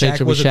you have a Shaq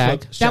picture was with a club.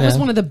 Shaq. That was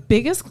one of the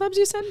biggest clubs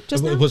you said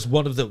just now? It was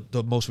one of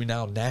the most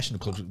renowned national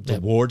clubs. The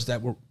awards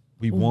that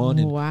we won.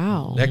 And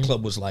Wow. that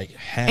club was like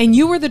half. And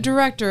you were the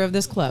director of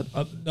this club?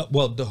 No,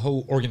 well, the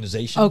whole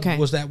organization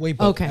was that way.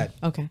 But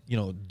Okay. You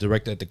know,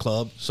 director at the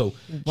club. So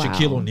Wow.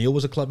 Shaquille O'Neal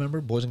was a club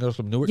member. Boys and Girls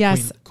Club Newark.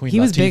 Yes, Queen he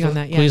was big Latifah. on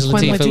that. Yeah. Queen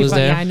Latifah was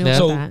there. Yeah, I knew Yeah. about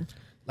So, that.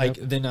 like,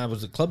 then I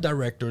was the club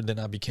director, and then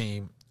I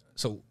became.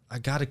 So I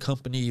got a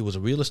company. It was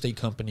a real estate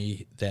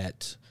company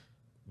that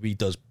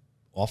redoes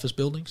office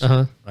buildings,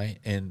 right?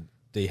 And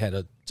they had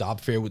a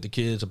job fair with the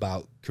kids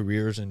about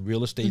careers in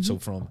real estate. So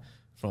from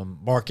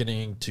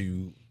marketing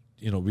to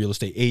real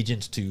estate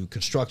agents to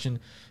construction.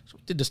 So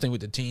we did this thing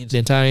with the teens. The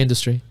entire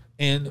industry.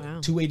 And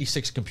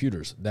 286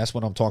 computers. That's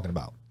what I'm talking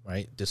about,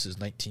 right? This is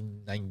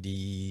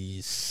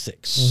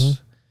 1996.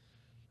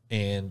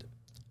 And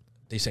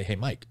they say, "Hey,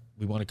 Mike,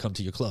 we want to come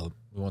to your club.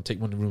 We want to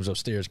take one of the rooms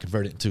upstairs,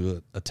 convert it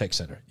into a tech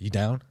center. You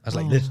down?" I was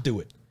like, "Let's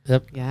do it."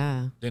 Yep.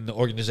 Yeah. Then the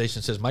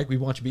organization says, "Mike, we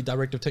want you to be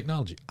director of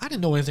technology." I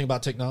didn't know anything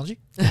about technology.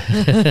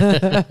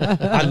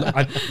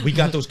 We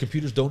got those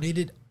computers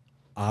donated.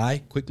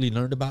 I quickly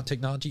learned about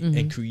technology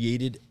and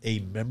created a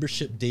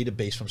membership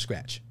database from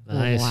scratch.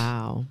 Nice.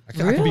 Wow. I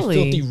could be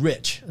filthy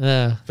rich.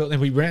 Yeah. And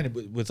we ran it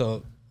with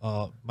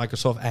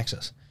Microsoft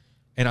Access.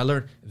 And I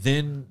learned,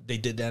 then they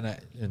did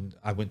that, and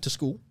I went to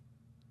school.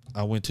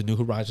 I went to New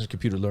Horizons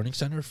Computer Learning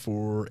Center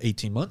for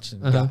 18 months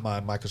and got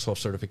my Microsoft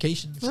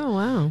certifications. Oh,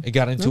 wow. And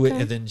got into it.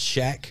 And then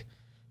Shaq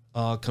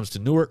comes to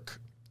Newark,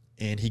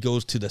 and he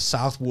goes to the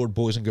South Ward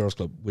Boys and Girls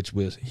Club,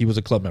 he was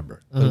a club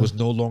member. But it was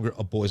no longer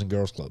a Boys and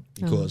Girls Club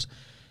because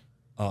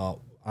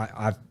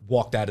I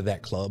walked out of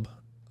that club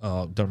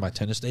during my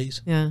tennis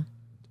days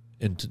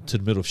into the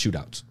middle of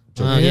shootouts.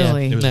 So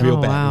Really? it was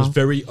real bad. Wow. It was a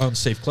very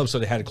unsafe club, so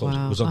they had to close it.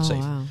 It was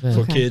unsafe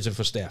for kids and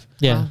for staff.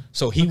 Yeah.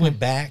 So he went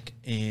back,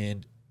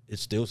 and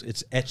it's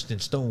etched in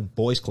stone,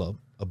 Boys Club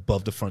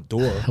above the front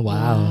door.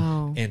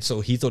 Wow. And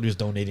so he thought he was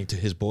donating to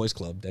his boys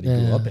club that he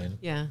grew up in.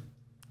 Yeah.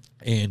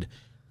 And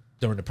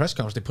during the press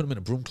conference, they put him in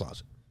a broom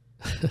closet.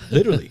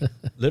 literally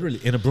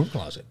in a broom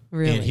closet.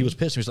 Really? And he was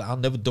pissed. He was like, "I'll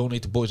never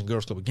donate to Boys and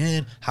Girls Club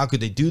again. How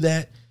could they do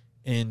that?"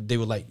 And they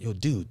were like, "Yo,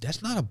 dude,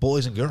 that's not a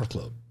Boys and Girls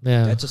Club.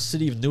 Yeah. That's a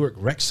City of Newark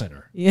rec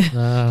center."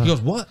 Yeah. He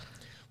goes, "What?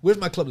 Where's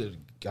my club?"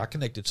 Got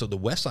connected. So the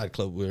West Side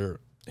Club,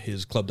 where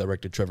his club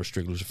director, Trevor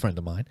Strickler, who's a friend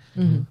of mine,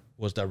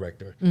 was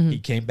director. He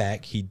came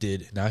back.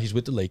 Now he's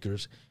with the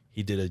Lakers.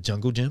 He did a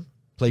jungle gym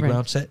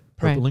playground set,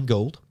 purple and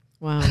gold.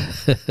 Wow.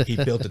 He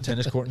built a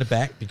tennis court in the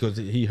back because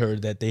he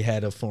heard that they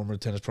had a former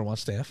tennis pro on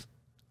staff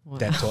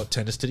that taught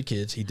tennis to the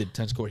kids. He did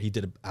tennis court. He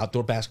did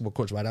outdoor basketball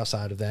courts right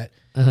outside of that.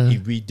 He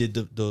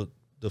redid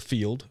the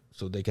field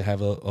so they could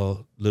have a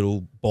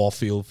little ball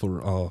field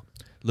for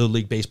Little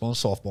League baseball and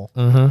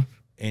softball.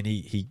 And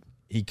he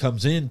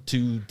comes in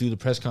to do the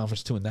press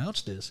conference to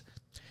announce this,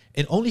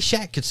 and only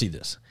Shaq could see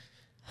this.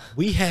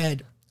 I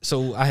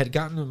had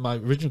gotten my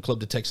original club,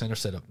 the Tech Center,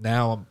 set up.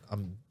 Now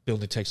I'm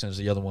building tech centers,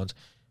 the other ones.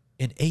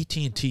 And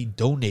AT&T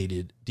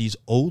donated these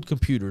old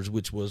computers,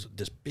 which was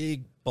this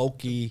big,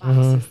 bulky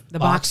The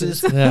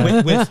boxes. with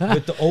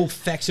the old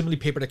facsimile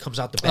paper that comes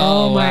out the back.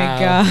 Oh, my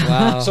God.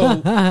 Wow. So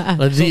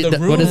the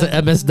room, what is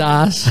it?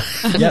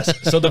 MS-DOS?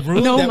 yes. So the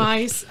room, No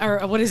mice,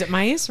 or what is it,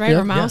 mice, right?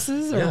 Or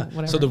mouses, or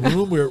whatever. So the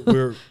room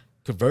we're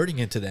converting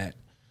into that,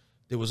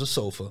 there was a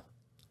sofa.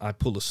 I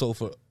pulled a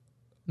sofa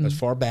as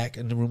far back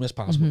in the room as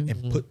possible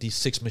and put these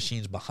 6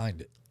 machines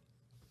behind it.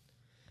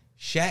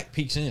 Shaq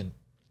peeks in.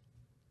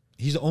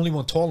 He's the only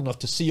one tall enough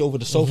to see over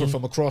the sofa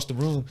from across the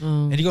room.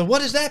 And he goes,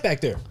 "What is that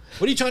back there?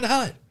 What are you trying to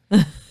hide?"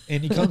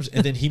 And he comes,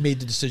 and then he made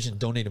the decision to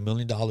donate $1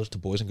 million to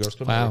Boys and Girls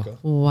Club America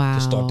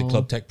to start the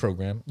Club Tech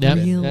program. Yep.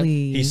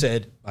 Really? He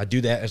said, "I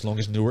do that as long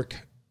as Newark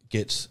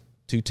gets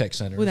 2 tech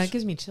centers." Ooh, that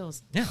gives me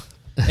chills. Yeah.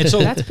 And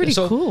so That's pretty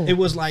cool. It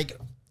was like,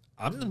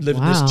 I'm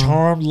living this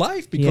charmed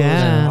life because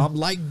I'm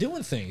like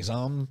doing things.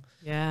 We're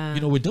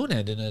doing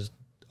that. And as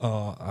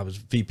I was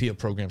VP of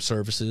Program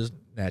Services,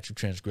 Natural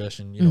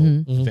Transgression,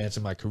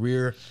 advancing my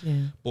career. Yeah.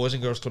 Boys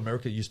and Girls Club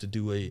America used to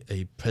do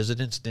a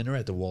president's dinner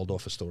at the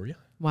Waldorf Astoria.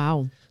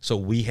 Wow. So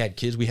we had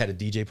kids. We had a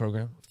DJ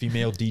program,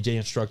 female DJ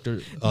instructor,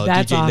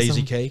 That's DJ awesome.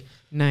 Lazy K.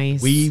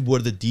 Nice. We were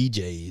the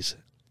DJs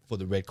for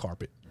the red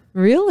carpet.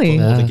 Really?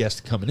 For all the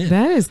guests coming in.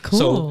 That is cool.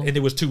 So, and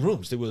there was 2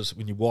 rooms. There was,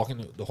 when you walk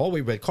in the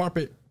hallway, red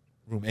carpet,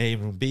 room A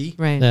and room B.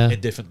 Right. Yeah.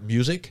 And different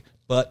music.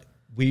 But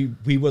we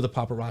were the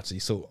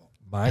paparazzi. So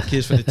my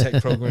kids for the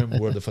tech program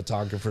were the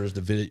photographers,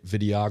 the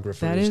videographers,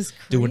 That is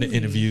doing the crazy.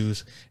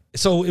 interviews.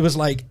 So it was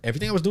like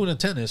everything I was doing in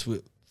tennis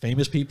with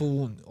famous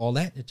people and all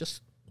that, it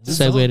just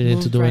segued into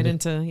Moved doing right it.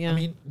 into, yeah. I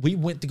mean, we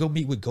went to go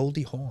meet with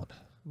Goldie Hawn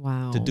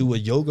wow. to do a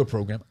yoga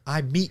program.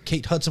 I meet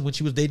Kate Hudson when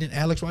she was dating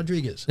Alex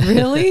Rodriguez.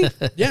 Really?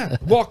 Yeah,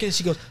 walk in,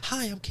 she goes,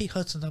 "Hi, I'm Kate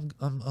Hudson.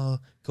 I'm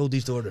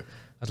Goldie's daughter."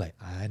 I was like,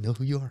 "I know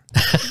who you are.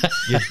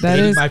 You're That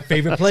dating is my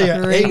favorite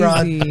player, crazy.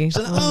 A-Rod." She's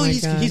like, Oh "Oh, my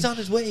he's God. on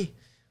his way.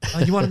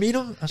 You want to meet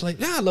him?" I was like,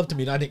 "Yeah, I'd love to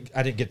meet him."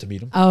 I didn't get to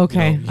meet him. Oh,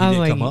 okay. You know, he I was didn't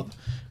like, come up.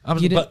 I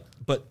was, you didn't-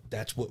 but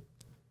that's what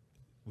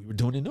we were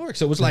doing in Newark.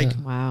 So it was like,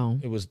 wow.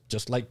 it was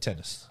just like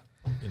tennis.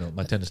 You know,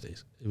 my tennis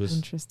days. It was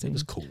Interesting. It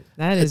was cool.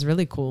 That is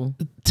really cool.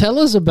 Tell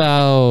us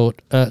about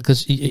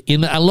because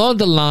in along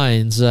the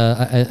lines,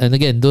 and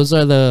again, those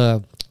are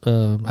the.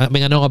 I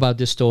mean, I know about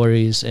the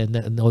stories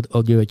and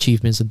all your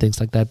achievements and things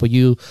like that. But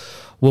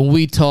when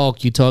we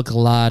talk, you talk a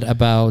lot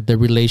about the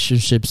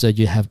relationships that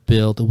you have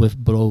built with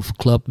both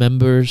club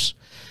members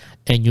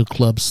and your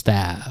club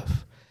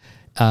staff.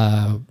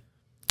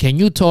 Can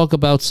you talk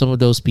about some of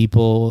those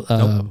people?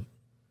 Nope.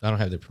 I don't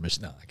have their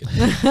permission. No, I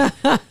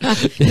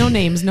can. No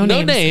names. No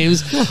No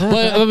names. names.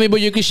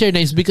 But you can share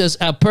names because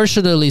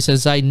personally,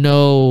 since I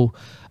know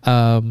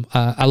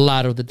a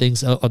lot of the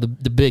things or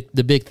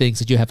the big things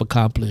that you have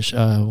accomplished,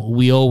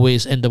 we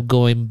always end up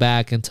going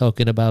back and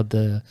talking about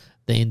the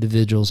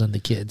individuals and the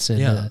kids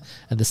and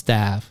the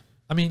staff.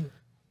 I mean,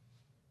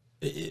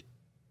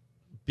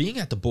 being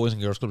at the Boys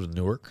and Girls Clubs in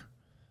Newark,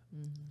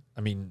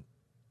 I mean,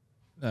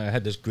 I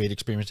had this great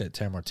experience at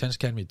Tamar Tennis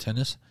Academy of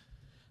Tennis.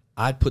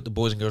 I'd put the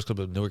Boys and Girls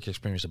Club of Newark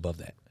experience above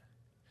that.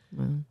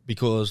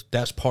 Because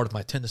that's part of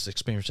my tennis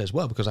experience as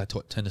well, because I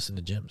taught tennis in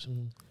the gyms.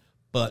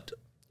 But,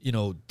 you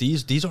know,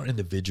 these are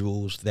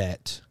individuals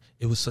that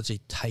it was such a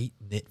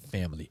tight-knit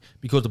family,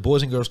 because the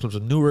Boys and Girls Clubs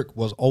of Newark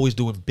was always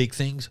doing big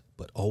things,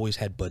 but always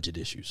had budget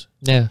issues.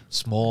 Yeah.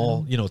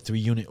 Small,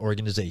 3-unit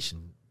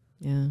organization,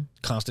 Yeah.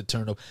 constant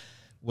turnover.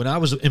 When I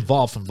was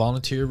involved from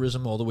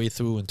volunteerism all the way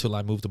through until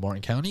I moved to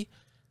Martin County,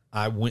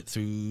 I went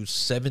through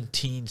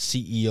 17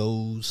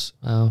 CEOs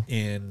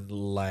in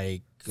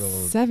like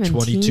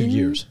 22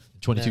 years.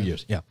 22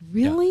 years, yeah.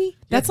 Really? Yeah.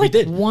 That's we like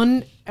did.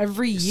 one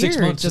every year. 6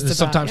 months, just about.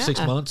 sometimes 6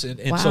 Yeah. months. And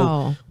Wow.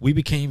 so we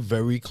became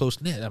very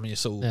close-knit. I mean,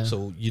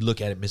 so you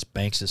look at it, Miss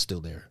Banks is still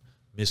there.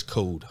 Miss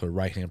Code, her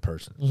right-hand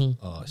person,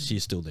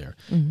 she's still there.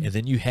 And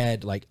then you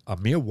had like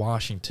Amir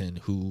Washington,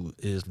 who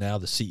is now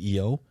the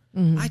CEO.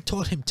 I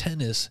taught him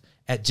tennis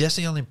at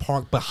Jesse Allen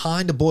Park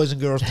behind the Boys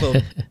and Girls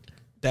Club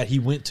that he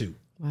went to.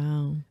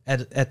 Wow.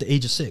 At the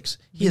age of 6.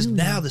 He is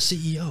now the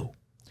CEO.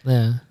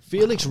 Yeah.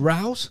 Felix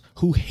Rouse,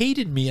 who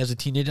hated me as a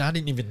teenager, I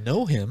didn't even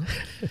know him.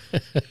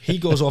 He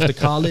goes off to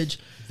college.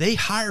 They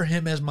hire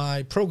him as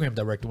my program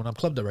director when I'm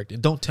club director,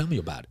 and don't tell me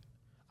about it.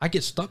 I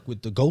get stuck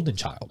with the golden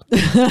child.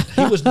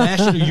 He was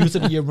National Youth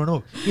of the Year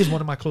runner-up. He's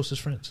one of my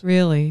closest friends.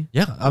 Really?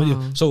 Yeah. I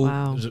mean, so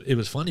Wow. it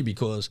was funny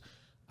because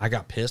I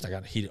got pissed. I got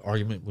in a heated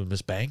argument with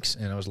Miss Banks,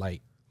 and I was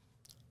like,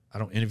 I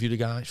don't interview the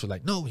guy. She was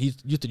like, no, he's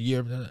Youth of the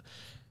Year.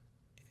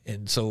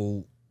 And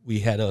so we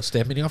had a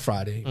staff meeting on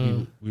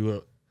Friday. We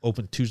were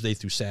open Tuesday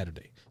through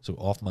Saturday, so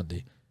off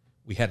Monday.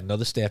 We had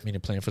another staff meeting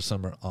planned for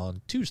summer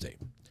on Tuesday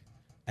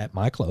at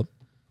my club.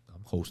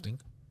 I'm hosting.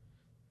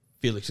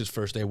 Felix's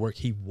first day of work,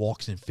 he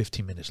walks in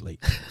 15 minutes late.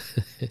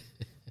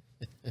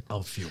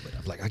 I'm fuming.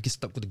 I'm like, I get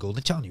stuck with the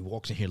golden child. He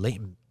walks in here late,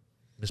 and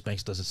Miss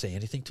Banks doesn't say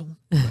anything to him.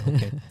 I'm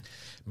like, okay.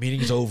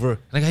 Meeting's over. And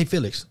I go, hey,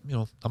 Felix,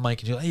 I'm Mike.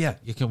 And she's like, yeah,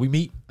 can we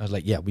meet? I was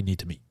like, yeah, we need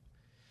to meet.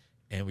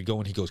 And we go,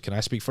 and he goes, can I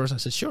speak first? I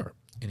said, sure.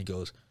 And he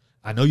goes,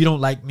 I know you don't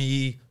like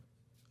me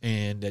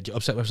and that you're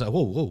upset. I was like,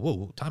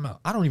 whoa, time out.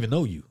 I don't even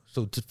know you.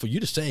 So for you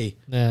to say,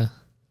 I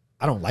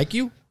don't like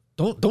you,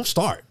 don't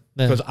start.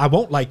 Because I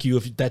won't like you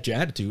if that's your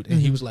attitude.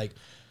 And he was like,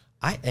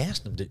 I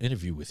asked him to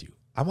interview with you.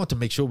 I want to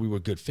make sure we were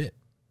a good fit.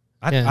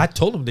 I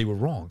told him they were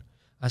wrong.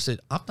 I said,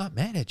 I'm not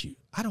mad at you.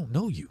 I don't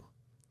know you.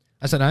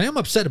 I said, I am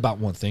upset about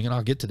one thing, and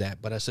I'll get to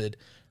that. But I said,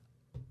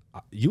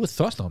 you were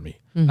thrust on me.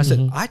 I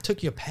said, I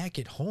took your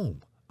packet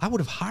home. I would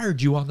have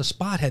hired you on the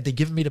spot had they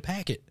given me the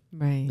packet.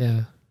 Right.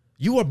 Yeah.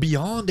 You are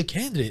beyond the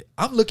candidate.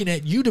 I'm looking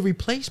at you to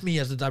replace me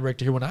as the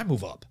director here when I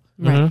move up.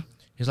 Right.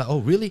 He's like, oh,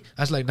 really?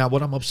 I was like, now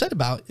what I'm upset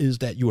about is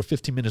that you were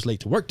 15 minutes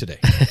late to work today.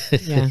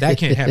 Yeah. That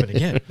can't happen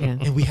again. Yeah.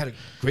 And we had a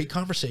great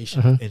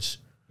conversation. And,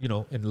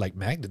 and like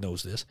Magda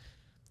knows this.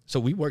 So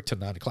we worked till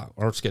 9 o'clock.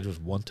 Our schedule was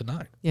 1 to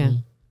 9. Yeah.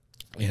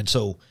 And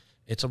so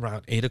it's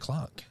around 8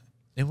 o'clock.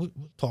 And we're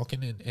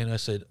talking, and I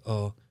said,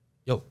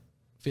 yo,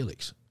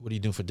 Felix, what are you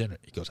doing for dinner?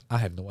 He goes, I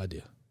have no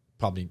idea.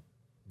 Probably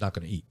not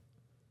going to eat.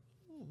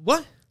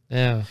 What?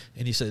 Yeah.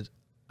 And he said,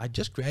 I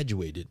just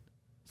graduated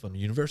from the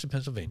University of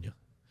Pennsylvania.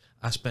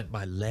 I spent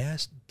my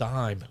last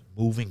dime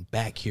moving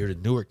back here to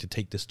Newark to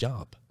take this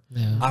job.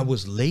 Yeah. I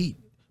was late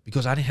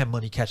because I didn't have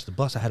money to catch the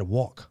bus. I had to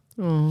walk.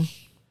 Oh,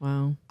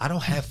 wow. I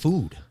don't have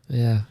food.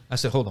 Yeah. I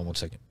said, hold on 1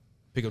 second.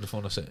 Pick up the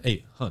phone. I said,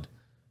 hey, hun,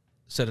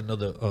 set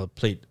another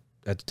plate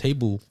at the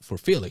table for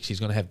Felix. He's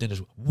going to have dinner.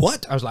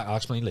 What? I was like, I'll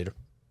explain later.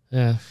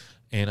 Yeah.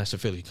 And I said,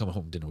 Felix, you come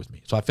home and dinner with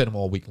me. So I fed him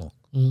all week long.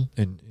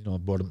 And, I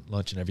brought him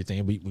lunch and everything.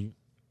 And we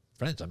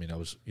friends. I mean, I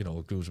was, a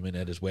groomsman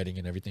at his wedding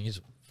and everything. He's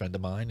a friend of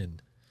mine. And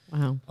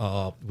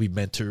Wow. we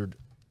mentored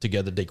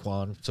together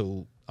Daquan.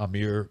 So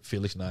Amir,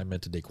 Felix, and I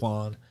mentored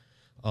Daquan.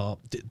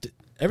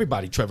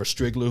 Everybody, Trevor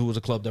Strigler, who was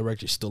a club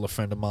director, is still a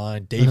friend of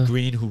mine. Dave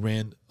Green, who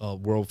ran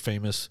world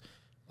famous,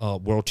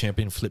 world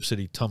champion Flip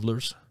City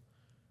Tumblers,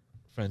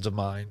 friends of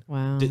mine.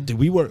 Wow.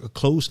 We were a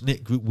close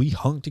knit group. We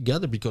hung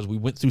together because we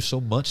went through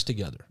so much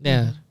together.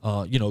 Yeah.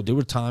 You know, there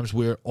were times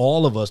where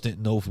all of us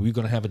didn't know if we were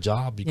going to have a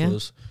job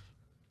because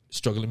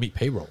struggling to meet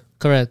payroll.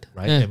 Correct.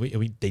 Right. Yeah.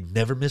 And they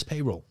never missed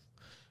payroll,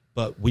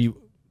 but we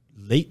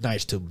late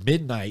nights till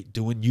midnight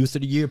doing youth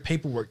of the year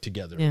paperwork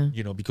together. Yeah.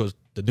 You know, because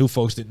the new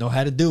folks didn't know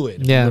how to do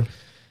it. Yeah.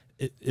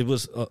 It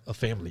was a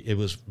family. It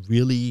was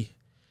really,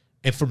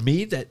 and for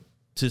me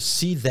to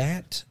see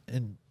that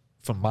and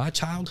from my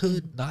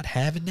childhood not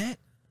having that,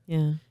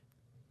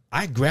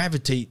 I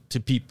gravitate to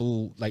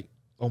people like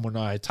Omar and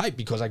I type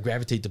because I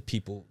gravitate to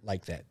people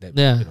like that. That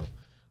you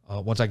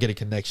know, once I get a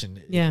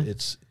connection,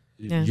 it's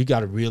you got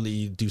to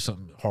really do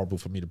something horrible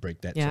for me to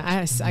break that.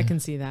 Yeah, I can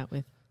see that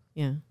with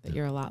that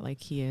you're a lot like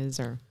he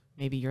is, or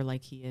maybe you're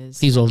like he is.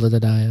 He's older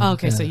than I am. Oh,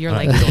 okay, so you're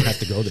like you don't have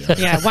to go there.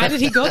 Yeah, why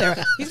did he go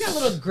there? He's got a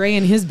little gray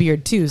in his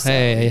beard too. So,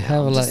 Hey,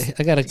 have a lot.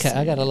 I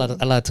got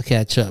a lot to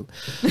catch up.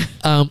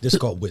 This is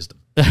called wisdom.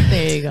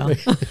 There you go.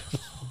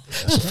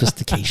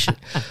 Sophistication.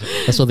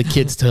 That's what the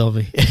kids tell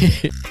me.